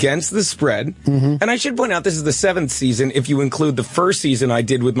 7-2-1 against the spread. Mm-hmm. And I should point out, this is the 7th season, if you include the first season I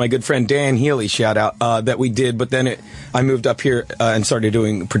did with my good friend Dan Healy, shout out, that we did. But then I moved up here and started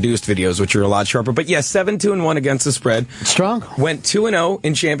doing produced videos, which are a lot sharper. But yes, 7-2-1 against the spread. Strong. Went 2-0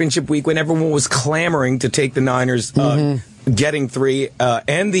 in championship week when everyone was clamoring to take the Niners getting 3,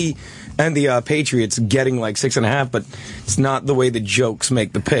 and the Patriots getting like 6.5, but it's not the way the jokes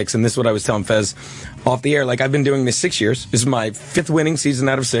make the picks. And this is what I was telling Fez off the air. Like, I've been doing this 6 years. This is my 5th winning season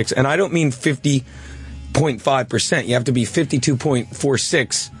out of 6, and I don't mean 50.5%. You have to be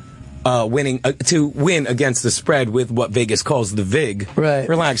 52.46 winning to win against the spread with what Vegas calls the VIG. Right.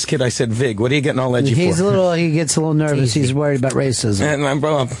 Relax, kid. I said VIG. What are you getting all edgy for? He gets a little nervous. He's worried about racism. And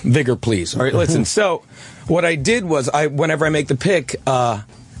I'm vigor, please. All right, listen. So what I did was, whenever I make the pick,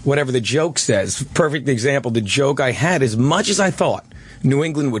 whatever the joke says, perfect example, the joke I had, as much as I thought New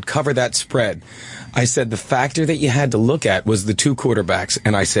England would cover that spread, I said the factor that you had to look at was the 2 quarterbacks.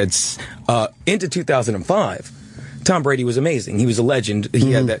 And I said, into 2005, Tom Brady was amazing. He was a legend.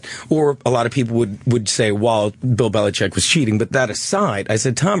 He had that. Or a lot of people would say, well, Bill Belichick was cheating. But that aside, I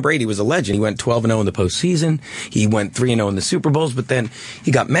said Tom Brady was a legend. He went 12-0 in the postseason. He went 3-0 in the Super Bowls. But then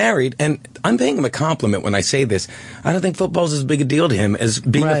he got married. And I'm paying him a compliment when I say this. I don't think football's as big a deal to him as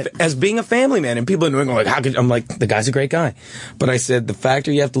being a family man. And people in New England are like, how could, I'm like, the guy's a great guy. But I said the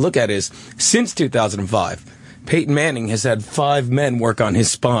factor you have to look at is, since 2005, Peyton Manning has had 5 men work on his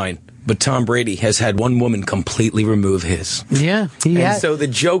spine. But Tom Brady has had 1 woman completely remove his. Yeah. So the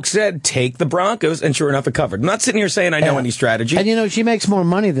joke said, take the Broncos, and sure enough, it covered. I'm not sitting here saying I know any strategy. And, she makes more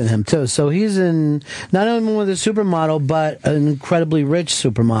money than him, too. So he's in not only with a supermodel, but an incredibly rich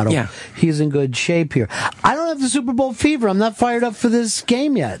supermodel. Yeah. He's in good shape here. I don't have the Super Bowl fever. I'm not fired up for this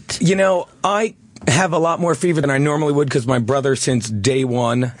game yet. I have a lot more fever than I normally would because my brother, since day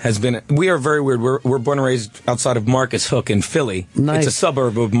one, has been... We are very weird. We're born and raised outside of Marcus Hook in Philly. Nice. It's a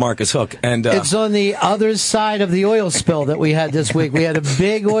suburb of Marcus Hook. And it's on the other side of the oil spill that we had this week. We had a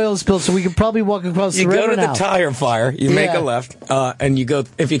big oil spill, so we could probably walk across the river now. You go to the tire fire, you make a left, and you go...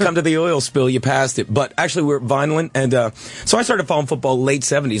 If you come to the oil spill, you passed it. But actually, we're at Vineland, and so I started following football late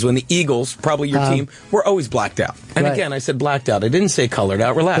 70s when the Eagles, probably your team, were always blacked out. And again, I said blacked out. I didn't say colored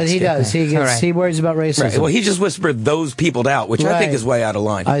out. Relax. But he does. He worries about racism. Right. Well, he just whispered those people out, which I think is way out of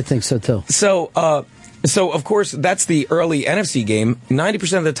line. I think so, too. So of course, that's the early NFC game.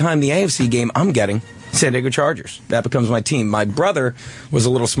 90% of the time, the AFC game, I'm getting San Diego Chargers. That becomes my team. My brother was a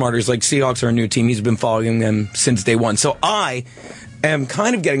little smarter. He's like, Seahawks are a new team. He's been following them since day one. So I am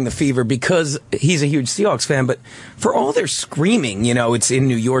kind of getting the fever because he's a huge Seahawks fan, but for all their screaming, it's in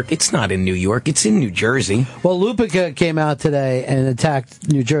New York. It's not in New York. It's in New Jersey. Well, Lupica came out today and attacked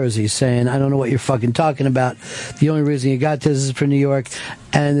New Jersey, saying, I don't know what you're fucking talking about. The only reason you got this is for New York,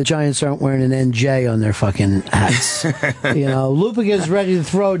 and the Giants aren't wearing an NJ on their fucking hats. Lupica is ready to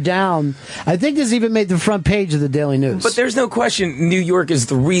throw down. I think this even made the front page of the Daily News. But there's no question New York is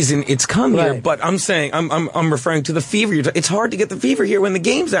the reason it's come here. But I'm saying, I'm referring to the fever. It's hard to get the fever here when the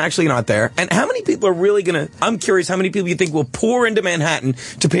game's actually not there. And how many people are really going to, I'm curious how many people you think will pour into Manhattan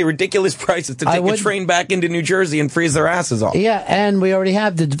to pay ridiculous prices to take a train back into New Jersey and freeze their asses off. Yeah, and we already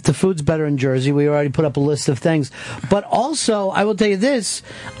have the food's better in Jersey. We already put up a list of things. But also, I will tell you this,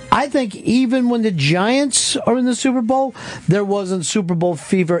 I think even when the Giants are in the Super Bowl, there wasn't Super Bowl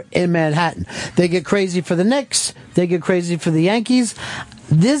fever in Manhattan. They get crazy for the Knicks. They get crazy for the Yankees.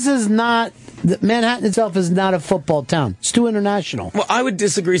 This is not... Manhattan itself is not a football town. It's too international. Well, I would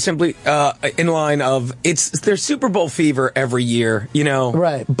disagree simply in line of there's Super Bowl fever every year,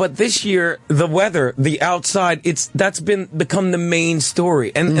 Right. But this year, the weather, the outside, that's become the main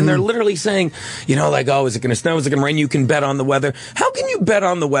story. And they're literally saying, is it going to snow? Is it going to rain? You can bet on the weather. How can you bet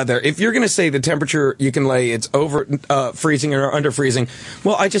on the weather? If you're going to say the temperature you can lay, it's over freezing or under freezing,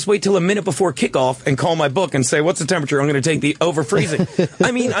 well, I just wait till a minute before kickoff and call my book and say, what's the temperature? I'm going to take the over freezing.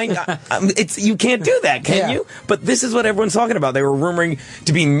 I mean, you can't do that, can you? But this is what everyone's talking about. They were rumoring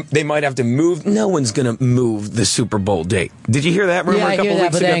they might have to move. No one's going to move the Super Bowl date. Did you hear that rumor a couple weeks ago?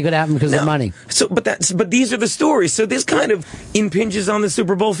 But that ain't going to happen because of money. So, but these are the stories. So this kind of impinges on the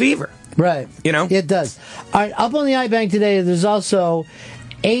Super Bowl fever. Right. It does. All right, up on the iBank today, there's also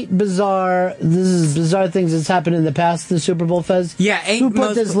 8 bizarre things that's happened in the past, the Super Bowl, Fez. Yeah, 8 Who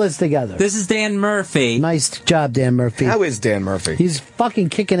put this list together? This is Dan Murphy. Nice job, Dan Murphy. How is Dan Murphy? He's fucking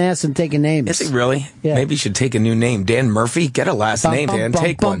kicking ass and taking names. Is he really? Yeah. Maybe he should take a new name. Dan Murphy? Get a last name, Dan.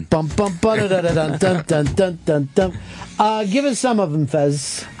 Take one. Give us some of them,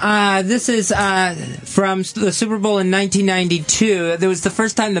 Fez. This is from the Super Bowl in 1992. There was the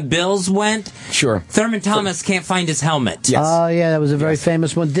first time the Bills went. Sure. Thurman Thomas can't find his helmet. Yes. Oh, yeah, that was a very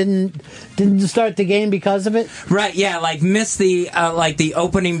famous one. Didn't start the game because of it? Right, yeah, missed the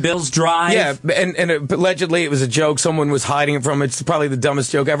opening Bills drive. Yeah, and allegedly it was a joke. Someone was hiding it from him. It's probably the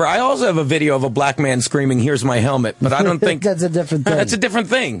dumbest joke ever. I also have a video of a black man screaming, "Here's my helmet," but I don't think... That's a different thing. That's a different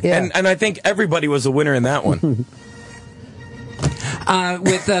thing. Yeah. And I think everybody was a winner in that one.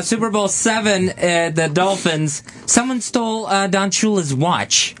 With Super Bowl 7, the Dolphins, someone stole Don Shula's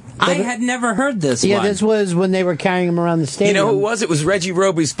watch. I had never heard this one. Yeah, this was when they were carrying him around the stadium. You know who it was? It was Reggie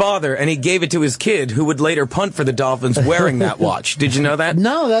Roby's father, and he gave it to his kid, who would later punt for the Dolphins wearing that watch. Did you know that?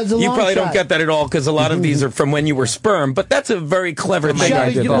 No, that's a long You probably shot. don't get that at all, because a lot of these are from when you were sperm, but that's a very clever thing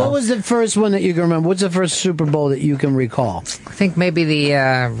I did. What was the first one that you can remember? What's the first Super Bowl that you can recall? I think maybe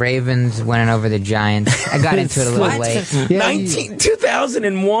the Ravens winning over the Giants. I got into it a little late.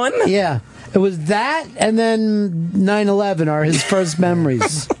 2001? Yeah. It was that, and then 9/11 are his first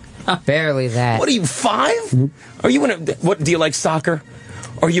memories. Barely that. What are you, 5? Are you what? Do you like soccer?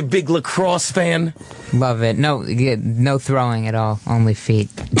 Are you a big lacrosse fan? Love it. No throwing at all. Only feet.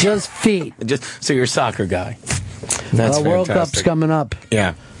 Just feet. So you're a soccer guy. That's World Cup's coming up.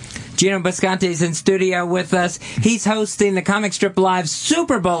 Yeah. Gino Bisconti's in studio with us. He's hosting the Comic Strip Live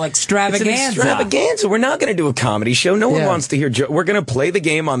Super Bowl extravaganza. It's an extravaganza. We're not going to do a comedy show. No one wants to hear jokes. We're going to play the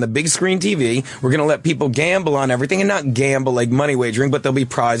game on the big screen TV. We're going to let people gamble on everything, and not gamble like money wagering, but there'll be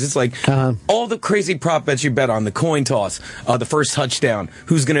prizes like all the crazy prop bets you bet on, the coin toss, the first touchdown,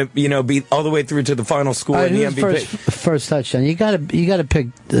 who's going to be all the way through to the final score in the MVP. First touchdown. You got to pick.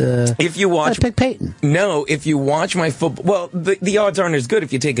 If you watch, pick Peyton. No, if you watch my football, well, the odds aren't as good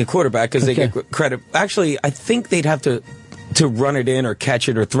if you take a quarterback, because they get credit. Actually, I think they'd have to run it in or catch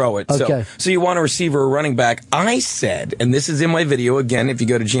it or throw it. Okay. So you want a receiver or running back. I said, and this is in my video again, if you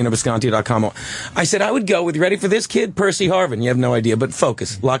go to GinoBisconti.com, I said I would go with, ready for this kid? Percy Harvin. You have no idea, but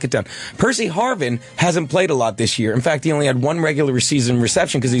focus. Lock it down. Percy Harvin hasn't played a lot this year. In fact, he only had 1 regular season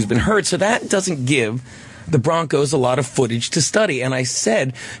reception because he's been hurt, so that doesn't give the Broncos a lot of footage to study. And I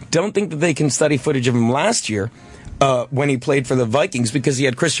said, don't think that they can study footage of him last year. When he played for the Vikings, because he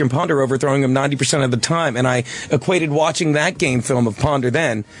had Christian Ponder overthrowing him 90% of the time. And I equated watching that game film of Ponder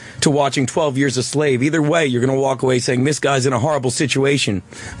then to watching 12 Years a Slave. Either way, you're going to walk away saying, this guy's in a horrible situation,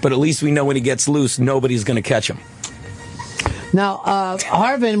 but at least we know when he gets loose, nobody's going to catch him. Now,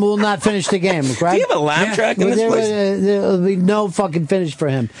 Harvin will not finish the game, correct? Do you have a laugh track in this place? There'll be no fucking finish for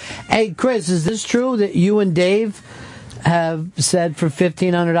him. Hey, Chris, is this true that you and Dave have said for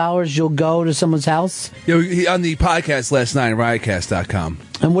 $1,500 you'll go to someone's house? On the podcast last night, riotcast.com.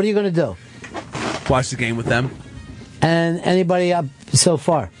 And what are you going to do? Watch the game with them. And anybody up so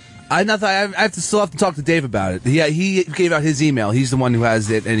far? I still have to talk to Dave about it. Yeah, he gave out his email. He's the one who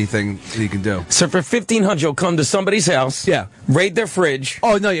has anything that he can do. So for $1,500, you'll come to somebody's house. Yeah. Raid their fridge.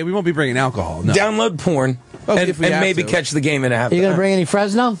 Oh no, yeah, we won't be bringing alcohol. No. Download porn. Okay, and if we have maybe to. catch the game and a half. Are you going to bring any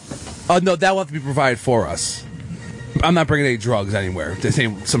Fresno? No, that will have to be provided for us. I'm not bringing any drugs anywhere. This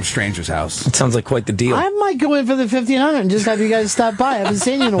ain't some stranger's house. It sounds like quite the deal. I might go in for the 1,500 and just have you guys stop by. I haven't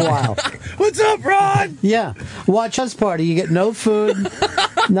seen you in a while. What's up, Ron? Yeah. Watch us party. You get no food,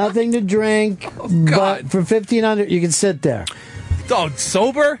 nothing to drink, but for 1,500 you can sit there. Oh,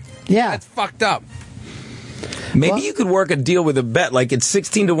 sober? Yeah. That's fucked up. Maybe you could work a deal with a bet. Like it's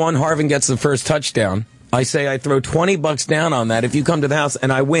 16-1, Harvin gets the first touchdown. I say I throw $20 down on that. If you come to the house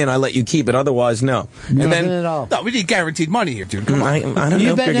and I win, I let you keep it. Otherwise, no. Nothing and then, at all. No, we need guaranteed money here, dude. Come on. I don't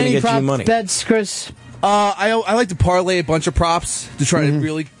know if they're going to get you money. Bets, Chris? I like to parlay a bunch of props to try to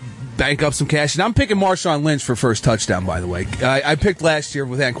really bank up some cash. And I'm picking Marshawn Lynch for first touchdown, by the way. I picked last year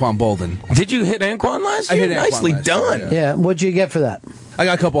with Anquan Bolden. Did you hit Anquan last year? I hit Anquan Nicely last done. year, Yeah. What'd you get for that? I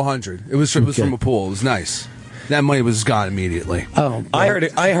got a couple hundred. It was from a pool. It was nice. That money was gone immediately. Oh, I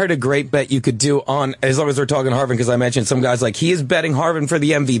heard a great bet you could do on, as long as we're talking Harvin, because I mentioned some guys like he is betting Harvin for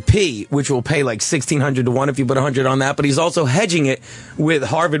the MVP, which will pay like 1,600 to 1 if you put 100 on that. But he's also hedging it with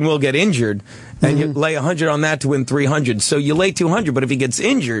Harvin will get injured, and you lay 100 on that to win 300. So you lay 200, but if he gets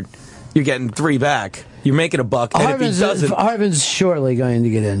injured, you're getting 3 back. You're making a buck. And if he doesn't, Harvin's surely going to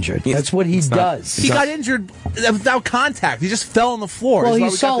get injured. That's what he does. He got injured without contact. He just fell on the floor. Well,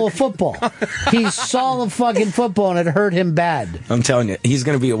 he saw a football. He saw the fucking football, and it hurt him bad. I'm telling you, he's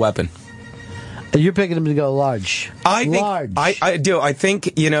going to be a weapon. You're picking him to go large. I do. I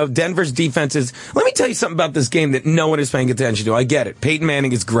think, Denver's defense is... Let me tell you something about this game that no one is paying attention to. I get it. Peyton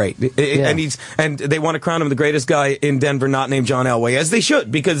Manning is great. And they want to crown him the greatest guy in Denver, not named John Elway, as they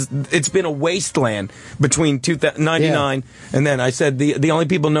should, because it's been a wasteland between 1999 and then. I said the only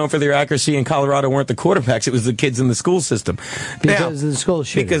people known for their accuracy in Colorado weren't the quarterbacks, it was the kids in the school system. Because of the school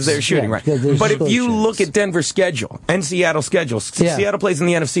shootings. Because they're shooting, right. But if you look at Denver's schedule and Seattle's schedule, Seattle plays in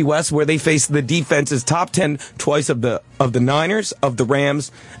the NFC West where they face the defense is top 10 twice of the Niners, of the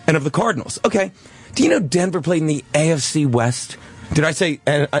Rams, and of the Cardinals. Okay. Do you know Denver played in the AFC West? Did I say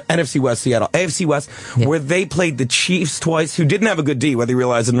NFC West, Seattle? AFC West, where they played the Chiefs twice, who didn't have a good D, whether you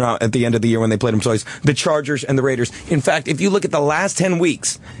realize it or not, at the end of the year when they played them twice, the Chargers and the Raiders. In fact, if you look at the last 10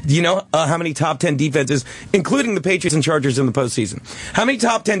 weeks, do you know how many top 10 defenses, including the Patriots and Chargers in the postseason, how many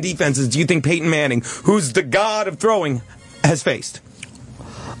top 10 defenses do you think Peyton Manning, who's the god of throwing, has faced?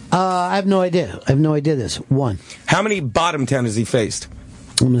 I have no idea. I have no idea this. 1. How many bottom 10 has he faced?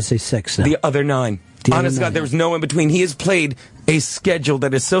 I'm going to say 6 now. The other 9. Honest God, there was no in between. He has played a schedule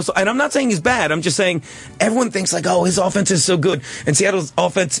that is so... And I'm not saying he's bad. I'm just saying everyone thinks like, oh, his offense is so good. And Seattle's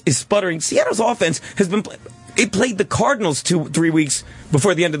offense is sputtering. Seattle's offense has been... It played the Cardinals 2-3 weeks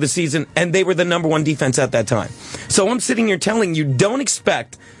before the end of the season, and they were the number 1 defense at that time. So I'm sitting here telling you, don't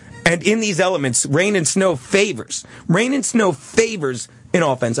expect... And in these elements, rain and snow favors. Rain and snow favors in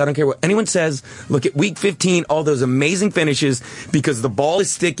offense. I don't care what anyone says. Look at week 15, all those amazing finishes because the ball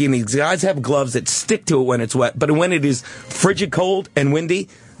is sticky and these guys have gloves that stick to it when it's wet. But when it is frigid cold and windy,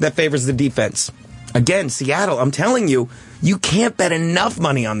 that favors the defense. Again, Seattle, I'm telling you, you can't bet enough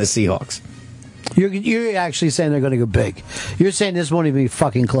money on the Seahawks. You're actually saying they're going to go big. You're saying this won't even be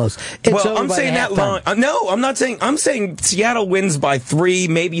fucking close. I'm saying that long. No, I'm not saying. I'm saying Seattle wins by 3,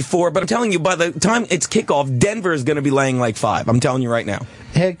 maybe 4. But I'm telling you, by the time it's kickoff, Denver is going to be laying like 5. I'm telling you right now.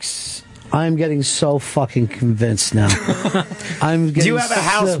 Hicks, I'm getting so fucking convinced now. Do you have a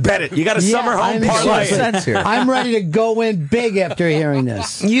house? Bet it. You got a summer home parlay. I'm ready to go in big after hearing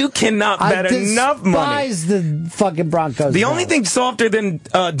this. You cannot bet enough money. I despise the fucking Broncos. The only thing softer than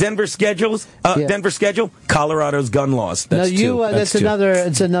Denver's schedule, Colorado's gun laws. That's that's another.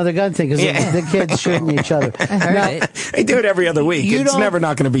 It's another gun thing because the kids shooting each other. They do it every other week. It's never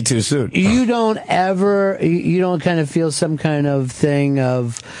not going to be too soon. You don't kind of feel some kind of thing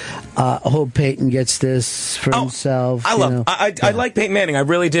of. Hope Peyton gets this for himself. I like Peyton Manning. I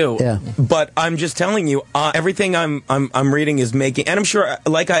really do. Yeah. But I'm just telling you, everything I'm reading is making, and I'm sure,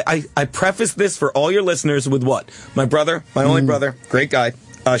 like I preface this for all your listeners with what? My brother, my only brother, great guy.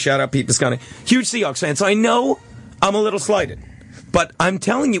 Shout out Pete Piscani, huge Seahawks fan. So I know I'm a little slighted, but I'm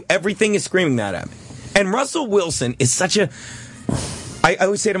telling you, everything is screaming that at me. And Russell Wilson is such a. I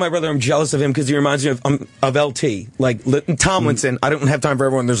always say to my brother, I'm jealous of him because he reminds me of LT. Like Tomlinson, I don't have time for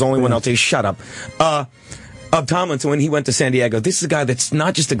everyone. There's only one LT. Shut up. Of Tomlinson, when he went to San Diego, this is a guy that's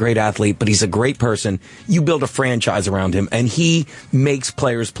not just a great athlete, but he's a great person. You build a franchise around him, and he makes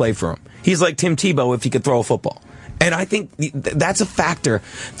players play for him. He's like Tim Tebow if he could throw a football. And I think that's a factor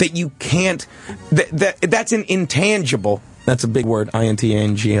that you can't. That's an intangible. That's a big word.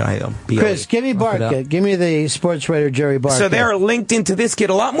 INTANGIL. Chris, give me Barca. Give me the sports writer Jerry Barca. So they're linked into this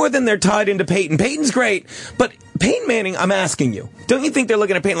kid a lot more than they're tied into Peyton. Peyton's great, but Peyton Manning, I'm asking you, don't you think they're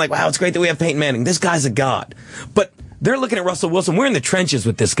looking at Peyton like, wow, it's great that we have Peyton Manning. This guy's a god. But they're looking at Russell Wilson. We're in the trenches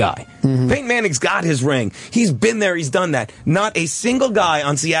with this guy. Mm-hmm. Peyton Manning's got his ring. He's been there. He's done that. Not a single guy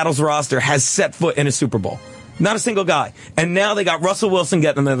on Seattle's roster has set foot in a Super Bowl. Not a single guy. And now they got Russell Wilson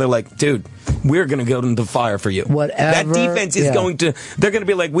getting them there. They're like, dude, we're going to go into the fire for you. That defense is going to, they're going to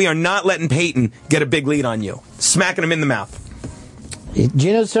be like, we are not letting Peyton get a big lead on you. Smacking him in the mouth.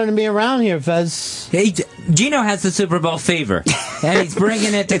 Gino's turning me around here, Fez. Hey, Gino has the Super Bowl fever, and he's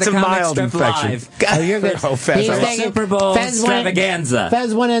bringing it to It's the a Comic mild Strip infection. Live. Oh, you're good. Oh, Fez, I love Super Bowl extravaganza.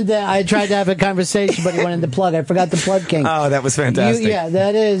 Fez went into, I tried to have a conversation, but he went into plug. I forgot the plug king. Oh, that was fantastic. Yeah,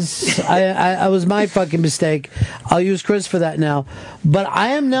 that is, I was my fucking mistake. I'll use Chris for that now. But I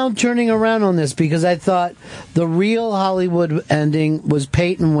am now turning around on this because I thought the real Hollywood ending was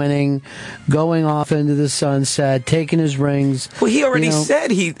Peyton winning, going off into the sunset, taking his rings. Well, he already said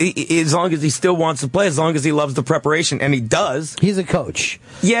he as long as he still wants to play, as long as he loves the preparation, and he does. He's a coach.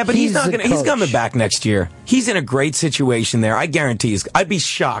 Yeah, but he's not a going to. He's coach. coming back next year. He's in a great situation there. I guarantee. I'd be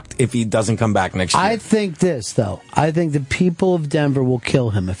shocked if he doesn't come back next year. I think this, though. I think the people of Denver will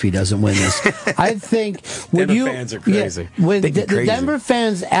kill him if he doesn't win this. I think when Denver you fans are crazy. Yeah, when They'd be the crazy. Denver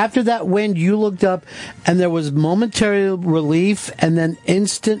fans after that win, you looked up and there was momentary relief and then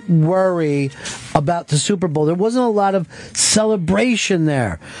instant worry about the Super Bowl. There wasn't a lot of celebration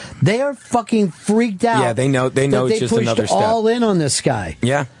there. They are fucking freaked out. Yeah, they know. They know that it's just pushed another step. all in on this guy.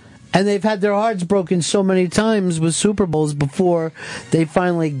 Yeah. And they've had their hearts broken so many times with Super Bowls before they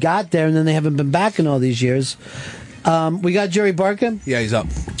finally got there, and then they haven't been back in all these years. We got Jerry Barca? Yeah, he's up.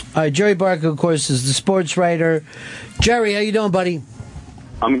 All right, Jerry Barca, of course, is the sports writer. Jerry, how you doing, buddy?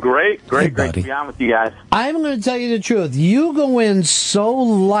 I'm great. Great to be on with you guys. I'm going to tell you the truth. You go in so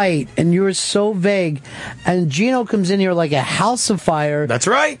light and you're so vague, and Gino comes in here like a house of fire. That's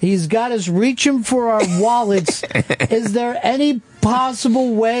right. He's got us reaching for our wallets. Is there any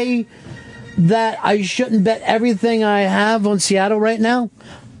possible way that I shouldn't bet everything I have on Seattle right now?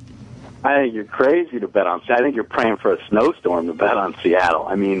 I think you're crazy to bet on Seattle. I think you're praying for a snowstorm to bet on Seattle.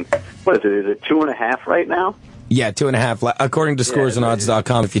 I mean, what is it? Is it 2.5 right now? Yeah, 2.5. According to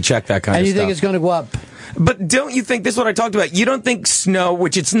scoresandodds.com, if you check that kind And of you stuff. think it's going to go up? But don't you think, this is what I talked about, you don't think snow,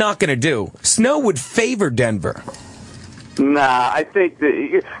 which it's not going to do, snow would favor Denver? Nah, I think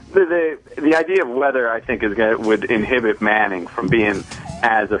the idea of weather, I think, would inhibit Manning from being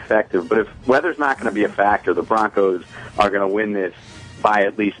as effective. But if weather's not going to be a factor, the Broncos are going to win this by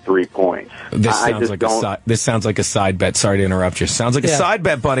at least 3 points. This sounds like a side bet. Sorry to interrupt you. Sounds like a side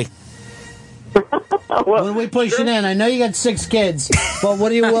bet, buddy. What are we pushing in? I know you got 6 kids, but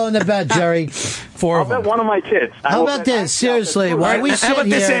what are you willing to bet, Jerry? 4 I'll bet one of my kids. How about this? Seriously, why are we sitting How about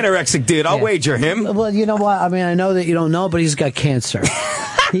this here? anorexic dude? I'll wager him. Well, you know what? I mean, I know that you don't know, but he's got cancer.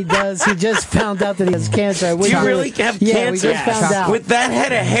 He does. He just found out that he has cancer. Do you really have Yeah, cancer? we just found out. With that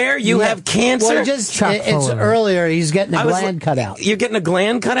head of hair, you have cancer? Well, it's earlier. He's getting a gland cut out. You're getting a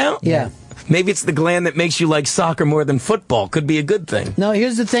gland cut out? Yeah. Maybe it's the gland that makes you like soccer more than football. Could be a good thing. No,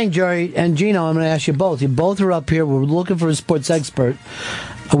 here's the thing, Jerry and Gino. I'm going to ask you both. You both are up here. We're looking for a sports expert.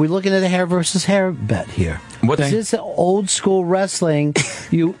 Are we looking at a hair versus hair bet here? What Is thing? this old school wrestling?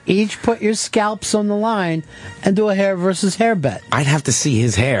 You each put your scalps on the line and do a hair versus hair bet. I'd have to see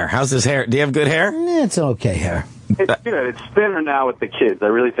his hair. How's his hair? Do you have good hair? It's okay hair. It's good. It's thinner now with the kids. I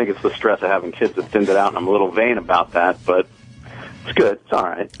really think it's the stress of having kids that thinned it out, and I'm a little vain about that, but it's good. It's all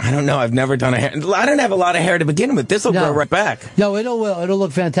right. I don't know. I've never done a hair. I don't have a lot of hair to begin with. This will grow right back. No, it'll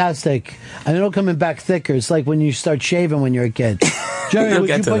look fantastic, and it'll come in back thicker. It's like when you start shaving when you're a kid. Jerry, You'll would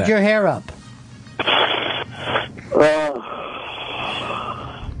get you to put that. your hair up?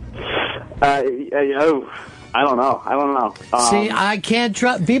 I don't know. See, I can't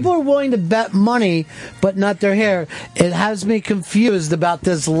trust. People are willing to bet money, but not their hair. It has me confused about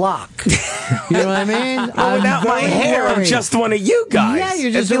this lock. You know what I mean? Well, without my hair, I'm just one of you guys. Yeah,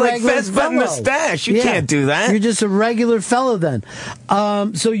 you're just It'd a be like regular Fez button fellow. mustache. You Yeah. can't do that. You're just a regular fellow then.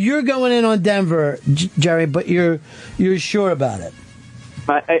 So you're going in on Denver, Jerry, but you're sure about it.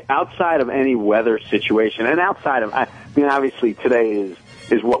 Outside of any weather situation, and outside of, I mean, obviously today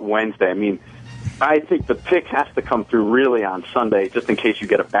is what Wednesday. I mean, I think the pick has to come through really on Sunday, just in case you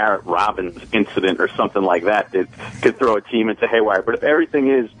get a Barrett Robbins incident or something like that that could throw a team into haywire. But if everything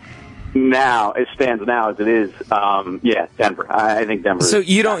is now, it stands now as it is, Denver. I think Denver. So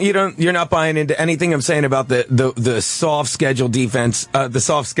you're not buying into anything I'm saying about the soft schedule defense, the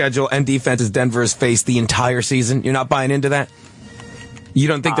soft schedule and defenses Denver has faced the entire season. You're not buying into that? You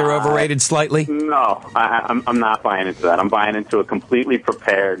don't think they're overrated slightly? No, I'm not buying into that. I'm buying into a completely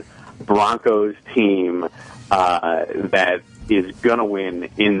prepared Broncos team that is going to win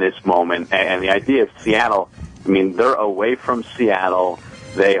in this moment. And the idea of Seattle, I mean, they're away from Seattle.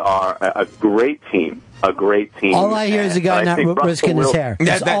 They are a great team. A great team. All I hear is a guy not risking his hair.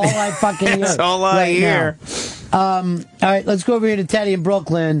 That's all I fucking hear. That's all I hear. All right, let's go over here to Teddy in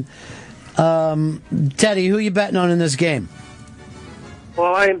Brooklyn. Teddy, who are you betting on in this game?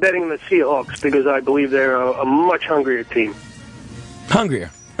 Well, I am betting the Seahawks because I believe they're a much hungrier team.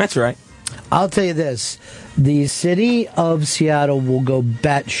 Hungrier. That's right. I'll tell you this. The city of Seattle will go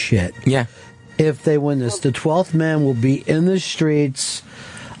batshit. Yeah. If they win this. The 12th man will be in the streets.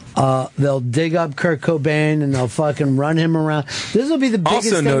 They'll dig up Kurt Cobain and they'll fucking run him around. This will be the biggest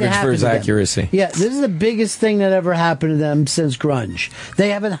also thing noted that for his happened to them. accuracy. Yeah, this is the biggest thing that ever happened to them since grunge. They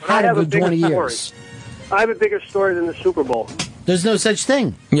haven't had a good 20 years. I have a bigger story than the Super Bowl. There's no such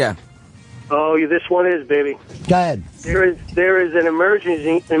thing. Yeah. Oh, this one is, baby. Go ahead. There is an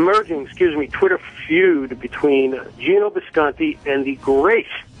emerging Twitter feud between Gino Bisconti and the great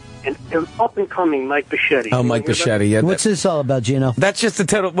and up-and-coming Mike Bichetti. Oh, Mike Bichetti. Yeah. What's this all about, Gino? That's just the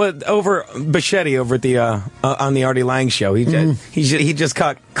total. Over Bichetti over at the on the Artie Lang show. He just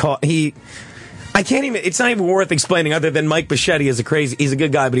caught. I can't even. It's not even worth explaining. Other than Mike Bichetti is he's a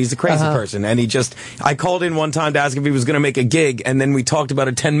good guy, but he's a crazy person. And I called in one time to ask if he was going to make a gig, and then we talked about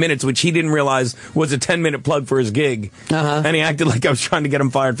it 10 minutes, which he didn't realize was a 10-minute plug for his gig. And he acted like I was trying to get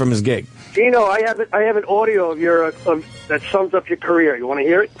him fired from his gig. Gino, I have an audio of your that sums up your career. You want to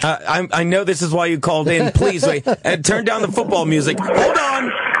hear it? I know this is why you called in. Please wait. Turn down the football music. Hold on.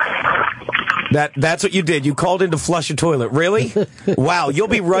 That's what you did. You called in to flush a toilet. Really? Wow. You'll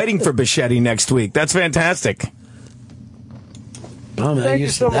be writing for Bichetti next week. That's fantastic. Oh, man, I'm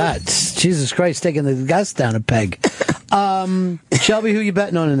used to that. Jesus Christ, taking the gas down a peg. Shelby, who you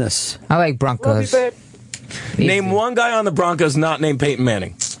betting on in this? I like Broncos. Name one guy on the Broncos not named Peyton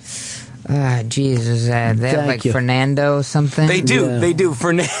Manning. Jesus. They have like Fernando something? They do. Yeah. They do.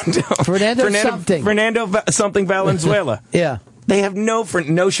 Fernando something. Fernando something Valenzuela. Yeah. They have no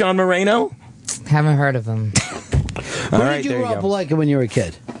Sean Moreno? Haven't heard of him. Who did you grow up liking when you were a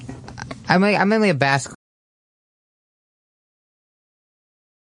kid? I'm mainly a basketball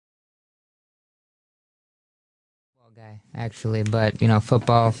guy, actually, but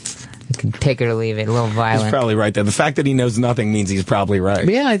football, I can take it or leave it. A little violent. He's probably right there. The fact that he knows nothing means he's probably right.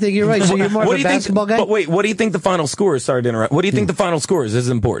 Yeah, I think you're right. So you're more of a basketball guy? But wait, what do you think the final score is? Sorry to interrupt. What do you think the final score is? This is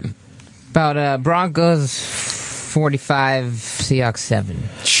important. About Broncos 45, Seahawks 7.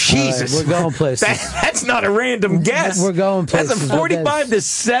 Jesus. Right, we're going places. That's not a random guess. We're going places. That's a 45 to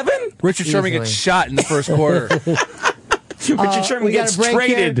 7? Richard Sherman gets shot in the first quarter. Richard Sherman gets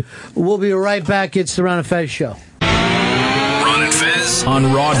traded. Here. We'll be right back. It's the Ron and Fez Show. Ron and Fez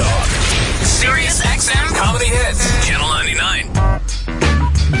on Raw Dog. Sirius XM Comedy Hits. Channel 99.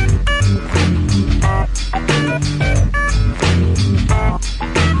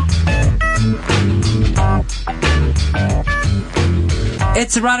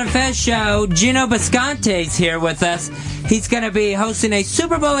 It's the Ron and Fez Show. Gino Bisconti's here with us. He's going to be hosting a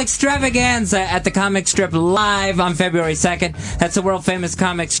Super Bowl extravaganza at the Comic Strip live on February 2nd. That's the world-famous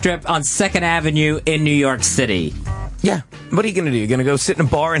Comic Strip on 2nd Avenue in New York City. Yeah. What are you going to do? You're going to go sit in a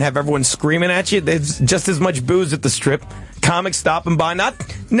bar and have everyone screaming at you? There's just as much booze at the Strip. Comics stopping by.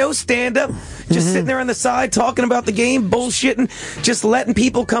 No stand-up. Just sitting there on the side talking about the game, bullshitting, just letting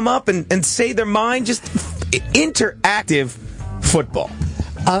people come up and say their mind. Just interactive football.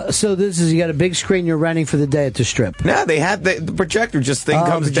 So this is, you got a big screen you're renting for the day at the Strip. No, they had the projector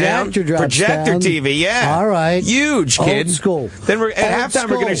comes down. Projector down. TV, yeah. All right. Huge, kid. Old school. Then at halftime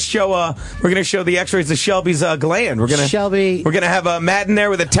we're going to show the X-rays of Shelby's gland. We're going to have Matt in there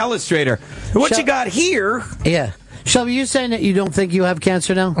with a telestrator. What you got here? Yeah. Shelby, you saying that you don't think you have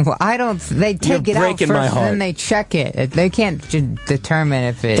cancer now? Well, I don't. They take it out first, and then they check it. They can't determine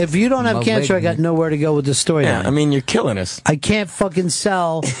if it. If you don't have cancer, I got nowhere to go with the story. Yeah, I mean, you're killing us. I can't fucking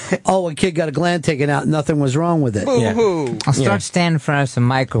sell. A kid got a gland taken out. Nothing was wrong with it. Yeah. I'll start standing in front of some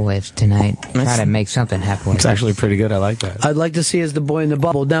microwaves tonight. Try to make something happen. It's actually pretty good. I like that. I'd like to see as the boy in the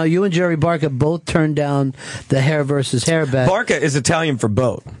bubble. Now, you and Jerry Barca both turned down the hair versus hair bet. Barca is Italian for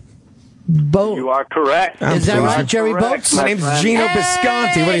boat. Boat. You are correct. Is that right, Jerry Boats? My name's Gino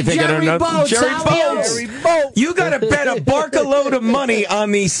Bisconti. What do you think? I don't know. Jerry Boats. You got to bet a bark a load of money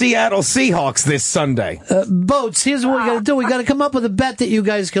on the Seattle Seahawks this Sunday. Boats, here's what we got to do. We got to come up with a bet that you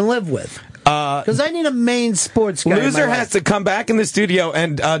guys can live with. Because I need a main sports guy. Loser has to come back in the studio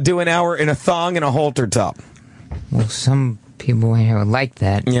and do an hour in a thong and a halter top. Well, some people in here would like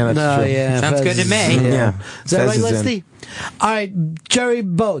that. Yeah, that's true. Yeah, sounds good to me. Yeah. Is that right, Leslie? All right, Jerry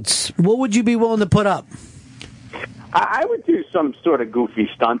Boats, what would you be willing to put up? I would do some sort of goofy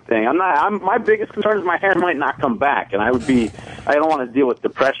stunt thing. My biggest concern is my hair might not come back, and I don't want to deal with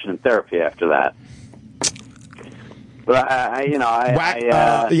depression and therapy after that. But you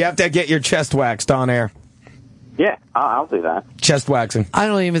have to get your chest waxed on air. Yeah, I'll do that. Chest waxing. I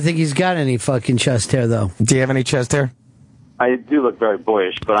don't even think he's got any fucking chest hair, though. Do you have any chest hair? I do look very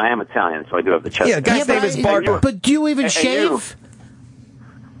boyish, but I am Italian, so I do have the chest. Yeah, guy's name is Barker. But do you even shave?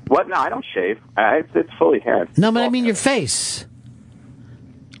 What? No, I don't shave. It's fully haired. No, but I mean your face.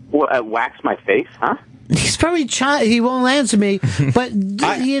 Well, wax my face, huh? He's probably he won't answer me, but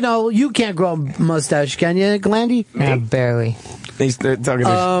you can't grow a mustache, can you, Glandy? Yeah, barely. He's talking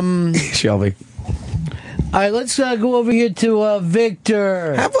to Shelby. All right, let's go over here to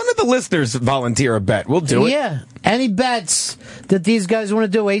Victor. Have one of the listeners volunteer a bet. We'll do it. Yeah. Any bets that these guys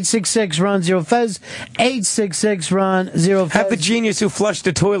want to do? 866-RON-0-FEZ. 866-RON-0-FEZ. Have the genius who flushed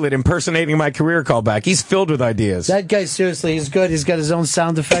the toilet impersonating my career call back. He's filled with ideas. That guy, seriously, he's good. He's got his own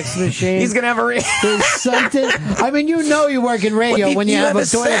sound effects machine. He's going to have There's something. I mean, you know you work in radio when you have a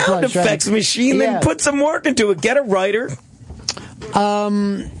toilet sound flush, effects right? machine, then put some work into it. Get a writer.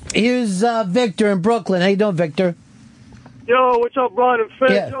 Here's Victor in Brooklyn. How you doing, Victor? Yo, what's up, Ron and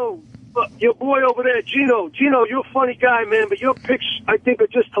Fed? Yeah. Yo, your boy over there, Gino. Gino, you're a funny guy, man, but your picks, I think, are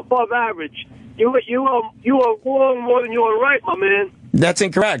just above average. You are wrong more than you are right, my man. That's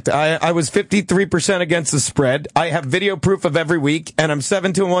incorrect. I was 53% against the spread. I have video proof of every week, and I'm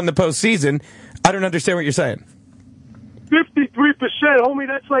 7-1 the postseason. I don't understand what you're saying. 53%, homie.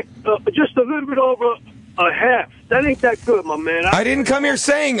 That's like just a little bit over a half. That ain't that good, my man. I didn't come here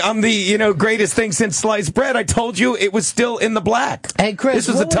saying I'm the greatest thing since sliced bread. I told you it was still in the black. Hey, Chris, this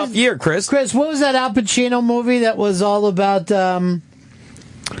was a tough year, Chris. Chris, what was that Al Pacino movie that was all about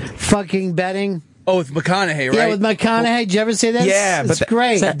fucking betting? Oh, with McConaughey, right? Yeah, with McConaughey. Did you ever see that? Yeah, it's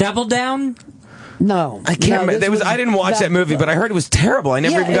great. Is that Double Down? No, I can't remember. I didn't watch that movie, but I heard it was terrible. I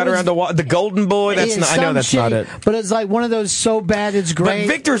never even got around to watch The Golden Boy. I know that's not it. But it's like one of those so bad it's great.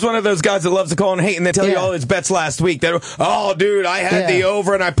 But Victor's one of those guys that loves to call and hate and then tell you all his bets last week. Oh, dude, I had the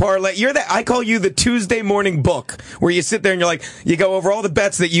over and I parlay. I call you the Tuesday morning book, where you sit there and you go over all the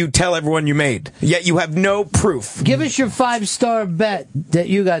bets that you tell everyone you made, yet you have no proof. Give us your 5-star bet that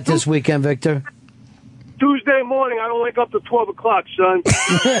you got this weekend, Victor. Tuesday morning, I don't wake up till 12 o'clock, son.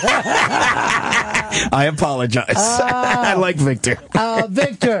 I apologize. I like Victor.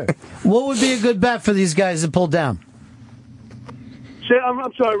 Victor, what would be a good bet for these guys to pull down?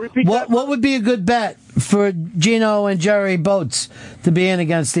 I'm sorry, repeat that. What would be a good bet for Gino and Jerry Boats to be in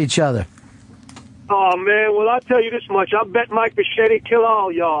against each other? Oh, man, well, I'll tell you this much. I bet Mike Bichetti kill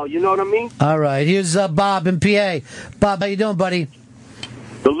all y'all. You know what I mean? All right, here's Bob in PA. Bob, how you doing, buddy?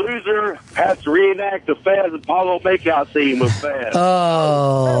 The loser has to reenact the Fez Apollo makeout scene with Fez.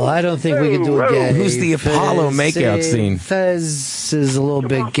 Oh, I don't think we can do a gay. Who's the Apollo makeout scene? Fez is a little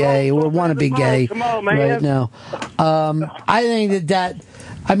bit gay. We want to be gay right now. I think that.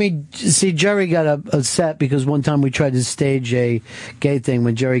 I mean, see, Jerry got upset because one time we tried to stage a gay thing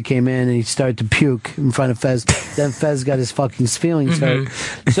when Jerry came in and he started to puke in front of Fez. Then Fez got his fucking feelings hurt.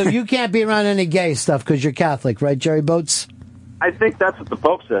 So you can't be around any gay stuff because you're Catholic, right, Jerry Boats? I think that's what the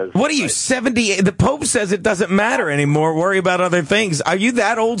Pope says. What are you, 78? The Pope says it doesn't matter anymore. Worry about other things. Are you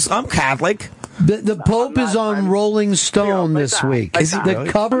that old? I'm Catholic. The Pope is on Rolling Stone this week. Is he really?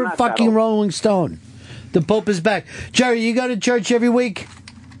 The cover of fucking Rolling Stone. The Pope is back. Jerry, you go to church every week?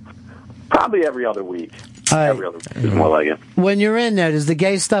 Probably every other week. Every other week is more like it. When you're in there, does the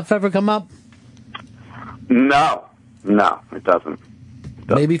gay stuff ever come up? No, it doesn't.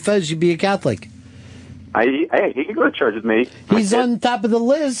 Maybe Fez, you'd be a Catholic. Hey, he can go to church with me. He's on top of the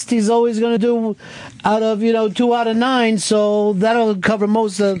list. He's always going to do out of 2 out of 9, so that'll cover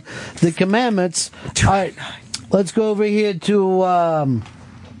most of the commandments. All right, let's go over here to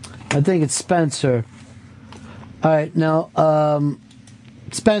I think it's Spencer. All right, now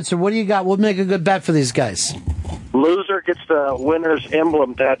Spencer, what do you got? We'll make a good bet for these guys. Loser gets the winner's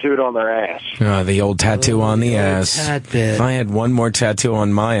emblem tattooed on their ass. Oh, the old tattoo on the ass. Tat bit. If I had one more tattoo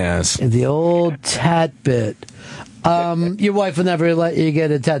on my ass. The old tat bit. Your wife will never let you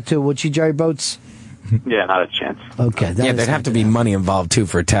get a tattoo, would she, Jerry Boats? Yeah, not a chance. Okay. Yeah, there'd have to be money involved, too,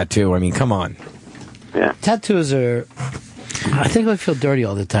 for a tattoo. I mean, come on. Yeah. Tattoos are... I think I feel dirty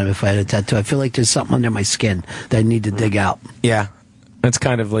all the time if I had a tattoo. I feel like there's something under my skin that I need to dig out. Yeah. That's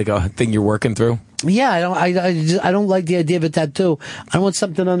kind of like a thing you're working through. Yeah, I don't like the idea of a tattoo. I want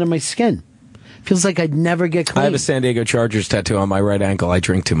something under my skin. Feels like I'd never get clean. I have a San Diego Chargers tattoo on my right ankle. I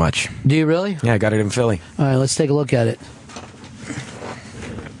drink too much. Do you really? Yeah, I got it in Philly. All right, let's take a look at it.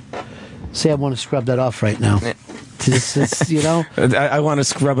 See, I want to scrub that off right now. You know? I want to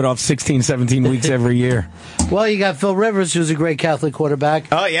scrub it off 16, 17 weeks every year. Well, you got Phil Rivers, who's a great Catholic quarterback.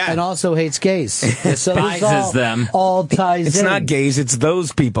 Oh, yeah. And also hates gays. Despises them. All ties It's in. not gays, it's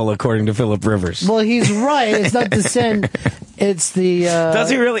those people, according to Philip Rivers. Well, he's right. It's not the sin. It's the... Does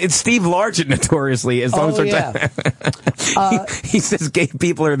he really? It's Steve Largent, notoriously. As long as we're he says gay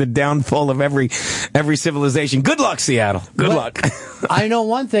people are the downfall of every civilization. Good luck, Seattle. Good luck. I know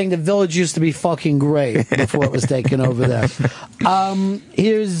one thing. The Village used to be fucking great before it was taken over there.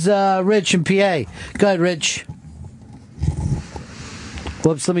 Here's Rich in PA. Go ahead, Rich.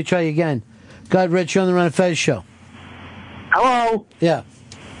 Whoops, let me try you again. Go ahead, Rich. You're on the Ron and Fez show. Hello? Yeah.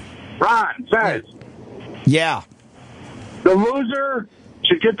 Ron says Yeah. the loser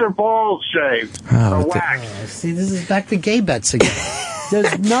should get their balls shaved or waxed. See, this is back to gay bets again.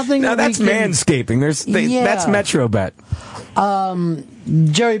 There's nothing. No, that's manscaping. That's Metro Bet.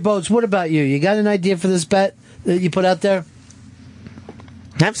 Jerry Boats, what about you? You got an idea for this bet that you put out there?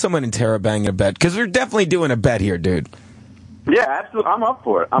 Have someone in Terra bang a bet, because we're definitely doing a bet here, dude. Yeah, absolutely. I'm up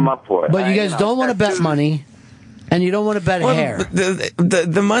for it. But you guys don't want to bet money, and you don't want to bet hair.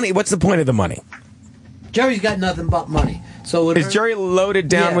 The money, what's the point of the money? Jerry's got nothing but money. So is Jerry loaded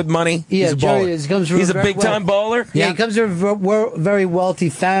down with money? Yeah, he's a Jerry baller. comes from He's a big-time baller? Yeah, he comes from a very wealthy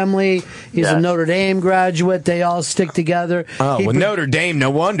family. He's a Notre Dame graduate. They all stick together. Oh, well, Notre Dame, no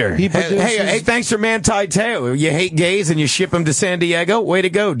wonder. He produces- Hey, thanks for Manti Te'o. You hate gays and you ship them to San Diego? Way to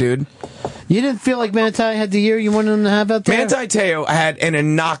go, dude. You didn't feel like Manti had the year you wanted him to have out there? Manti Te'o had an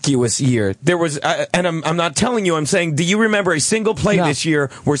innocuous year. There was, and I'm not telling you, I'm saying, do you remember a single play this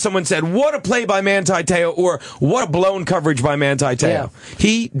year where someone said, what a play by Manti Te'o, or what a blown coverage by Manti Te'o? Yeah.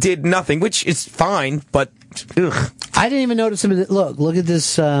 He did nothing, which is fine, but ugh. I didn't even notice him. Look at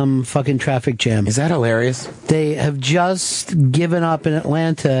this fucking traffic jam. Is that hilarious? They have just given up in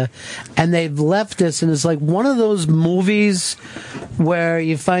Atlanta, and they've left us, and it's like one of those movies where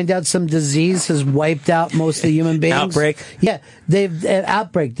you find out some disease has wiped out most of the human beings. Outbreak. Yeah, they've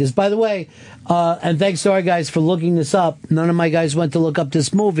outbreak this. By the way, and thanks to our guys for looking this up. None of my guys went to look up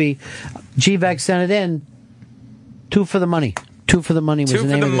this movie. GVAC sent it in. 2 for the money. 2 for the money was the name of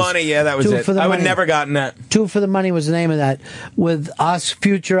this. 2 for the money, yeah, that was 2 it. for the I would money. never gotten that. 2 for the money was the name of that, with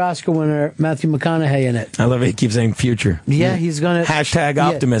future Oscar winner Matthew McConaughey in it. I love it. He keeps saying future. Yeah, he's gonna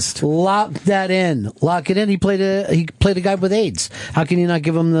 #optimist. Lock that in. Lock it in. He played a guy with AIDS. How can you not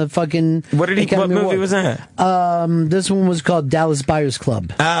give him the fucking? What Academy movie Award? was that? This one was called Dallas Buyers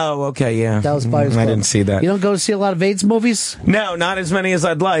Club. Oh, okay, yeah. Dallas Buyers Club. I didn't see that. You don't go to see a lot of AIDS movies? No, not as many as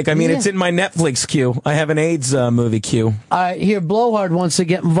I'd like. I mean, it's in my Netflix queue. I have an AIDS movie queue. All right, here, Blowhard wants to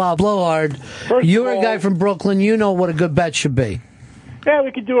get involved. Blowhard, you're a guy from Brooklyn. You know what a good bet should be. Yeah,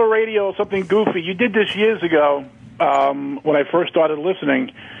 we could do a radio, something goofy. You did this years ago when I first started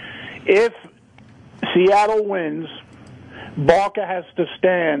listening. If Seattle wins, Barker has to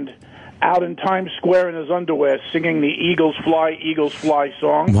stand out in Times Square in his underwear singing the Eagles Fly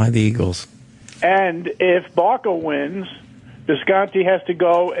song. Why the Eagles? And if Barker wins, Visconti has to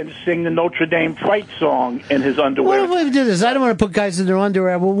go and sing the Notre Dame fight song in his underwear. What if we do this? I don't want to put guys in their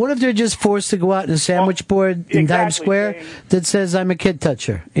underwear. Well, what if they're just forced to go out in a sandwich board in Times Square that says "I'm a kid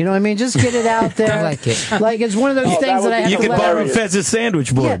toucher"? You know what I mean? Just get it out there. I like it. Like it's one of those things that I have you to could let borrow everybody- Fez's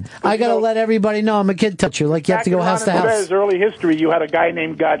sandwich board. I got to let everybody know I'm a kid toucher. Like you have to go house to house. In his early history, you had a guy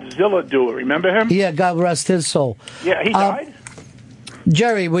named Godzilla do it. Remember him? Yeah, God rest his soul. Yeah, he died.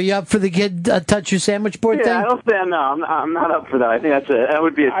 Jerry, were you up for the kid touch your sandwich board thing? I don't think I'm not up for that. I think that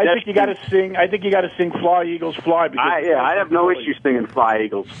would be a I think you got to sing. I think you got to sing "Fly Eagles Fly." Because I have no issue singing "Fly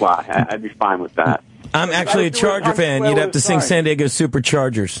Eagles Fly." I'd be fine with that. I'm actually a Charger fan. You'd have to sing San Diego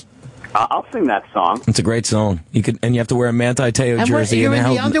Superchargers. I'll sing that song. It's a great song. And you have to wear a Manti Te'o jersey You're in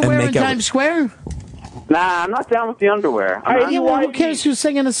and the underwear in make out. Times Square? Nah, I'm not down with the underwear. Who cares who's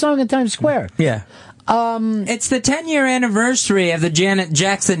singing a song in Times Square? Yeah. It's the 10-year anniversary of the Janet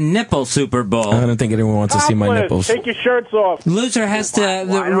Jackson nipple Super Bowl. I don't think anyone wants to see my nipples. Take your shirts off. Loser has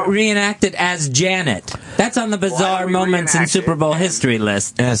to reenact it as Janet. That's on the bizarre moments in Super Bowl history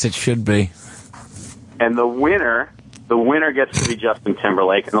list. Yes, it should be. And the winner gets to be Justin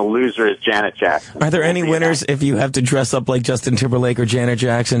Timberlake, and the loser is Janet Jackson. Are there any winners if you have to dress up like Justin Timberlake or Janet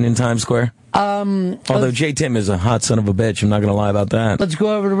Jackson in Times Square? Although J. Tim is a hot son of a bitch. I'm not going to lie about that. Let's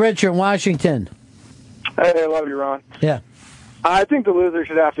go over to Richard in Washington. Hey, I love you, Ron. Yeah. I think the loser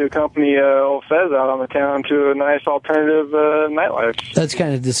should have to accompany old Fez out on the town to a nice alternative nightlife. That's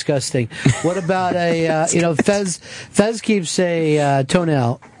kind of disgusting. What about Fez keeps a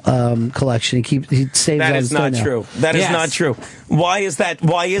toenail collection. He saves That all is his not toenail. true. That is not true. Why is that?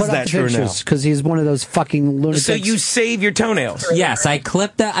 Why is that true now? Because he's one of those fucking lunatics. So you save your toenails? Yes, I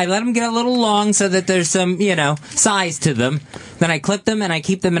clip that. I let them get a little long so that there's some, size to them. Then I clip them and I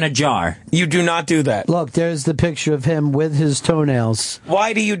keep them in a jar. You do not do that. Look, there's the picture of him with his toenails.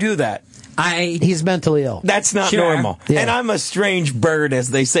 Why do you do that? He's mentally ill. That's not normal. Yeah. And I'm a strange bird, as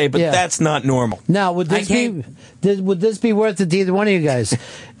they say, but that's not normal. Now, would this be worth it to either one of you guys?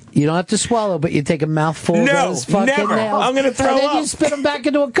 You don't have to swallow, but you take a mouthful of those fucking never. nails. I'm going to throw and then up. you spit them back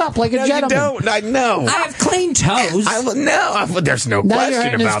into a cup like a gentleman. You don't. No. I have clean toes. There's no Now question you're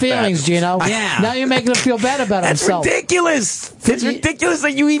hurting his about feelings, that. Gino. Yeah. Now you're making him feel bad about That's himself. ridiculous. It's ridiculous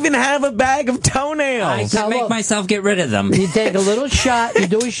that you even have a bag of toenails. I can make myself get rid of them. You take a little shot, you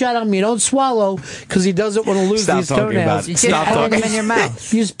do a shot on him, you don't swallow, because he doesn't want to lose Stop these talking toenails. about it. Stop talking. them in your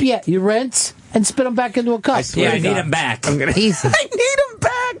mouth. You rinse and spit them back into a cup. I need them back. I need them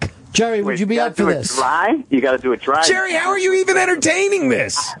back. Jerry, would you be up for this? Dry? You got to do it dry. Jerry, how are you even entertaining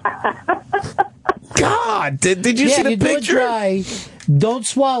this? God, did you see the you do it picture? dry. Don't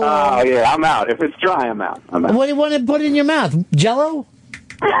swallow. Oh, yeah, I'm out. If it's dry, I'm out. What do you want to put in your mouth? Jello?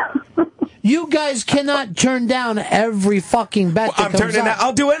 You guys cannot turn down every fucking bet that I'm comes turning up. that.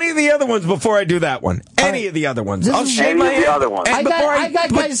 I'll do any of the other ones before I do that one. Any of the other ones. This I'll is- shave Any my of the head. other ones. And I got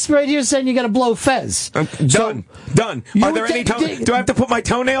guys right here saying you got to blow Fez. Done. You Are there would any take- toenails? Do I have to put my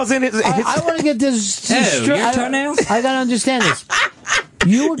toenails in his? I want to get this. Ew, your toenails? I got to understand this.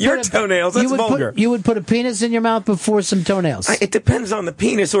 You would Your put toenails, that's you would vulgar. you would put a penis in your mouth before some toenails. It depends on the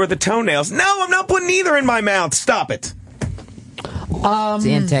penis or the toenails. No, I'm not putting either in my mouth. Stop it. It's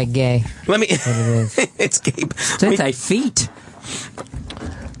anti-gay. Let me. What it is. It's gay. It's anti-feet.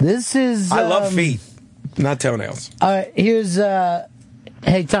 This is. I love feet, not toenails. All right, here's.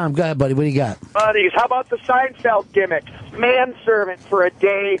 Hey, Tom, go ahead, buddy. What do you got? Buddies, how about the Seinfeld gimmick? Manservant for a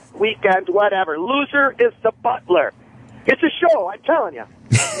day, weekend, whatever. Loser is the butler. It's a show, I'm telling you.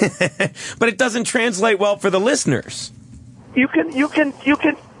 But it doesn't translate well for the listeners. You can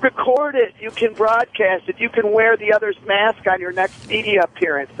record it, you can broadcast it, you can wear the other's mask on your next media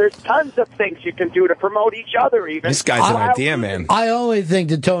appearance. There's tons of things you can do to promote each other even. This guy's an idea, man. I only think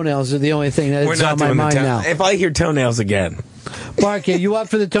the toenails are the only thing We're that's not on my doing the mind toe- now. If I hear toenails again, Mark, are you up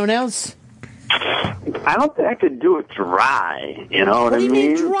for the toenails? I don't think I could do it dry. You know what, What do I you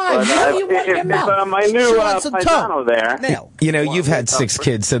mean? mean dry? But, What do you want in your if mouth? my She new wants a toe. paisano there. you know, you've had 6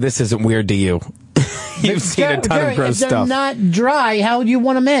 kids, so this isn't weird to you. You've seen a ton Jerry, of gross if they're stuff. not dry, how do you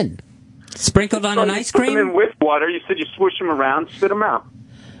want them in? Sprinkled on an ice Put them cream? in with water. You said you swish them around, spit them out.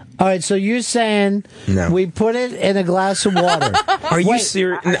 All right, so you're saying we put it in a glass of water. Are you Wait,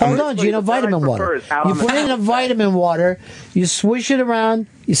 serious? Hold on, Gino, vitamin water. You put it in a vitamin water, you swish it around,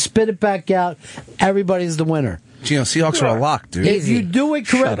 you spit it back out, everybody's the winner. Gino, Seahawks are a lock, dude. If you do it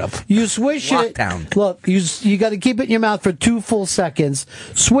correct, Shut up. you swish Lockdown. it. Look, you got to keep it in your mouth for 2 full seconds.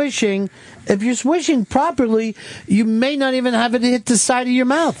 Swishing, if you're swishing properly, you may not even have it hit the side of your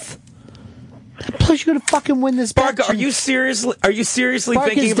mouth. Plus, you're gonna fucking win this. Barca, are you seriously Bark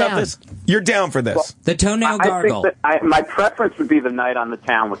thinking is about down. this? You're down for this. The toenail I gargle. think that my preference would be the night on the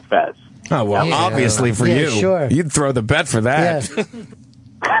town with Fez. Oh well, Yeah. obviously for Yeah, you, sure. you'd throw the bet for that.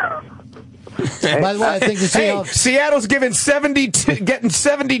 By the way, I think the Seahawks. Seattle's getting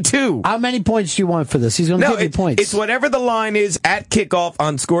 72. How many points do you want for this? He's going to give you points. It's whatever the line is at kickoff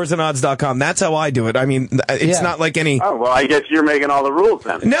on scoresandodds.com. That's how I do it. I mean, it's not like any. Oh, well, I guess you're making all the rules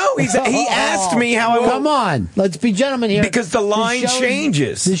then. No, he asked me how I want. Come on, let's be gentlemen here. Because the line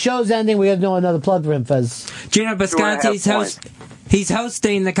changes. The show's ending. We got to do another plug for him, Fez. Gino Bisconti's he's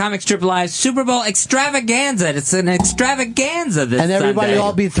hosting the Comic Strip Live Super Bowl extravaganza. It's an extravaganza this And everybody Sunday.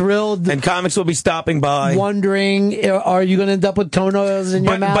 will be thrilled. And comics will be stopping by. Wondering, are you going to end up with toenails in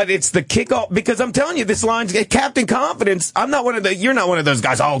your mouth? But it's the kickoff, because I'm telling you, this line's Captain Confidence. I'm not you're not one of those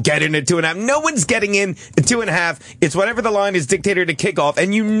guys, get in at 2.5. No one's getting in at 2.5. It's whatever the line is dictated to kickoff.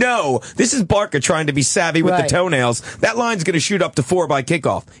 And you know, this is Barker trying to be savvy with the toenails. That line's going to shoot up to 4 by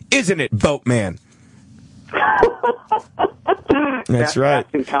kickoff. Isn't it, Boatman? That's right.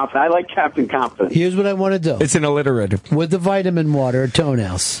 Captain Confident. I like Captain Confident. Here's what I want to do. It's an alliterative. With the vitamin water,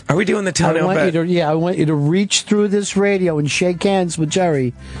 toenails. Are we doing the toenail bet? I want you to reach through this radio and shake hands with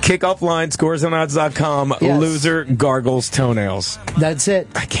Jerry. Kickoff line, scoresandodds.com. Yes. Loser gargles toenails. That's it.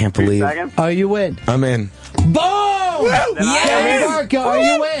 I can't believe it. Are you in? I'm in. Boom! Yes! Barker, are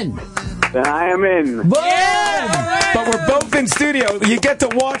you in? Then I am in. But we're both in studio. You get to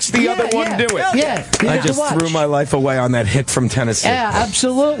watch the other one do it. Yeah, you I get to just watch. threw my life away on that hit from Tennessee. Yeah,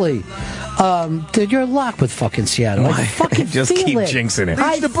 absolutely. Dude, you're locked with fucking Seattle. I fucking just feel keep it. jinxing it.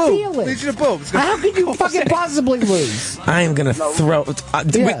 I feel it. Legion of Boom. How could you fucking possibly lose? I am going to throw...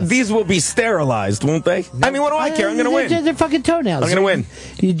 Yes. These will be sterilized, won't they? I mean, what do I care? I'm going to win. They're fucking toenails. I'm going to win.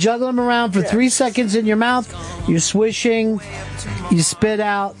 You juggle them around for 3 seconds in your mouth. You're swishing. You spit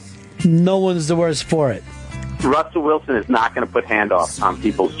out. No one's the worse for it. Russell Wilson is not going to put handoffs on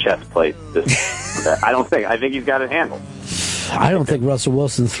people's chest plates. I don't think. I think he's got it handled. I don't think Russell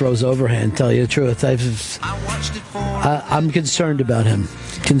Wilson throws overhand, tell you the truth. I'm concerned about him.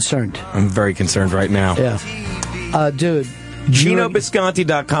 Concerned. I'm very concerned right now. Yeah. Dude.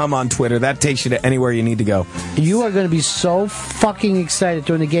 GinoBisconti.com on Twitter. That takes you to anywhere you need to go. You are going to be so fucking excited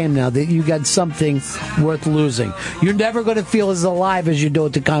during the game now that you got something worth losing. You're never going to feel as alive as you do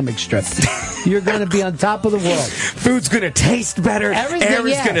at the comic strip. You're going to be on top of the world. Food's going to taste better. Air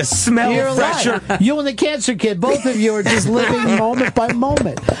is going to smell You're fresher. alive. You and the cancer kid, both of you are just living moment by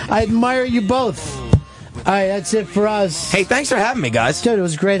moment. I admire you both. All right, that's it for us. Hey, thanks for having me, guys. Dude, it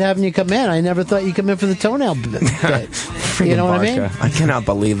was great having you come in. I never thought you'd come in for the toenail bit. You know what I mean? I cannot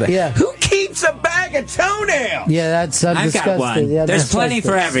believe that. Yeah. Who keeps a bag of toenails? Yeah, that's I've disgusting. got one. Yeah, There's that's plenty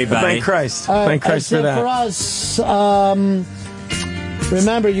for everybody. Thank Christ. All right, Thank Christ for that. for us.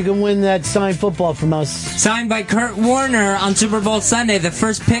 Remember, you can win that signed football from us. Signed by Kurt Warner on Super Bowl Sunday, the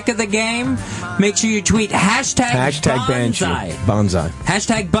first pick of the game. Make sure you tweet hashtag Banshee. Bonsai. Bonsai.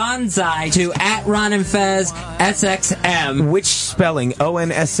 Hashtag Bonsai to @Ron and Fez SXM. Which spelling?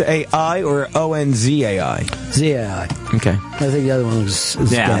 ONSAI or ONZAI? ZAI. Okay. I think the other one is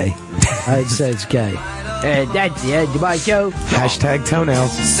gay. I'd say it's gay. That's the end of my show. Hashtag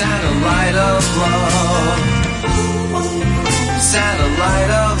toenails. Satellite of love. Satellite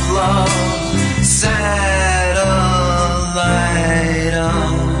of love. Satellite of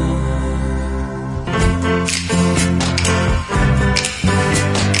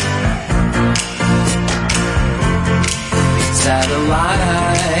Satellite of love.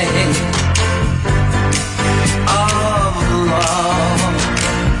 Satellite of love.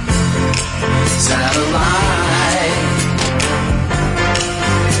 Satellite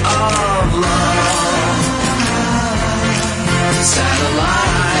of love. Satellite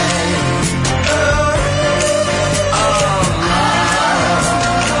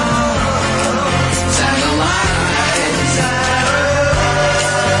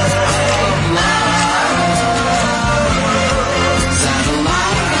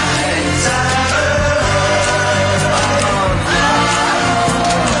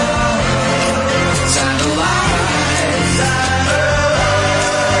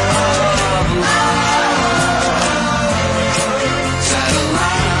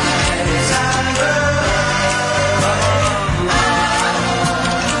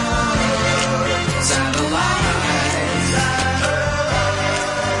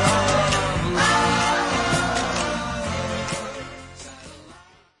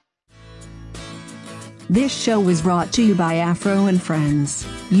This show was brought to you by Afro and Friends.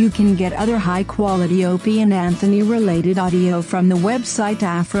 You can get other high-quality Opie and Anthony related audio from the website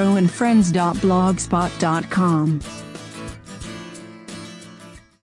afroandfriends.blogspot.com.